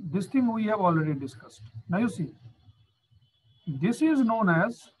 This thing we have already discussed. Now you see, this is known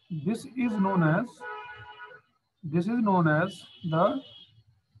as the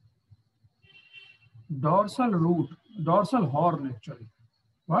dorsal root dorsal horn actually.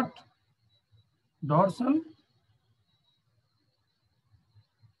 What? Dorsal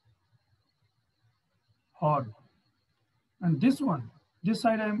horn. And this one, this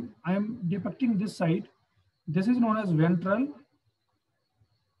side I am depicting this side. This is known as ventral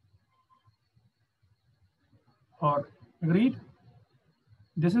horn. Agreed?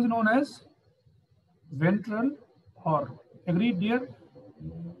 This is known as ventral horn. Agreed, dear?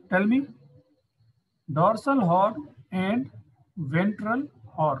 Tell me. Dorsal horn and ventral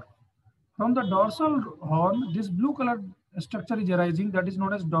horn. From the dorsal horn, this blue colored structure is arising, that is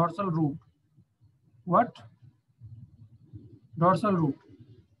known as dorsal root. What? Dorsal root.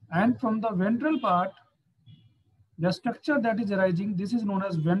 And from the ventral part, the structure that is arising, this is known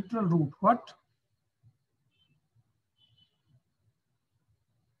as ventral root. What?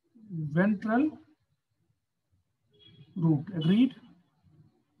 Ventral root. Agreed?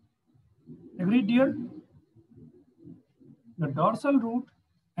 Agreed, dear? The dorsal root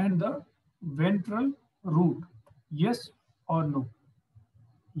and the ventral root. Yes or no?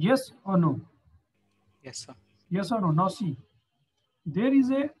 Yes or no? Yes, sir. Yes or no? Now see, there is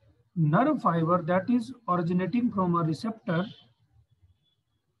a nerve fiber that is originating from a receptor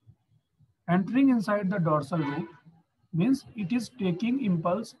entering inside the dorsal root, means it is taking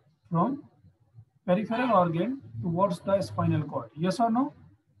impulse from peripheral organ towards the spinal cord. Yes or no?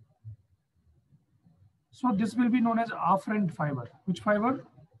 So this will be known as afferent fiber. Which fiber?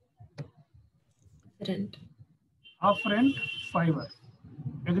 Afferent. Afferent fiber.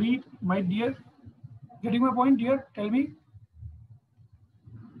 Agreed, my dear? Getting my point, dear? Tell me.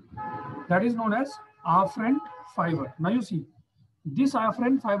 That is known as afferent fiber. Now you see, this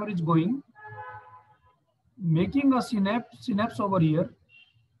afferent fiber is going, making a synapse over here,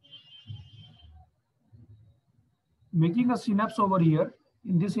 making a synapse over here.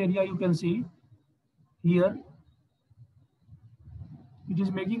 In this area you can see here, it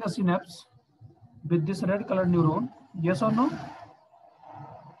is making a synapse with this red colored neuron. Yes or no?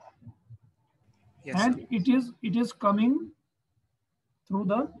 Yes, and sir. it is coming through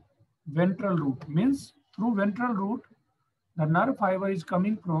the ventral root, means through ventral root the nerve fiber is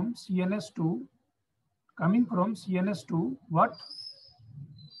coming from CNS to what?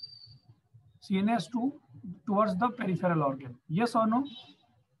 CNS to towards the peripheral organ. Yes or no?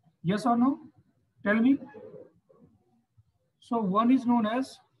 Yes or no? Tell me. So one is known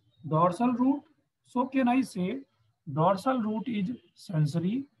as dorsal root. So can I say dorsal root is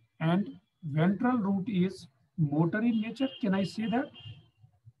sensory and ventral root is motor in nature? Can I say that?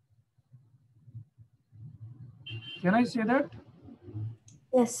 Can I say that?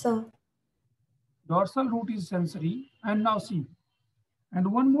 Yes, sir. Dorsal root is sensory. And now see,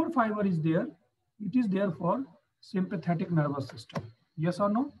 and one more fiber is there. It is there for sympathetic nervous system. Yes or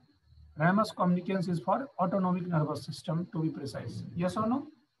no? Ramus communicans is for autonomic nervous system, to be precise. Yes or no?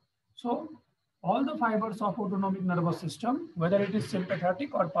 So all the fibers of autonomic nervous system, whether it is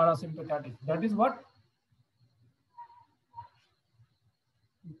sympathetic or parasympathetic, that is what?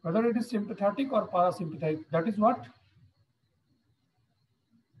 Whether it is sympathetic or parasympathetic, that is what?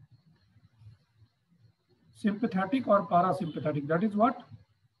 Sympathetic or parasympathetic, that is what?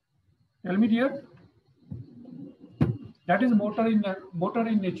 Tell me, dear. That is motor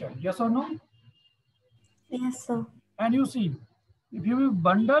in nature. Yes or no? Yes, sir. And you see, if you will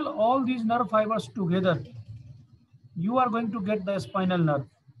bundle all these nerve fibers together, you are going to get the spinal nerve.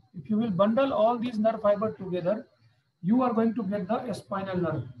 If you will bundle all these nerve fibers together, you are going to get the spinal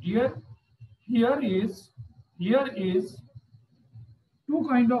nerve. Here is two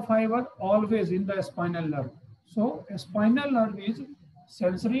kind of fiber always in the spinal nerve. So a spinal nerve is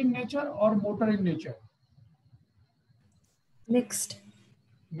sensory in nature or motor in nature? Mixed.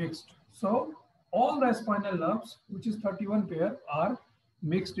 Mixed. So all the spinal nerves, which is 31 pair, are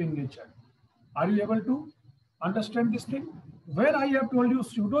mixed in nature. Are you able to understand this thing? Where I have told you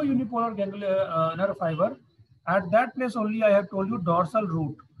pseudo unipolar nerve fiber, at that place only I have told you dorsal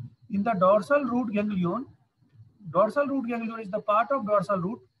root. In the dorsal root ganglion is the part of dorsal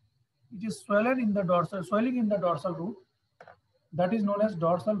root. It is swelling in the dorsal root. That is known as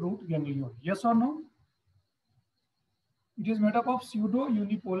dorsal root ganglion. Yes or no? It is made up of pseudo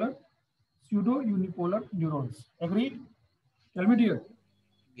unipolar neurons. Agreed? Tell me, dear.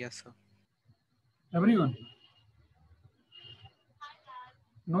 Yes, sir. Everyone.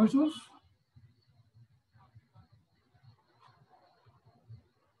 No issues?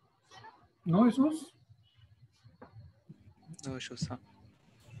 No issues? No issues, sir.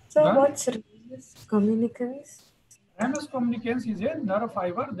 So Done? what's ramus communicans? Ramus communicans is a nerve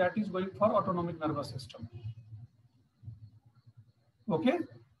fiber that is going for autonomic nervous system. Okay?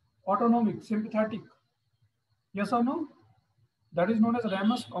 Autonomic, sympathetic. Yes or no? That is known as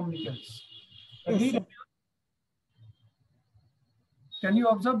ramus communicans. Yes, Agreed? sir. Can you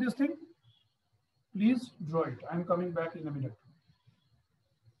observe this thing? Please draw it. I am coming back in a minute.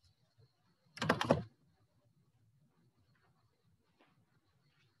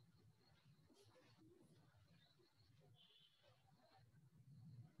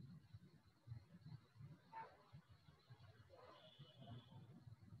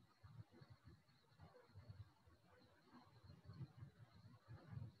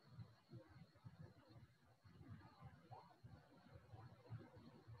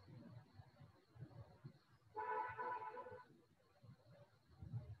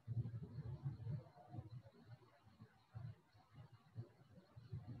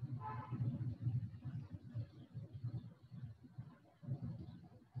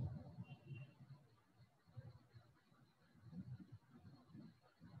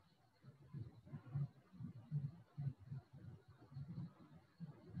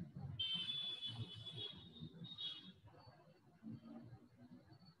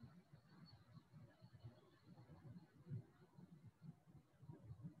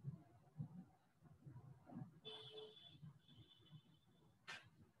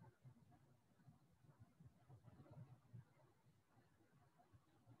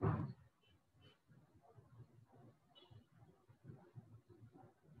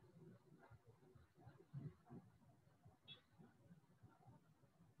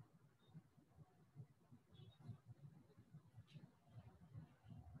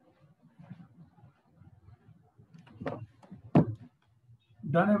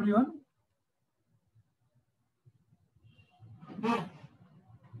 Done, everyone?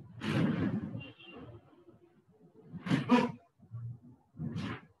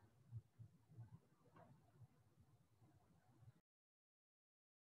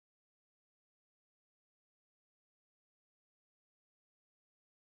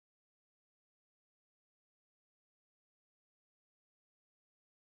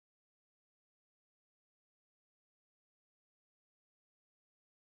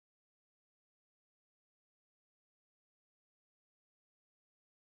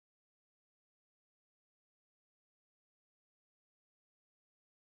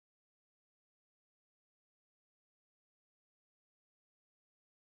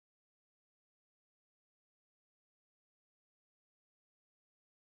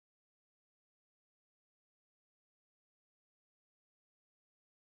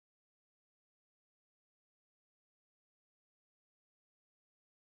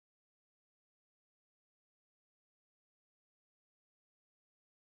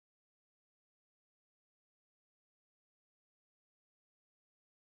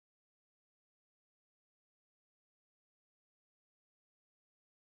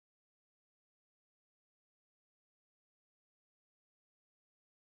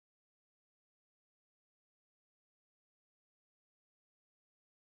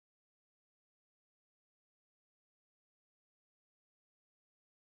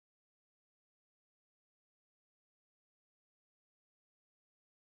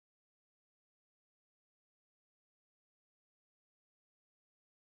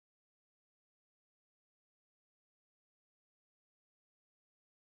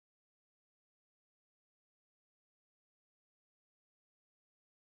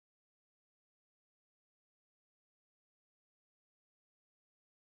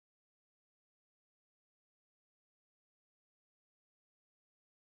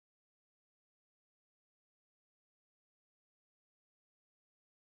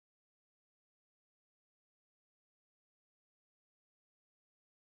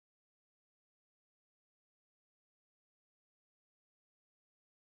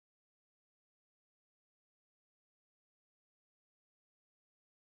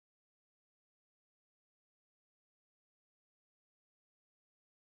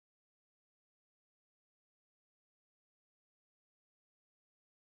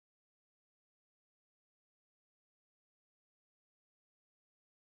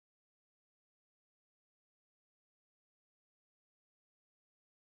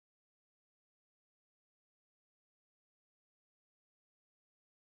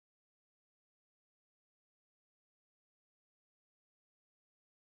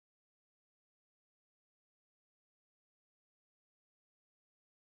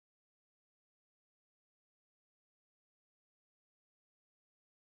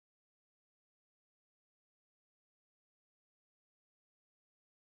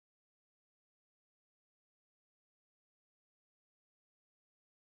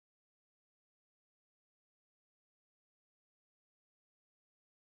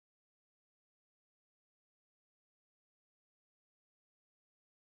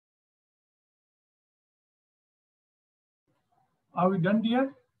 Are we done,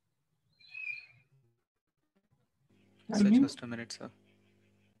 dear? So just a minute, sir.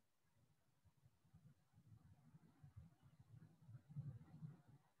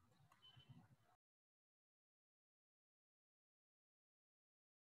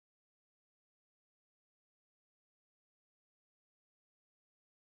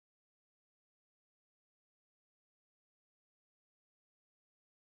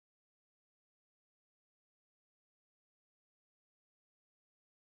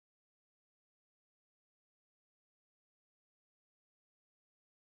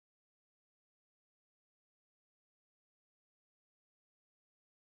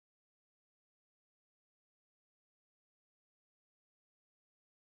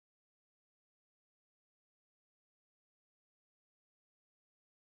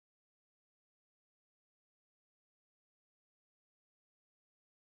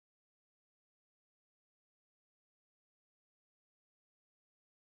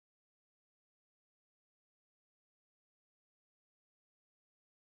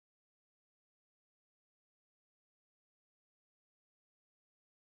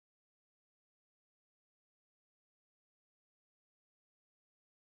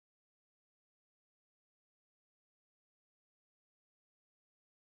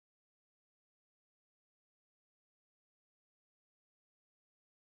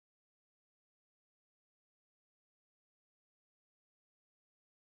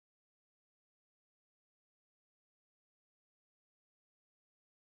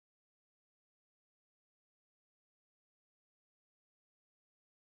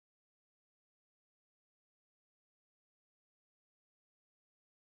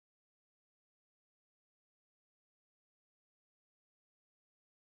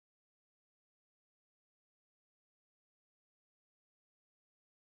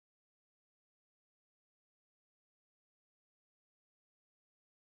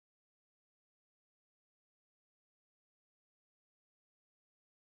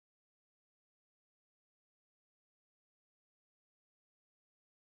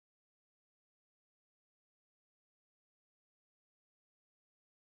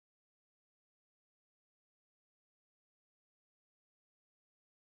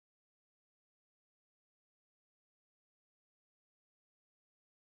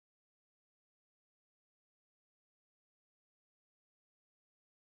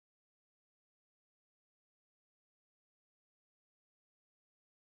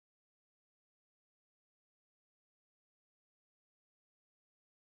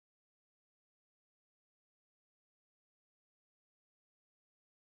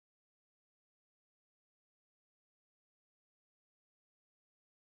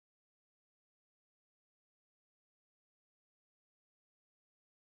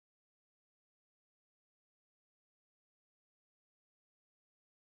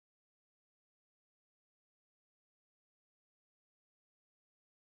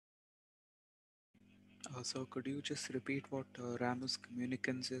 So could you just repeat what ramus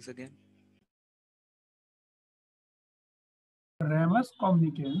communicans is again? Ramus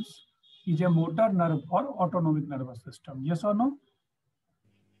communicans is a motor nerve or autonomic nervous system. Yes or no?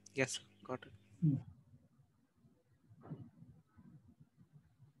 Yes, sir. Got it.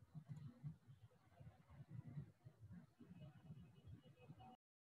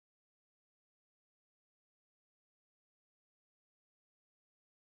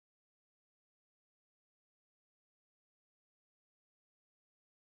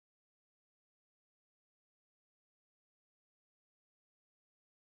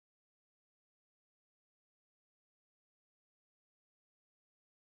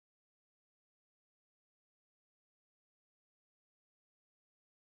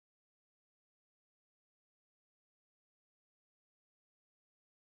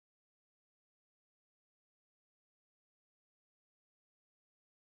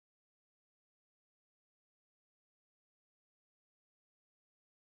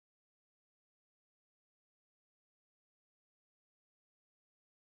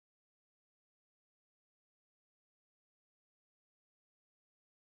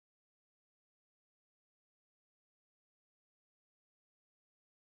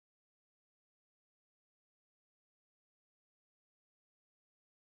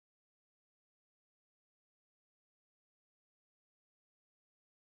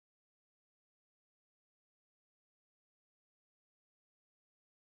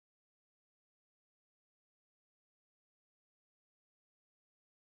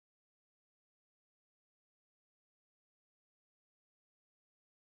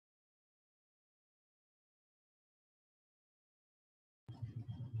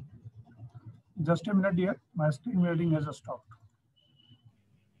 Just a minute, dear. My screen reading has stopped.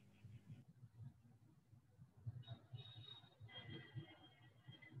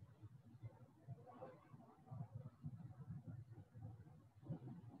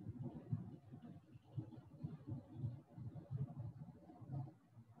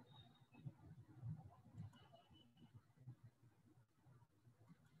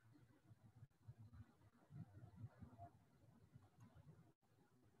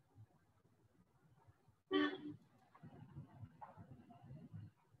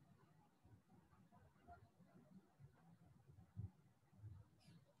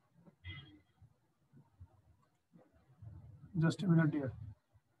 Just a minute, dear.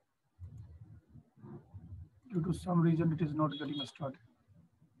 Due to some reason, it is not getting started.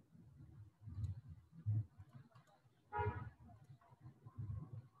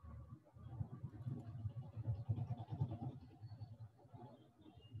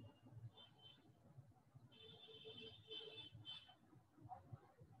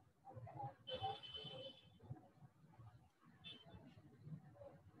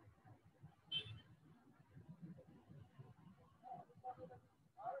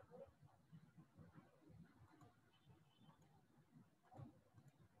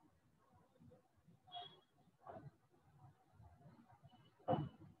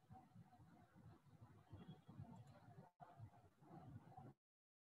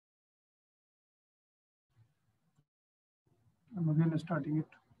 I'm again starting it.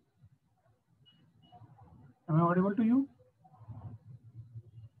 Am I audible to you?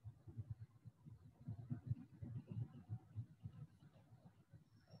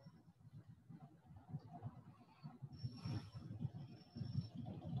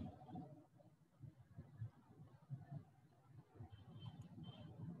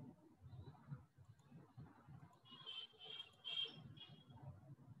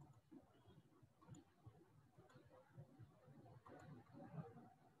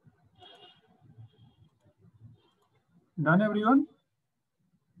 Done, everyone?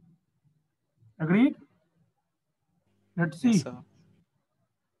 Agreed? Let's see. Yes, sir.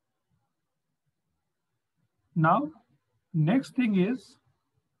 Now, next thing is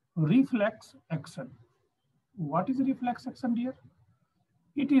reflex action. What is reflex action, dear?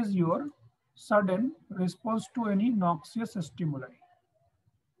 It is your sudden response to any noxious stimuli.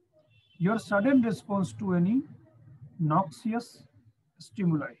 Your sudden response to any noxious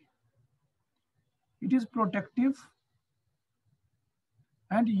stimuli. It is protective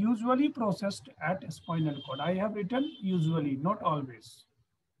and usually processed at spinal cord. I have written usually, not always.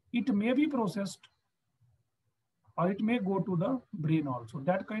 It may be processed or it may go to the brain also.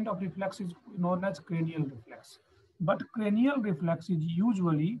 That kind of reflex is known as cranial reflex. But cranial reflex is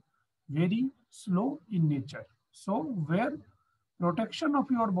usually very slow in nature. So where protection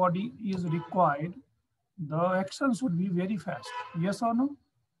of your body is required, the action should be very fast. Yes or no?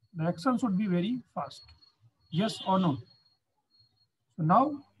 The action should be very fast. Yes or no? So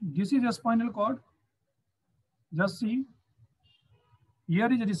now this is a spinal cord. Just see, here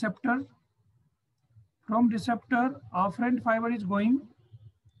is a receptor. From receptor, afferent fiber is going.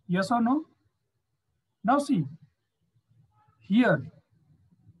 Yes or no? Now see, here,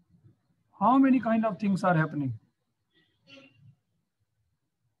 how many kind of things are happening?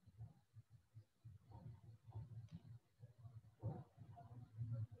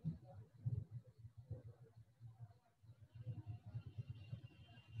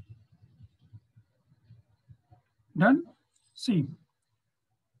 Done? See,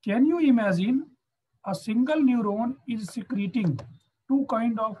 can you imagine a single neuron is secreting two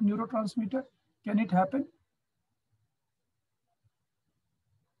kind of neurotransmitter? Can it happen?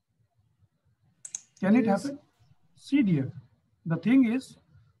 Can it happen? See, dear, the thing is,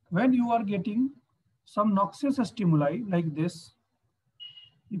 when you are getting some noxious stimuli like this,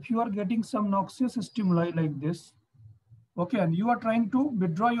 if you are getting some noxious stimuli like this, okay, and you are trying to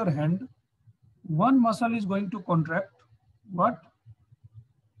withdraw your hand, one muscle is going to contract. What?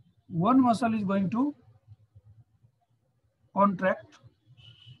 One muscle is going to contract.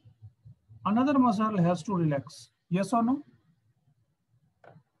 Another muscle has to relax. Yes or no?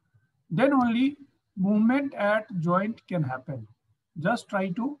 Then only movement at joint can happen. Just try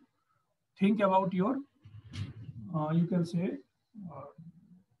to think about your, you can say,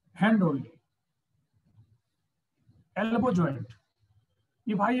 hand only. Elbow joint.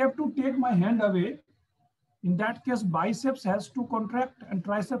 If I have to take my hand away, in that case, biceps has to contract and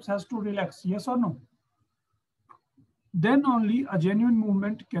triceps has to relax. Yes or no? Then only a genuine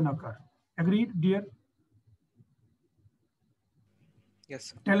movement can occur. Agreed, dear?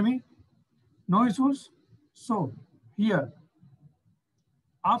 Yes, sir. Tell me. No issues? So, here,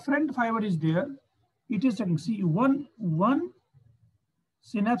 afferent fiber is there. It is, see, one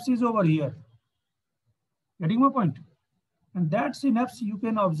synapse is over here. Getting my point? And that synapse you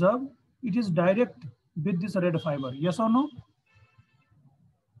can observe, it is direct with this red fiber. Yes or no?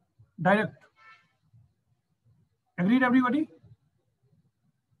 Direct. Agreed, everybody?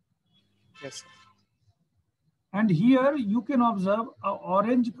 Yes, sir. And here you can observe an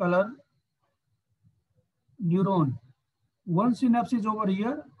orange color neuron. One synapse is over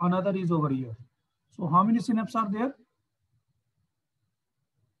here, another is over here. So how many synapses are there?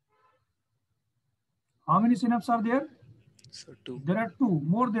 How many synapses are there? So two. There are two,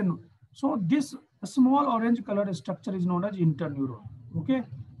 more than. So this A small orange colored structure is known as interneuron. Okay.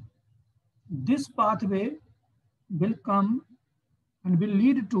 This pathway will come and will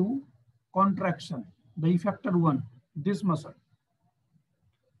lead to contraction, the effector 1, this muscle.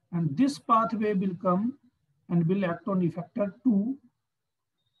 And this pathway will come and will act on effector 2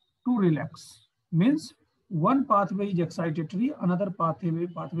 to relax. Means one pathway is excitatory, another pathway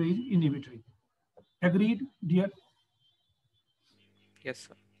is inhibitory. Agreed, dear? Yes,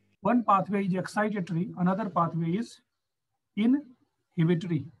 sir. One pathway is excitatory, another pathway is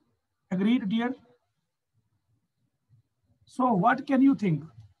inhibitory. Agreed, dear? So what can you think?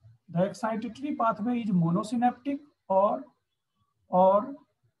 The excitatory pathway is monosynaptic or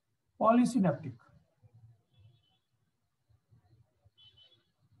polysynaptic?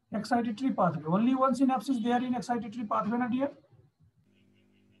 Excitatory pathway. Only one synapse is there in excitatory pathway, not dear?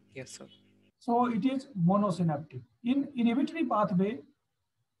 Yes, sir. So it is monosynaptic. In inhibitory pathway,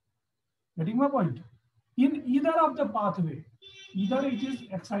 getting my point? In either of the pathway, either it is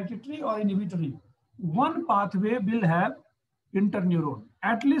excitatory or inhibitory, one pathway will have interneuron.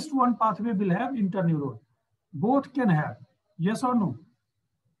 At least one pathway will have interneuron. Both can have. Yes or no?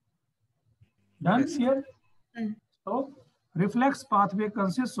 Done Yes, sir. here? So reflex pathway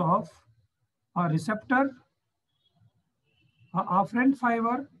consists of a receptor, a afferent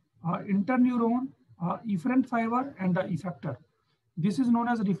fiber, a interneuron, a efferent fiber, and the effector. This is known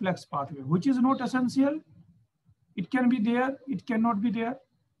as reflex pathway, which is not essential. It can be there, it cannot be there.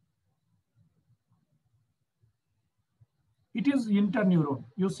 It is interneuron.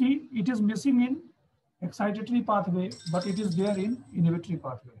 You see, it is missing in excitatory pathway, but it is there in inhibitory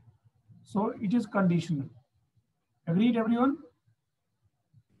pathway. So it is conditional. Agreed, everyone?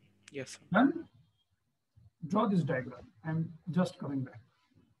 Yes, sir. Done? Draw this diagram. I'm just coming back.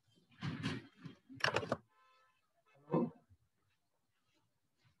 Hello?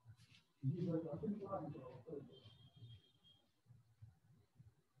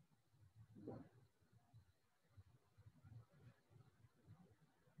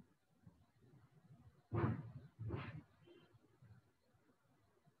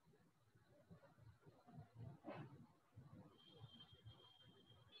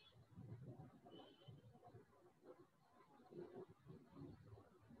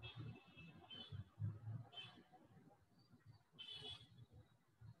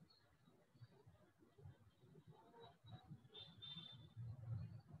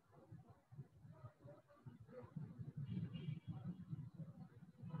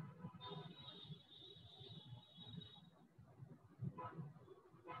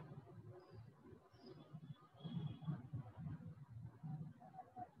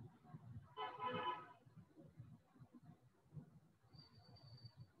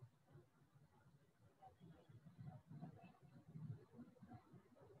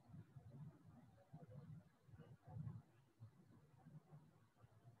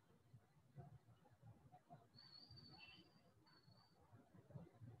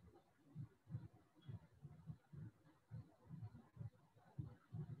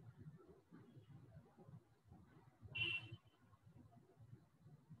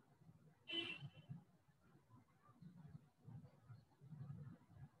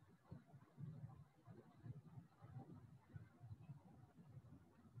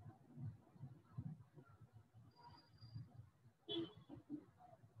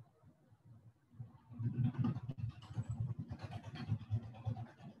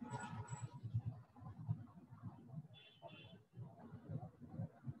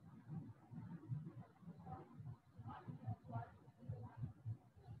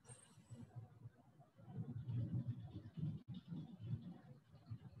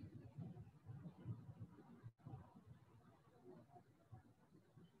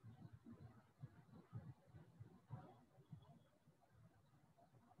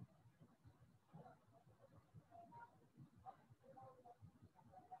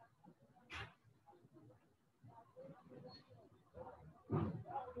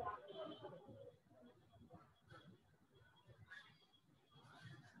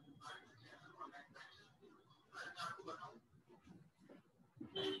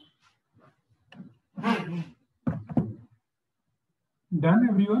 Done,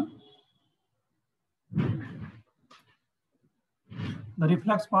 everyone? The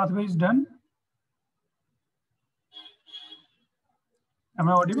reflex pathway is done. Am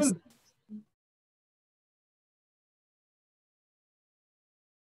I audible?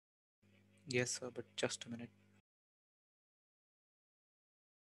 Yes, sir, but just a minute.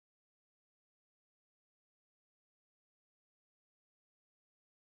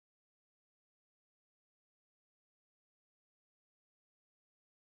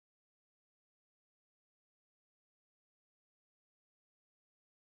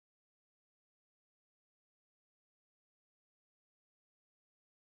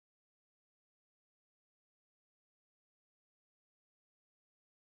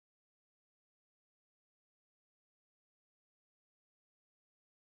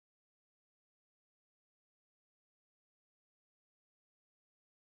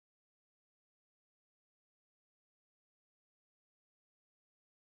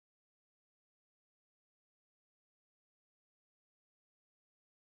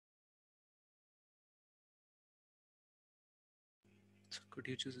 So could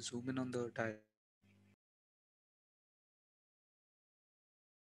you just zoom in on the diagram?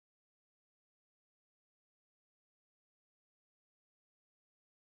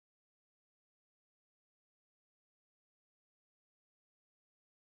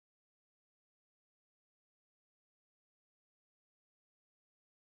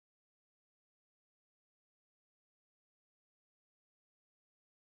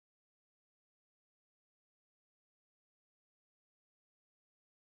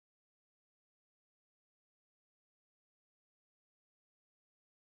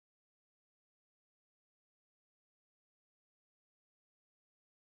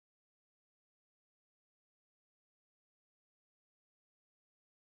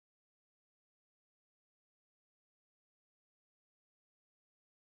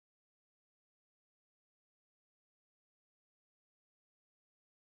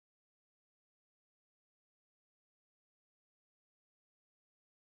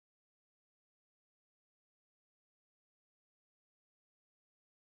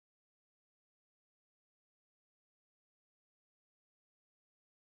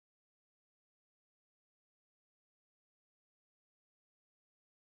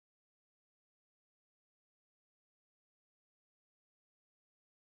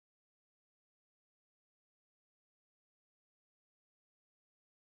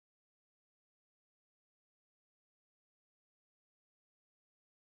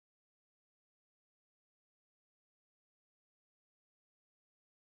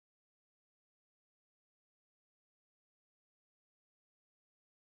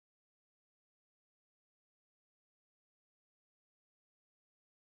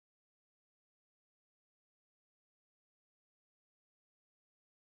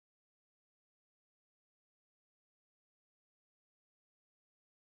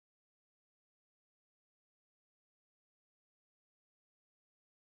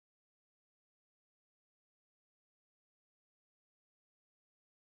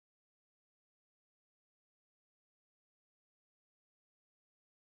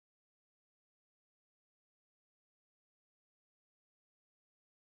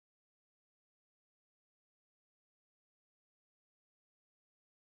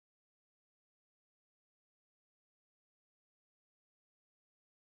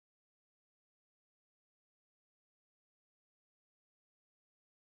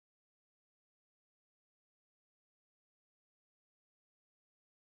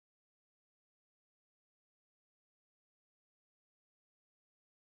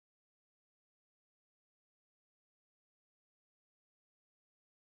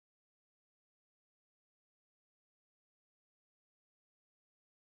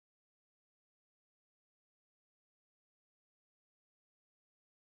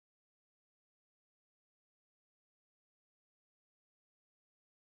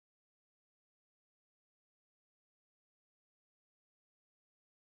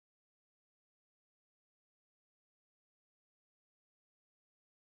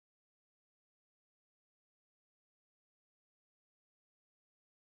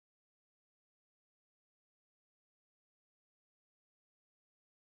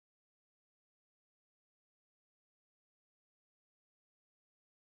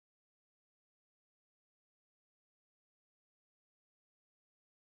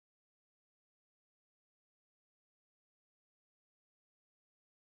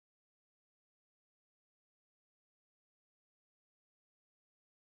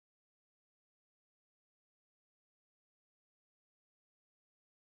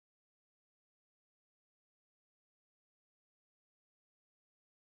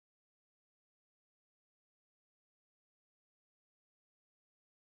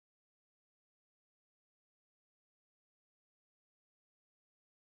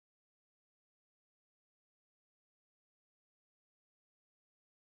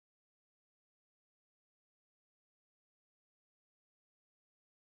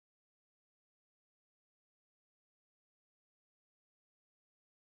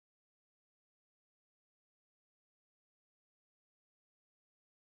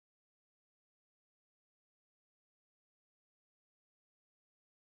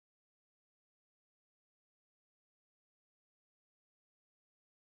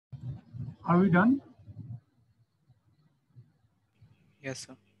 Are we done? Yes,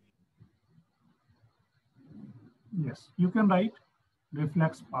 sir. Yes. You can write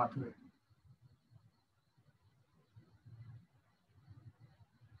reflex pathway.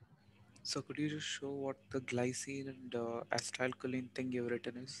 So could you just show what the glycine and acetylcholine thing you've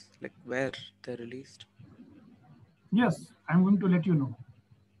written is? Like where they're released? Yes, I'm going to let you know.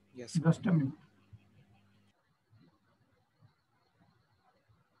 Yes, sir. Just a minute.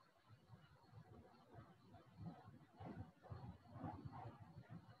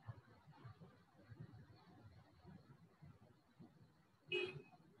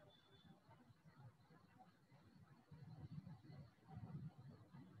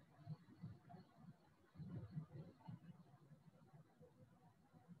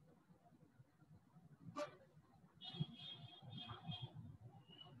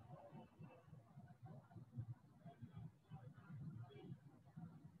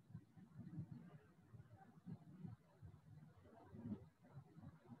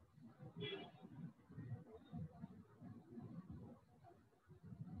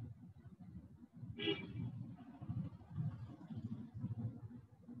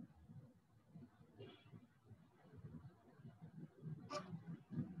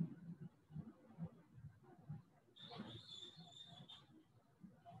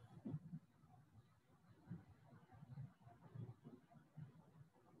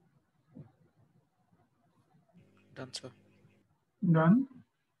 Done, sir. Done.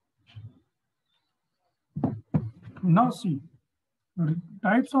 Now see,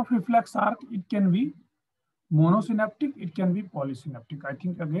 types of reflex arc, it can be monosynaptic, it can be polysynaptic. I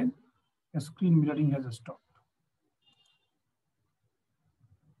think again, the screen mirroring has stopped.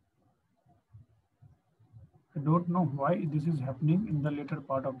 I don't know why this is happening in the later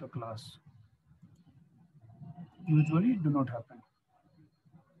part of the class. Usually it do not happen.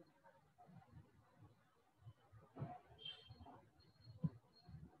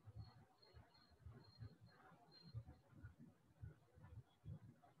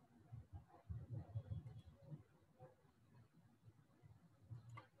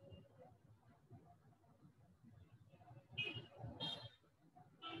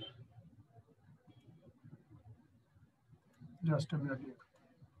 Just a minute here.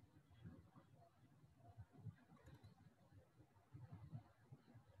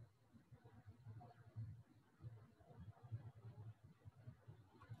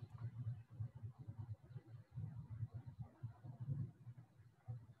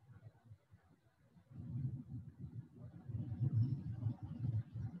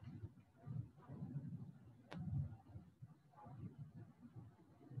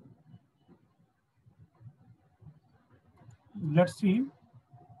 Let's see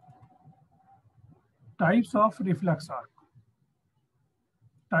types of reflex arc.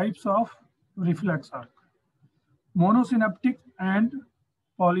 Types of reflex arc. Monosynaptic and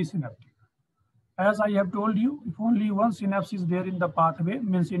polysynaptic. As I have told you, if only one synapse is there in the pathway,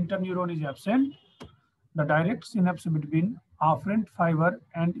 means interneuron is absent, the direct synapse between afferent fiber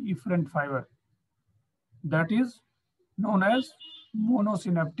and efferent fiber, that is known as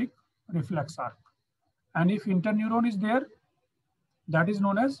monosynaptic reflex arc. And if interneuron is there, that is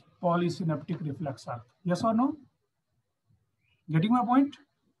known as polysynaptic reflex arc. Yes or no? Getting my point?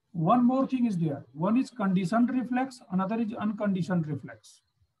 One more thing is there. One is conditioned reflex, another is unconditioned reflex.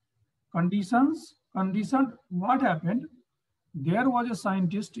 Conditioned, what happened? There was a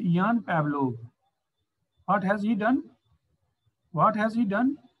scientist, Jan Pavlov. What has he done? What has he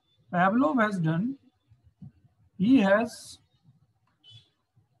done? Pavlov has done, he has,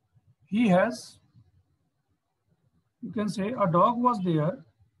 you can say a dog was there.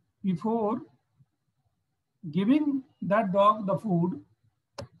 Before giving that dog the food,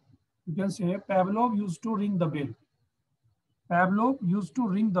 you can say Pavlov used to ring the bell. Pavlov used to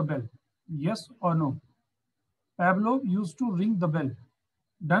ring the bell. Yes or no? Pavlov used to ring the bell.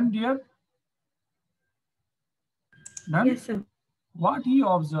 Done, dear? Done? Yes, sir. What he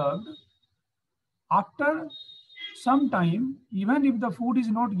observed, after some time, even if the food is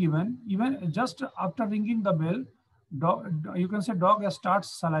not given, even just after ringing the bell, you can say dog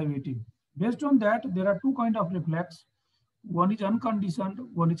starts salivating. Based on that, there are two kinds of reflex. One is unconditioned,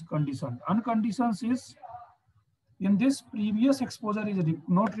 one is conditioned. Unconditioned is, in this previous exposure is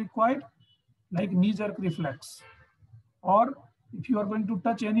not required, like knee-jerk reflex. Or if you are going to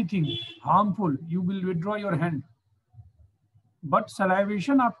touch anything harmful, you will withdraw your hand. But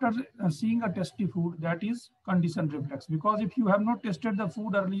salivation after seeing a tasty food, that is conditioned reflex. Because if you have not tasted the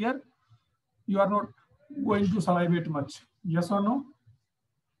food earlier, you are not going to salivate much. Yes or no?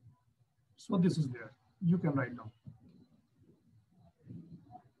 So this is there. You can write down.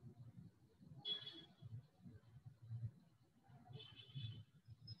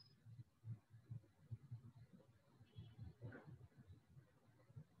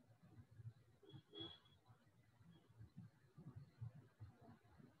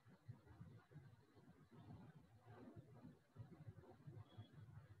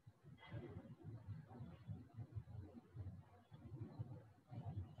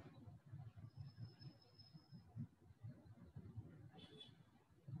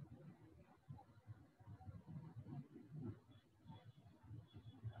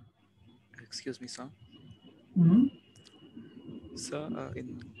 Excuse me, sir. Sir,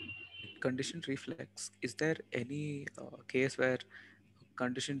 in conditioned reflex, is there any case where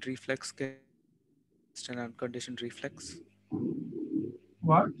conditioned reflex can an unconditioned reflex?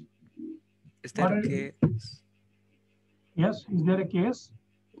 What? Is there a case? Yes, is there a case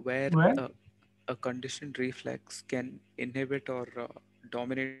where a conditioned reflex can inhibit or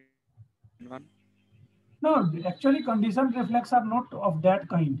dominate one? No, actually conditioned reflex are not of that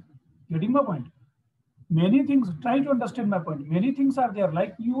kind. Getting my point? Many things, try to understand my point. Many things are there,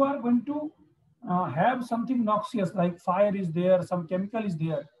 like you are going to have something noxious, like fire is there, some chemical is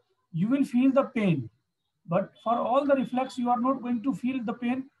there. You will feel the pain. But for all the reflex, you are not going to feel the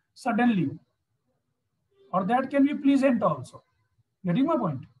pain suddenly. Or that can be pleasant also. Getting my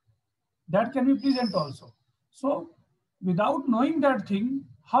point? That can be pleasant also. So without knowing that thing,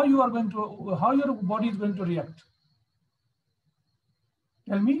 how your body is going to react?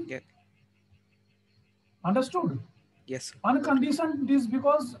 Tell me. Yeah. Understood? Yes, sir. Unconditioned is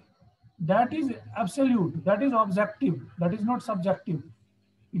because that is absolute, that is objective, that is not subjective.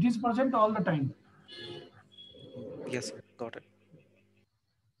 It is present all the time. Yes, sir. Got it.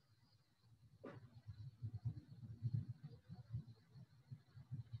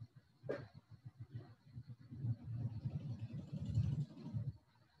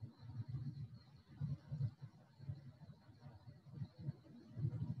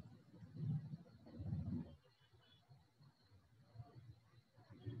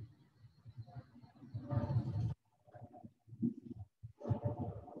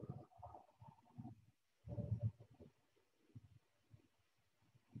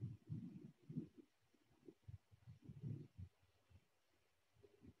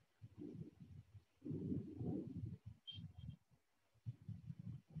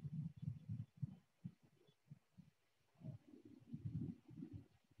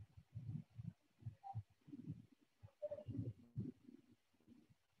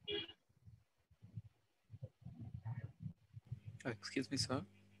 Excuse me, sir.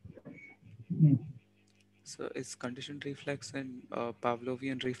 Hmm. So is conditioned reflex and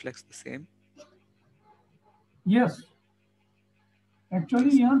Pavlovian reflex the same? Yes,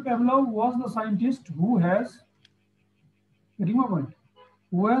 actually, Yes. Ian Pavlov was the scientist who has, remember,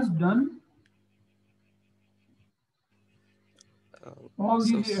 who has done all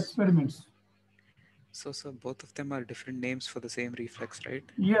So, these experiments. so both of them are different names for the same reflex, right?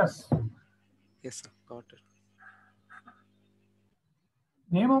 Yes, Yes, sir. Got it.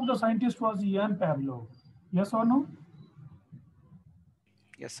 name of the scientist was Ian Pavlov. Yes or no?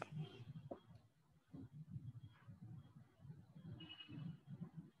 Yes, sir.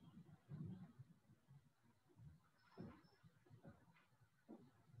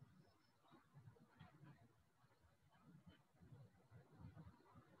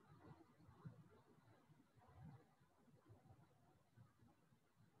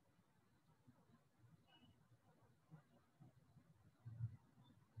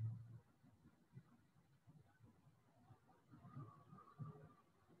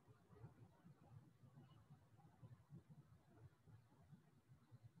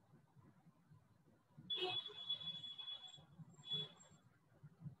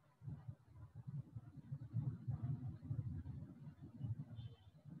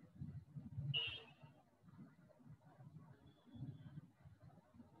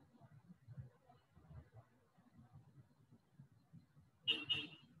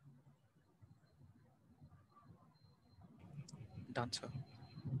 Done, sir.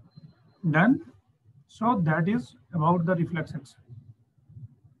 Done. So that is about the reflex action.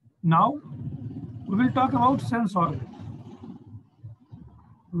 Now we will talk about sense organ.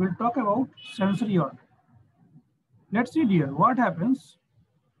 We will talk about sensory organ. Let's see, dear, what happens.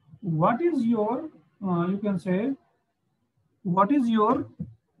 What is your, you can say, what is your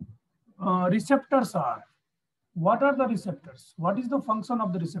receptors are? What are the receptors? What is the function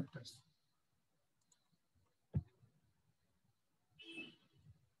of the receptors?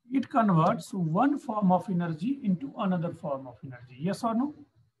 It converts one form of energy into another form of energy. Yes or no?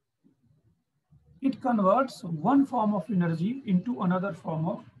 It converts one form of energy into another form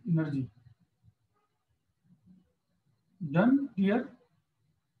of energy. Done here?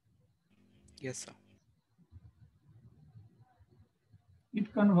 Yes, sir.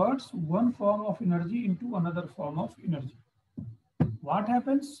 It converts one form of energy into another form of energy. What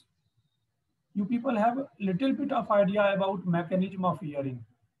happens? You people have a little bit of idea about mechanism of hearing.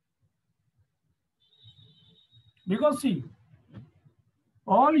 Because see,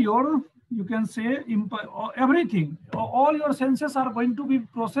 all your, you can say, everything, all your senses are going to be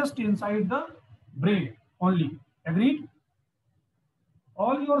processed inside the brain only. Agreed?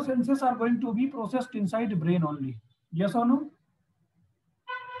 All your senses are going to be processed inside the brain only. Yes or no?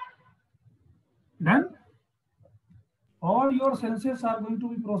 Then all your senses are going to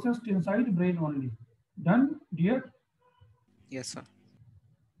be processed inside the brain only. Done, dear? Yes, sir.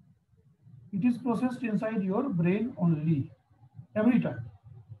 It is processed inside your brain only every time.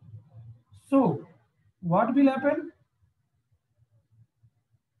 So what will happen?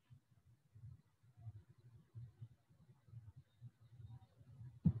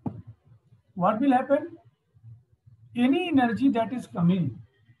 What will happen? Any energy that is coming,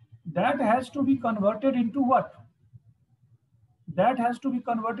 that has to be converted into what? That has to be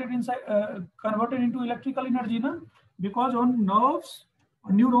converted into electrical energy, na? Because on nerves,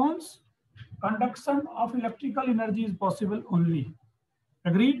 on neurons, conduction of electrical energy is possible only.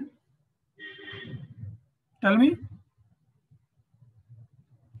 Agreed? Tell me.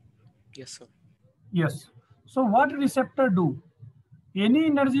 Yes, sir. Yes. So what receptor do? Any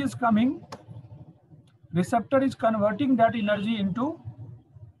energy is coming, receptor is converting that energy into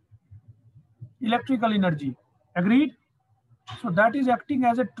electrical energy. Agreed? So that is acting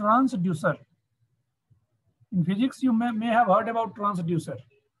as a transducer. In physics, you may have heard about transducer.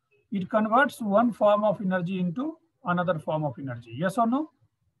 It converts one form of energy into another form of energy. Yes or no?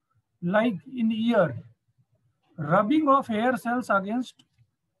 Like in ear, rubbing of hair cells against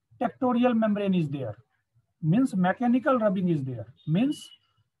tectorial membrane is there. Means mechanical rubbing is there. Means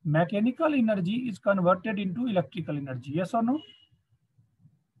mechanical energy is converted into electrical energy. Yes or no?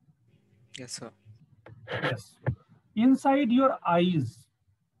 Yes, sir. Yes. Inside your eyes,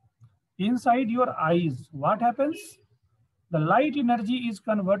 what happens? The light energy is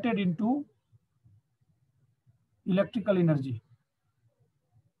converted into electrical energy.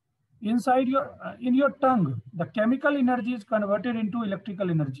 Inside your, in your tongue, the chemical energy is converted into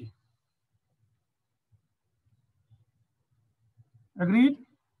electrical energy. Agreed?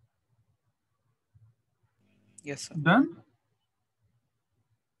 Yes, sir. Done?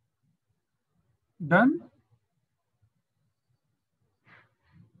 Done?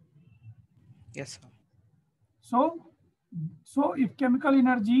 Yes, sir. So if chemical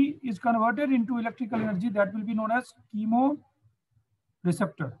energy is converted into electrical energy, that will be known as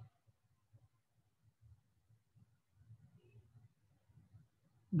chemoreceptor.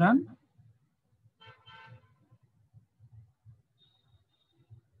 Done?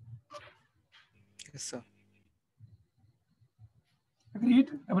 Yes, sir. Agreed,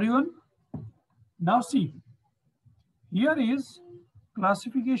 everyone? Now see, here is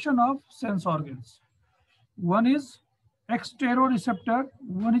classification of sense organs. One is exteroreceptor,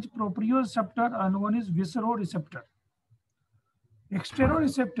 one is proprioceptor, and one is visceroreceptor.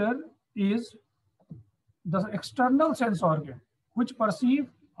 Exteroreceptor is the external sense organ which perceive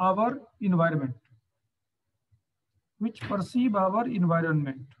our environment.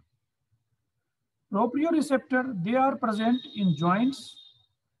 Proprioceptor, they are present in joints,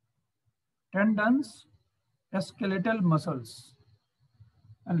 tendons, skeletal muscles.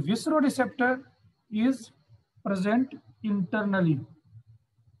 And visceroreceptor is present internally.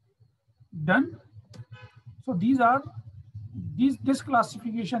 Done? So this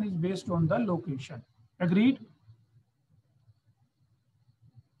classification is based on the location. Agreed?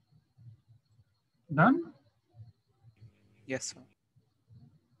 Done? Yes, sir.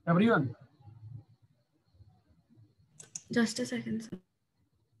 Everyone? Just a second, sir.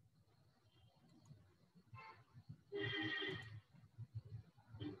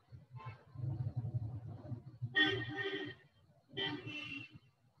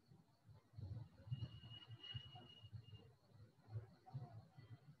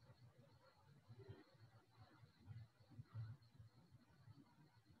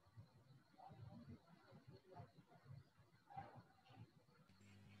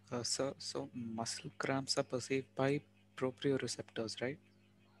 Sir, so muscle cramps are perceived by proprioceptors, right?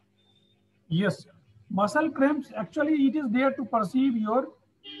 Yes. Muscle cramps, actually it is there to perceive your,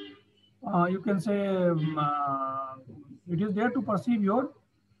 you can say, it is there to perceive your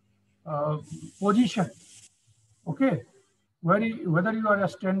position. Okay. Whether you are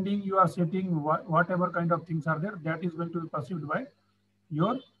standing, you are sitting, whatever kind of things are there, that is going to be perceived by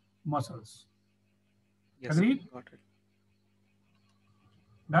your muscles. Yes, sir. Agreed? Got it.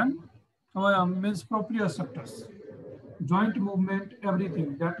 Done? So means proprioceptors, joint movement,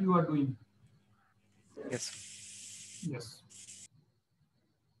 everything that you are doing. Yes, sir. Yes.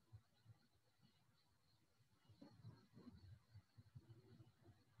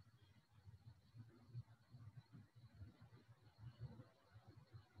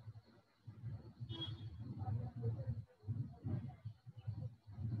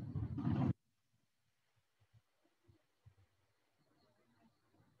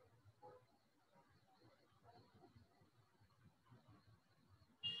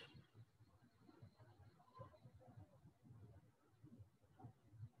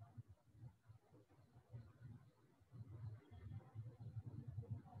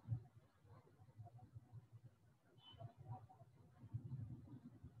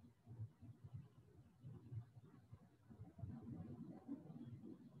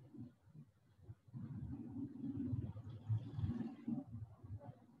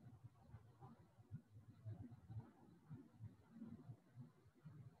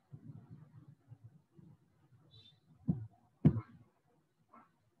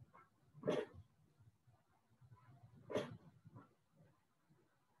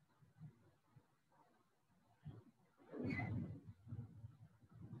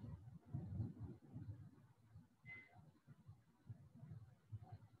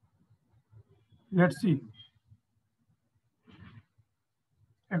 Let's see.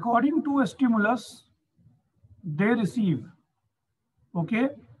 According to a stimulus they receive, okay,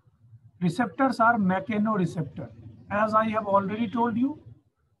 receptors are mechanoreceptor. As I have already told you,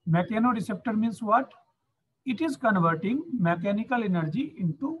 mechanoreceptor means what? It is converting mechanical energy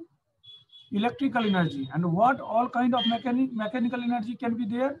into electrical energy. And what all kind of mechanical energy can be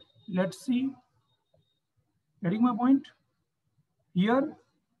there? Let's see. Getting my point? Here,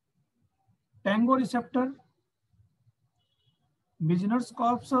 tango receptor, Meissner's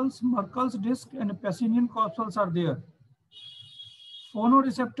corpuscles, Merkel's disc, and Pacinian corpuscles are there.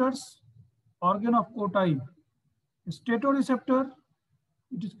 Phonoreceptors, organ of Cotai. Statoreceptor,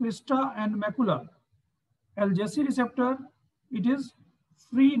 it is crista and macula. Algesi receptor, it is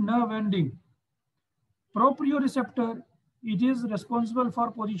free nerve ending. Proprioceptor, it is responsible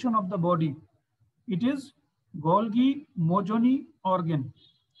for position of the body. It is Golgi-Mojoni organ.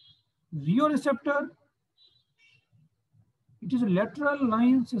 Rheoreceptor, it is a lateral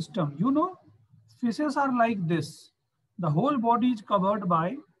line system. You know, fishes are like this. The whole body is covered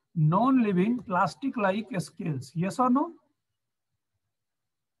by non-living plastic-like scales. Yes or no?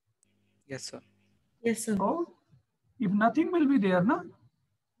 Yes, sir. Yes, sir. So, if nothing will be there, na,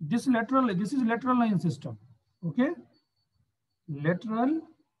 this is lateral line system. Okay? Lateral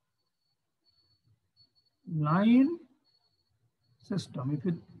line system.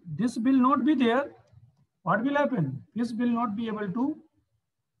 If this will not be there, what will happen? Fish will not be able to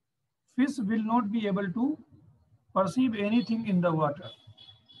perceive anything in the water.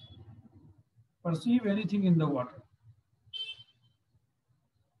 Perceive anything in the water.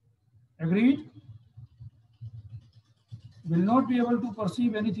 Agreed? Will not be able to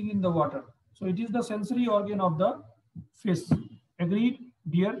perceive anything in the water. So it is the sensory organ of the fish. Agreed,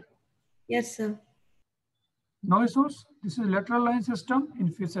 dear? Yes, sir. No issues. This is lateral line system in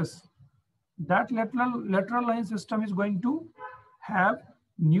fishes. That lateral line system is going to have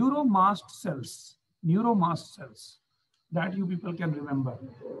neuromast cells. Neuromast cells. That you people can remember.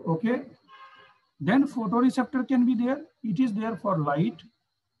 Okay. Then photoreceptor can be there. It is there for light.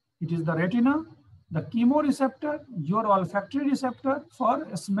 It is the retina. The chemoreceptor, your olfactory receptor for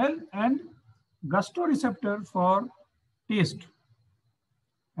smell, and gustoreceptor for taste.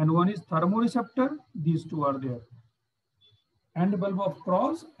 And one is thermoreceptor. These two are there. And bulb of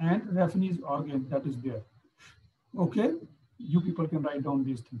Cross and Raffin's organ, that is there. Okay, you people can write down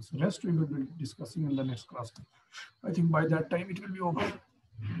these things. Rest we will be discussing in the next class. I think by that time it will be over.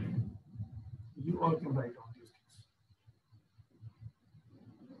 You all can write down these things.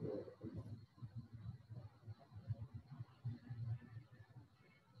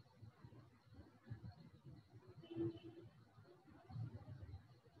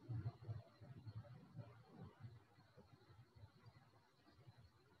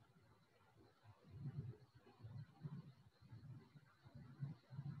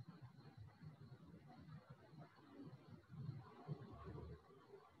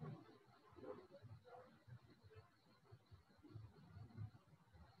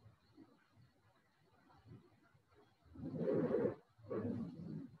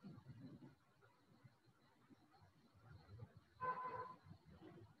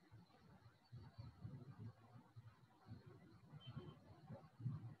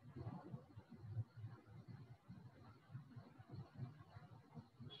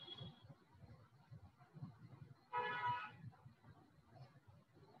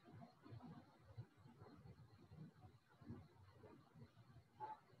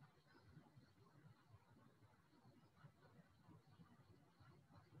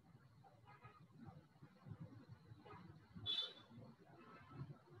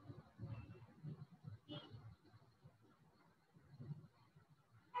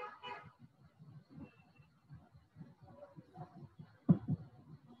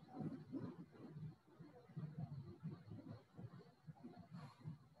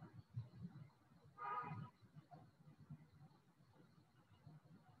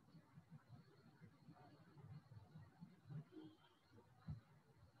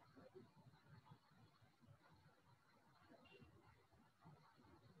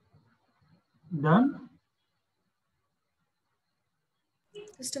 Done?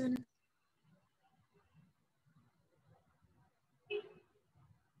 Just a minute.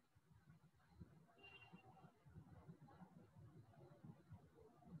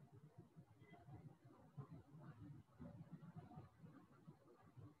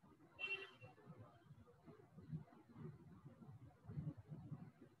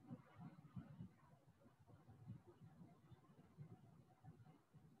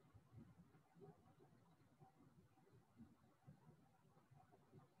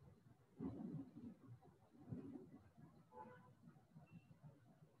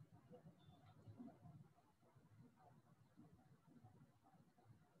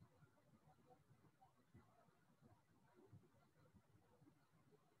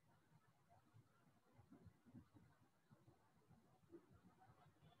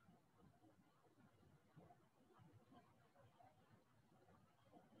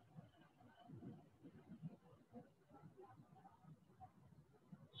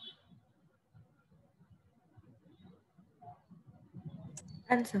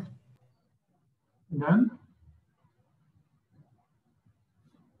 Answer. Done.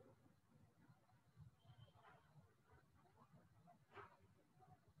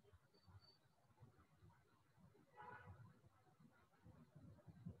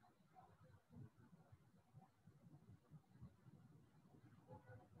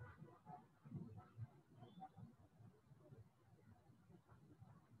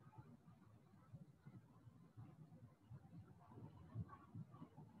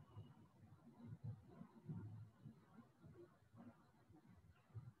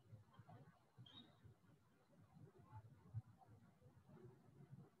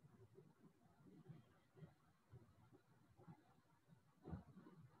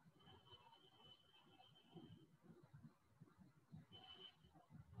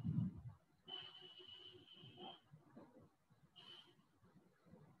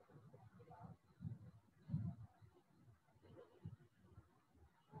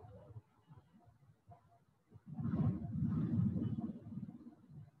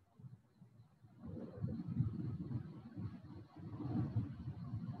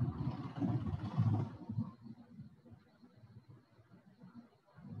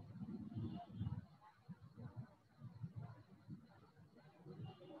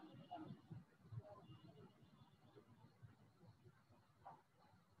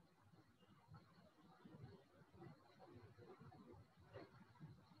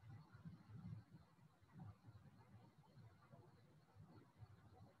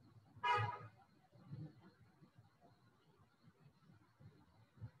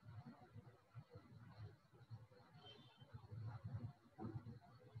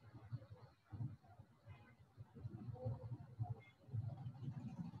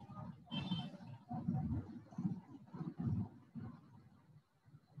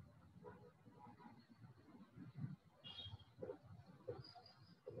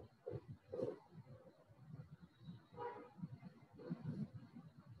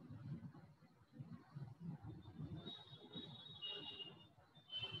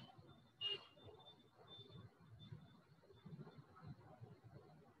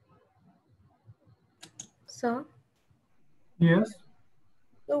 Sir, Yes.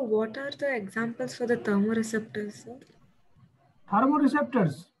 so what are the examples for the thermoreceptors, sir?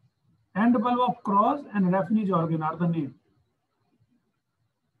 Thermoreceptors, end bulb of cross and refuge organ are the name.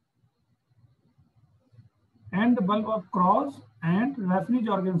 End bulb of cross and refuge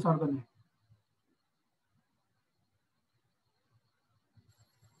organs are the name.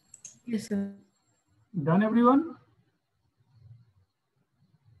 Yes, sir. Done, everyone?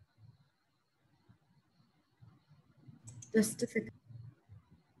 Just a second.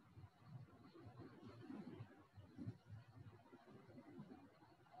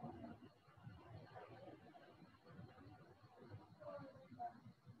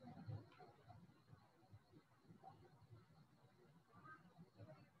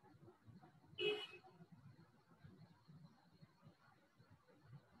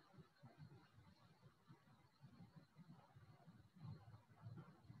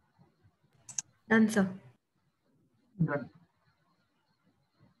 Done, sir. Done.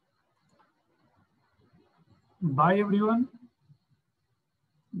 Bye, everyone.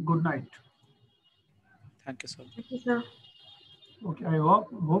 Good night. Thank you, sir. Thank you, sir. Okay, I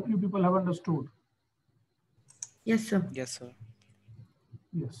hope you people have understood. Yes, sir. Yes, sir.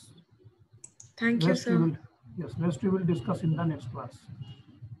 Yes. Thank you, Rest we sir. will, yes, rest we will discuss in the next class.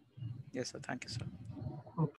 Yes, sir. Thank you, sir.